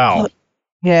 Wow.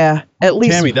 Yeah, at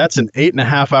least. Tammy, that's an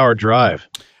 8.5 hour drive.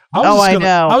 I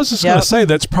know. I was just going to say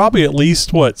that's probably at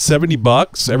least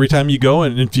 $70 every time you go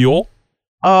in fuel.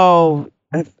 To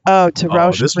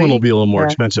Rausch this Creek? one will be a little more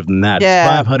expensive than that. Yeah.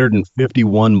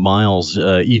 551 miles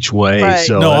each way. Right.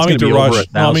 So No, that's I mean going to be over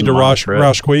 1,000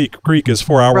 Rausch Creek is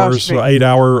 4 hours, 8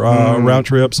 hour round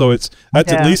trip. So that's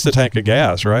at least a tank of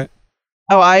gas, right?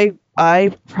 Oh,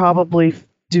 I probably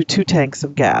do 2 tanks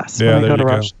of gas when I go to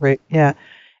Rausch Creek. Yeah.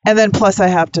 And then plus I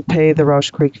have to pay the Rausch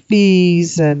Creek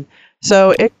fees, and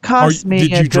so it costs me.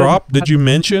 Did you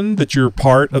mention that you're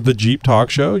part of the Jeep Talk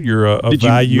Show? You're a valued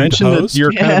host. Did you mention that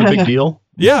you're kind of a big deal?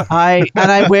 Yeah.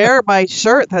 I wear my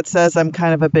shirt that says I'm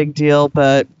kind of a big deal,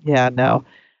 but yeah, no.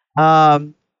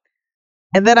 And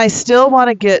then I still want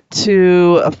to get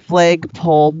to a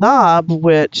Flagpole Knob,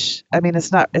 which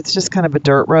it's just kind of a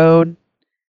dirt road.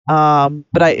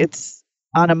 But it's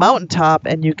on a mountaintop,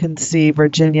 and you can see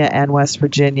Virginia and West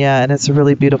Virginia, and it's a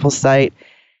really beautiful sight.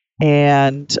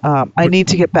 And I need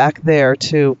to get back there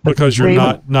too. Because you're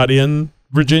not in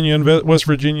Virginia and West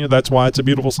Virginia, that's why it's a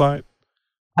beautiful sight.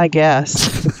 I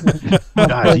guess.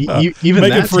 God, even making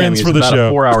that friends Tammy, for is the about show.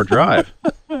 a 4 hour drive.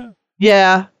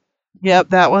 Yeah. Yep,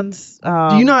 that one's.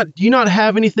 Do you not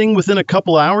have anything within a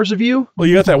couple hours of you? Well,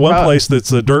 you got that one place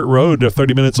that's a dirt road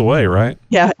 30 minutes away, right?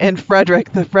 Yeah, in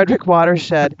Frederick, the Frederick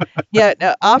watershed. Yeah,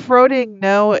 off-roading,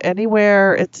 no,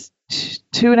 anywhere. It's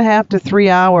 2.5 to 3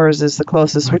 hours is the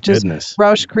closest, is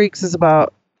Rausch Creek's is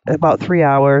about 3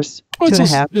 hours. Well,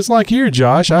 2.5. It's like here,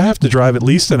 Josh. I have to drive at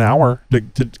least an hour to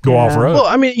go off road. Well,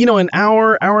 I mean, an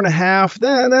hour and a half.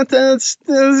 That's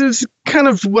kind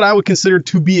of what I would consider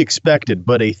to be expected.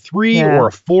 But a 3 or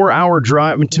a 4 hour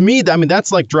drive. I mean, to me,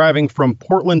 that's like driving from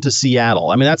Portland to Seattle.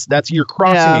 I mean, that's you're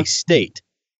crossing a state.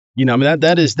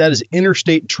 That is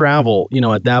interstate travel.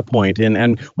 At that point,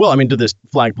 and to this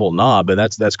Flagpole Knob,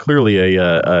 but that's clearly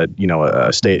a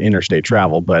interstate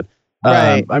travel. But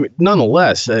I mean,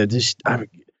 nonetheless,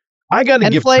 I got to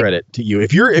give credit to you.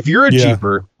 If you're a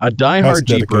Jeeper, a diehard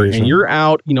Jeeper, and you're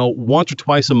out, once or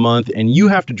twice a month, and you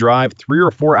have to drive 3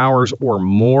 or 4 hours or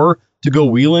more to go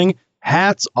wheeling,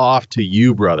 hats off to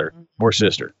you, brother or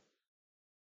sister.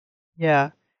 Yeah,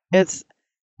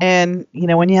 and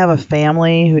when you have a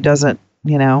family who doesn't,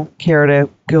 care to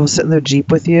go sit in their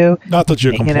Jeep with you. Not that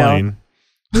you complain.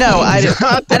 No, I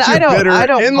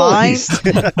don't mind.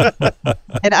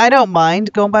 And I don't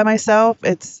mind going by myself.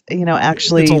 It's,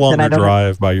 actually. It's a longer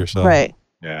drive by yourself. Right.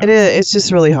 Yeah. It is. It's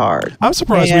just really hard. I'm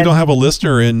surprised we don't have a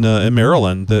listener in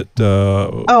Maryland that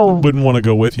wouldn't want to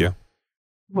go with you.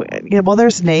 Yeah, well,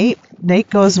 there's Nate. Nate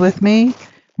goes with me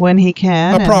when he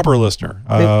can. A proper listener.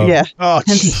 Yeah. Oh,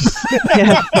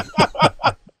 yeah.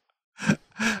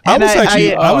 I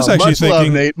was actually thinking,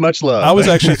 love, Nate, much love. I was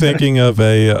actually thinking of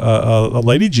a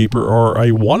lady Jeeper or a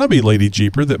wannabe lady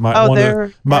Jeeper that might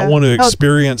want to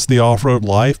experience the off-road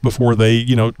life before they,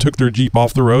 took their Jeep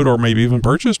off the road or maybe even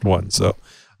purchased one. So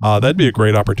that'd be a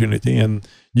great opportunity, and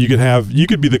you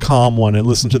could be the calm one and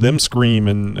listen to them scream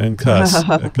and cuss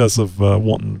because of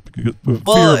wanting fear of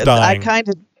dying.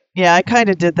 I kind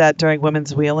of did that during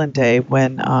Women's Wheeling Day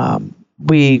when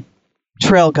we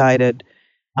trail guided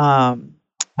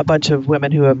a bunch of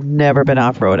women who have never been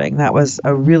off-roading. That was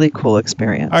a really cool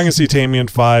experience. I can see Tammy in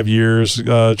 5 years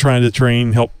trying to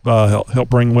train, help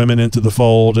bring women into the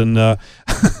fold, and they're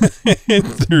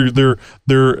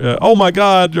oh my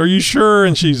God, are you sure?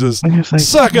 And she's just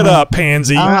suck it up,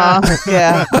 pansy.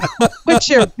 Yeah, put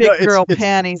your big girl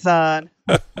panties on.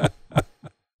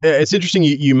 It's interesting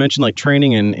you mentioned like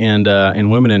training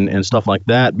and women and stuff like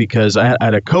that, because I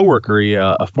had a coworker,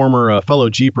 a former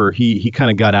fellow Jeeper. He kind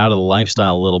of got out of the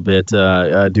lifestyle a little bit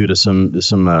due to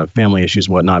some family issues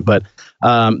and whatnot. But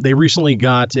they recently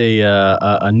got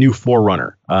a new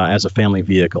 4Runner as a family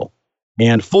vehicle,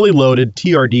 and fully loaded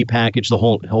TRD package, the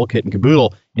whole kit and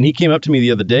caboodle. And he came up to me the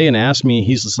other day and asked me,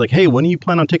 he's just like, "Hey, when do you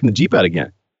plan on taking the Jeep out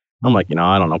again?" I'm like,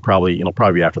 I don't know, probably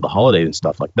be after the holidays and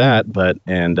stuff like that. But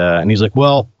and he's like,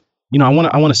 well, I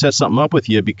want to set something up with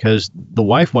you because the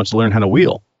wife wants to learn how to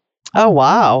wheel. Oh,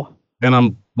 wow. And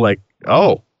I'm like,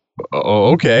 oh,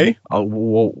 okay.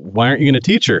 Well, why aren't you going to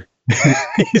teach her?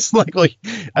 He's like,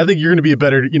 I think you're going to be a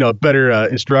better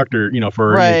instructor,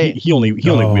 for right. he only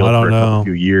wheeled for a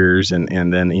few years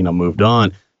and then, moved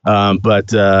on.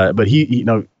 But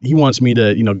he wants me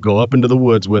to, go up into the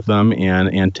woods with him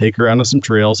and take her out on some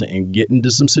trails and get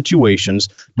into some situations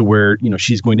to where,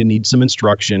 she's going to need some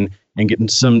instruction and get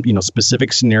into some,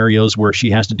 specific scenarios where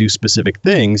she has to do specific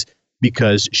things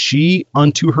because she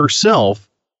unto herself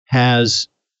has,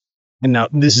 and now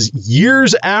this is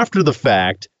years after the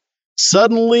fact,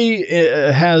 suddenly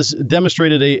has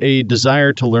demonstrated a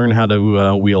desire to learn how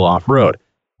to wheel off-road,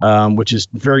 which is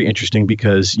very interesting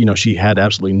because, she had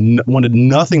absolutely wanted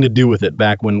nothing to do with it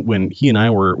back when he and I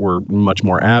were much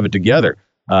more avid together.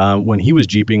 When he was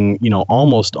Jeeping,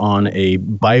 almost on a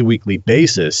bi-weekly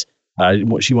basis,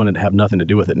 she wanted to have nothing to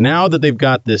do with it. Now that they've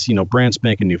got this, brand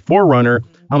spanking new 4Runner,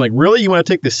 I'm like, really? You want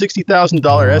to take the $60,000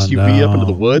 SUV up into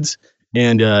the woods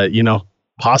and,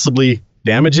 possibly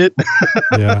damage it?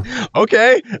 Yeah.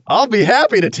 Okay, I'll be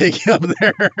happy to take you up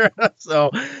there.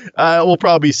 So we'll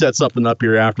probably set something up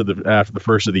here after the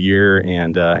first of the year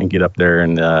and get up there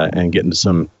and get into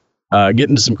some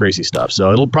crazy stuff.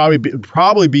 So it'll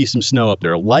probably be some snow up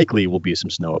there. Likely will be some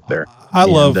snow up there.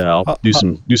 I'll do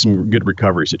some good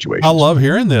recovery situations. I love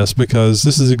hearing this because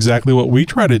this is exactly what we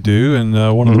try to do. And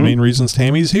one of the main reasons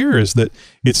Tammy's here is that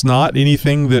it's not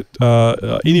anything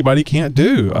that anybody can't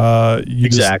do.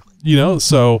 Exactly.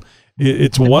 So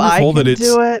it's wonderful that it's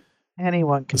do it.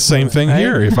 Anyone can. Same thing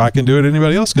here. If I can do it,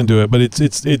 anybody else can do it. But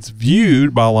it's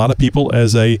viewed by a lot of people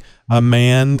as a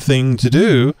man thing to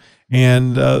do.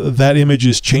 And that image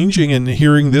is changing, and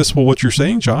hearing this, well, what you're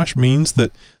saying, Josh, means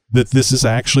that this is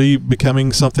actually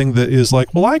becoming something that is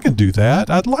like, well, I can do that.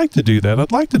 I'd like to do that.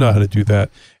 I'd like to know how to do that.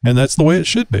 And that's the way it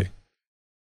should be.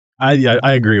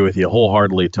 I agree with you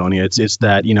wholeheartedly, Tony. It's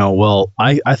that,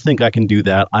 I think I can do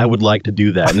that. I would like to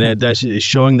do that. And that's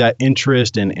showing that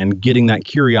interest and getting that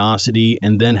curiosity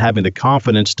and then having the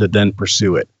confidence to then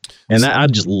pursue it. And I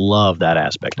just love that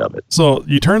aspect of it. So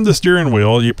you turn the steering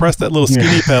wheel, you press that little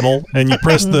skinny pedal, and you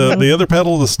press the other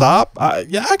pedal to stop. I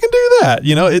can do that.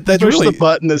 That's push really the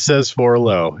button that says for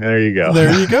low. There you go.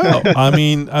 There you go. I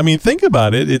mean, think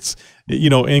about it. It's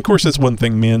and of course that's one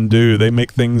thing men do. They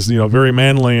make things very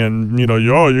manly, and you got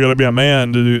to be a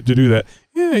man to do that.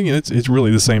 Yeah, it's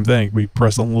really the same thing. We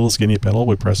press on the little skinny pedal,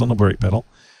 we press on the brake pedal.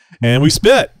 And we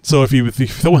spit. So if you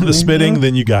throw in the spitting,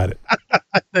 then you got it.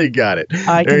 You got it.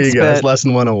 There you go. That's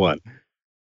lesson 101.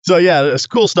 So yeah, there's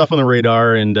cool stuff on the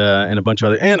radar and a bunch of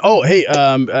other. And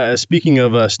speaking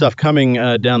of stuff coming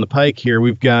down the pike here,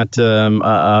 we've got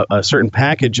a certain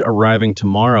package arriving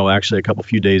tomorrow. Actually, a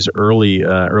few days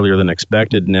earlier than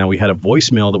expected. Now we had a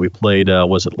voicemail that we played.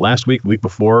 Was it last week, the week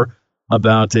before?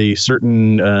 About a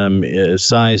certain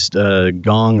sized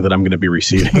gong that I'm going to be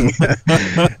receiving. We got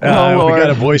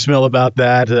a voicemail about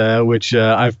that, which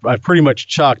I've pretty much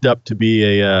chalked up to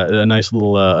be a nice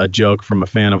little a joke from a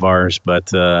fan of ours.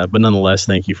 But nonetheless,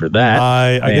 thank you for that.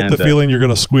 I get the feeling you're going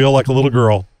to squeal like a little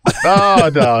girl. Oh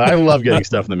no! I love getting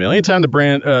stuff in the mail. Anytime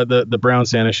the brown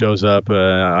Santa shows up,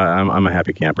 I'm a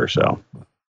happy camper. So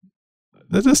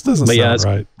that just doesn't sound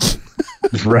right.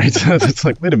 Right. It's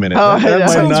like, wait a minute. That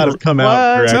might not have come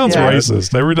out correct. Sounds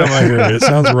racist. Every time I hear it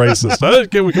sounds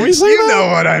racist. Can we say that? You know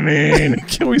what I mean.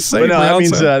 Can we say that?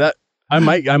 Means that I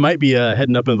might be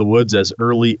heading up into the woods as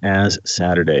early as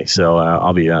Saturday. So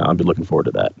I'll be looking forward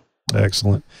to that.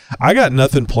 Excellent. I got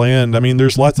nothing planned. I mean,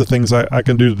 there's lots of things I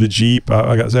can do to the Jeep.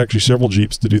 I got actually several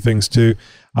Jeeps to do things to.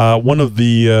 One of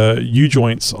the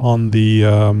U-joints on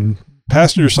the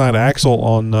passenger side axle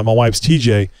on my wife's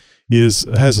TJ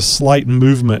has a slight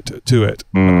movement to it.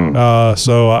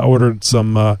 So I ordered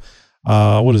some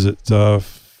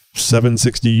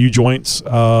 760 U-joints.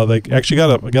 They actually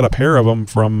got a pair of them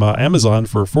from Amazon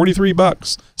for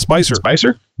 $43.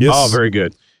 Spicer? Yes. Oh, very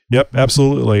good. Yep,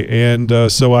 absolutely.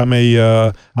 And so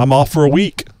I'm off for a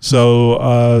week.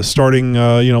 So starting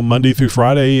Monday through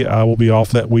Friday, I will be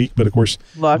off that week. But of course,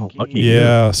 lucky.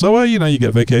 Yeah. So you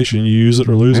get vacation, you use it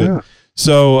or lose it.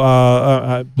 So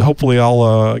hopefully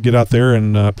I'll get out there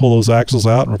and pull those axles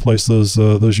out and replace those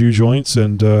U-joints.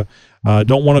 And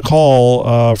don't want to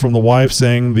call from the wife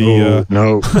saying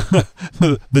no.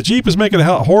 the Jeep is making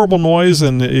a horrible noise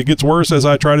and it gets worse as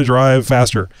I try to drive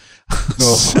faster.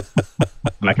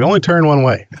 And I can only turn one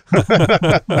way.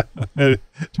 It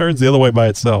turns the other way by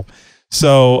itself.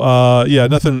 So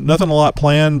nothing a lot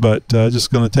planned, but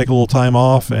just going to take a little time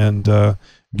off and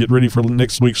get ready for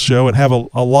next week's show and have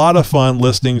a lot of fun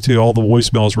listening to all the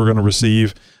voicemails we're going to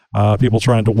receive. People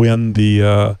trying to win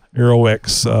the Aero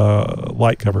X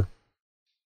light cover.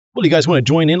 Well, you guys want to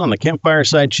join in on the Campfire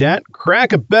Side Chat?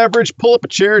 Crack a beverage, pull up a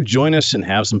chair, join us, and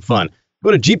have some fun.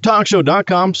 Go to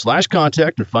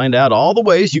jeeptalkshow.com/contact and find out all the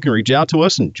ways you can reach out to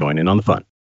us and join in on the fun.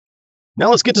 Now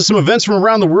let's get to some events from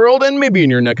around the world and maybe in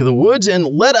your neck of the woods, and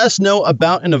let us know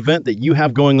about an event that you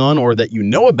have going on or that you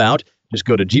know about. Just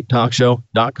go to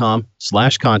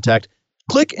jeeptalkshow.com/contact,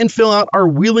 click and fill out our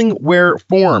Wheeling Where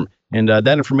form, and that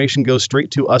information goes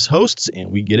straight to us hosts,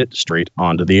 and we get it straight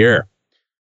onto the air.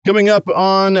 Coming up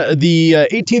on the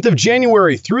 18th of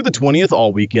January through the 20th,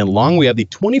 all weekend long, we have the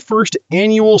 21st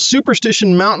Annual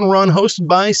Superstition Mountain Run hosted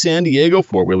by San Diego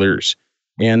Four-Wheelers.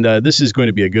 And this is going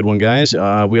to be a good one, guys.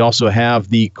 We also have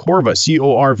the Corva,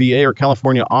 C-O-R-V-A, or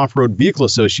California Off-Road Vehicle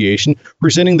Association,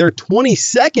 presenting their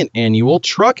 22nd Annual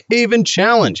Truck Haven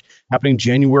Challenge, happening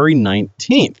January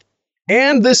 19th.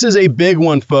 And this is a big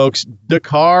one, folks,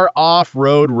 Dakar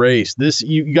Off-Road Race. This,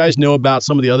 you guys know about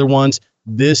some of the other ones.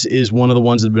 This is one of the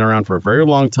ones that have been around for a very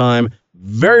long time.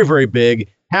 Very, very big.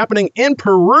 Happening in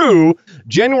Peru,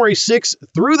 January 6th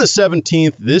through the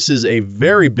 17th. This is a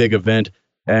very big event,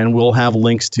 and we'll have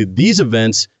links to these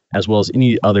events as well as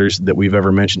any others that we've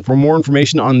ever mentioned. For more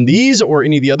information on these or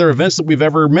any of the other events that we've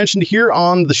ever mentioned here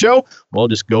on the show, well,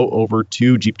 just go over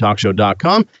to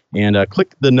jeeptalkshow.com and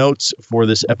click the notes for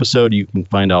this episode. You can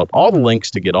find out all the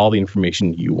links to get all the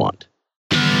information you want.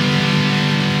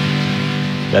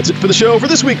 That's it for the show for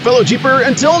this week, fellow Jeeper.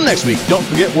 Until next week, don't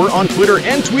forget we're on Twitter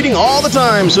and tweeting all the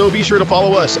time, so be sure to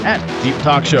follow us at Jeep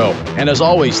Talk Show. And as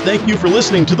always, thank you for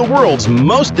listening to the world's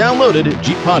most downloaded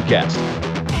Jeep podcast.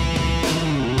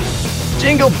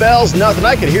 Jingle bells, nothing.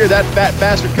 I could hear that fat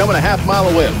bastard coming a half mile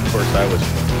away. Of course,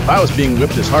 if I was being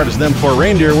whipped as hard as them four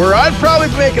reindeer were, I'd probably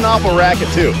make an awful racket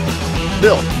too.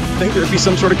 Still, I think there'd be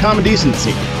some sort of common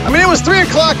decency. I mean, it was 3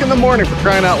 o'clock in the morning, for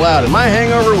crying out loud, and my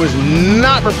hangover was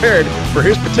not prepared for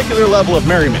his particular level of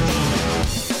merriment.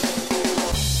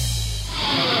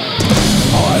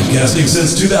 Podcasting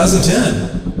since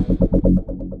 2010.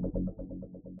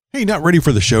 Hey, not ready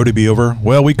for the show to be over?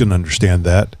 Well, we can understand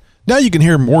that. Now you can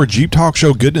hear more Jeep Talk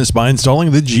Show goodness by installing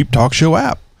the Jeep Talk Show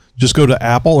app. Just go to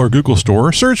Apple or Google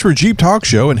Store, search for Jeep Talk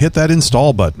Show, and hit that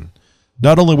install button.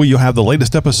 Not only will you have the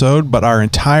latest episode, but our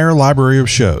entire library of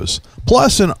shows.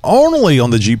 Plus, and only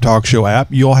on the Jeep Talk Show app,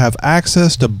 you'll have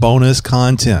access to bonus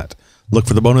content. Look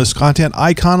for the bonus content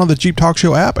icon on the Jeep Talk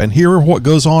Show app and hear what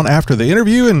goes on after the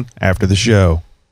interview and after the show.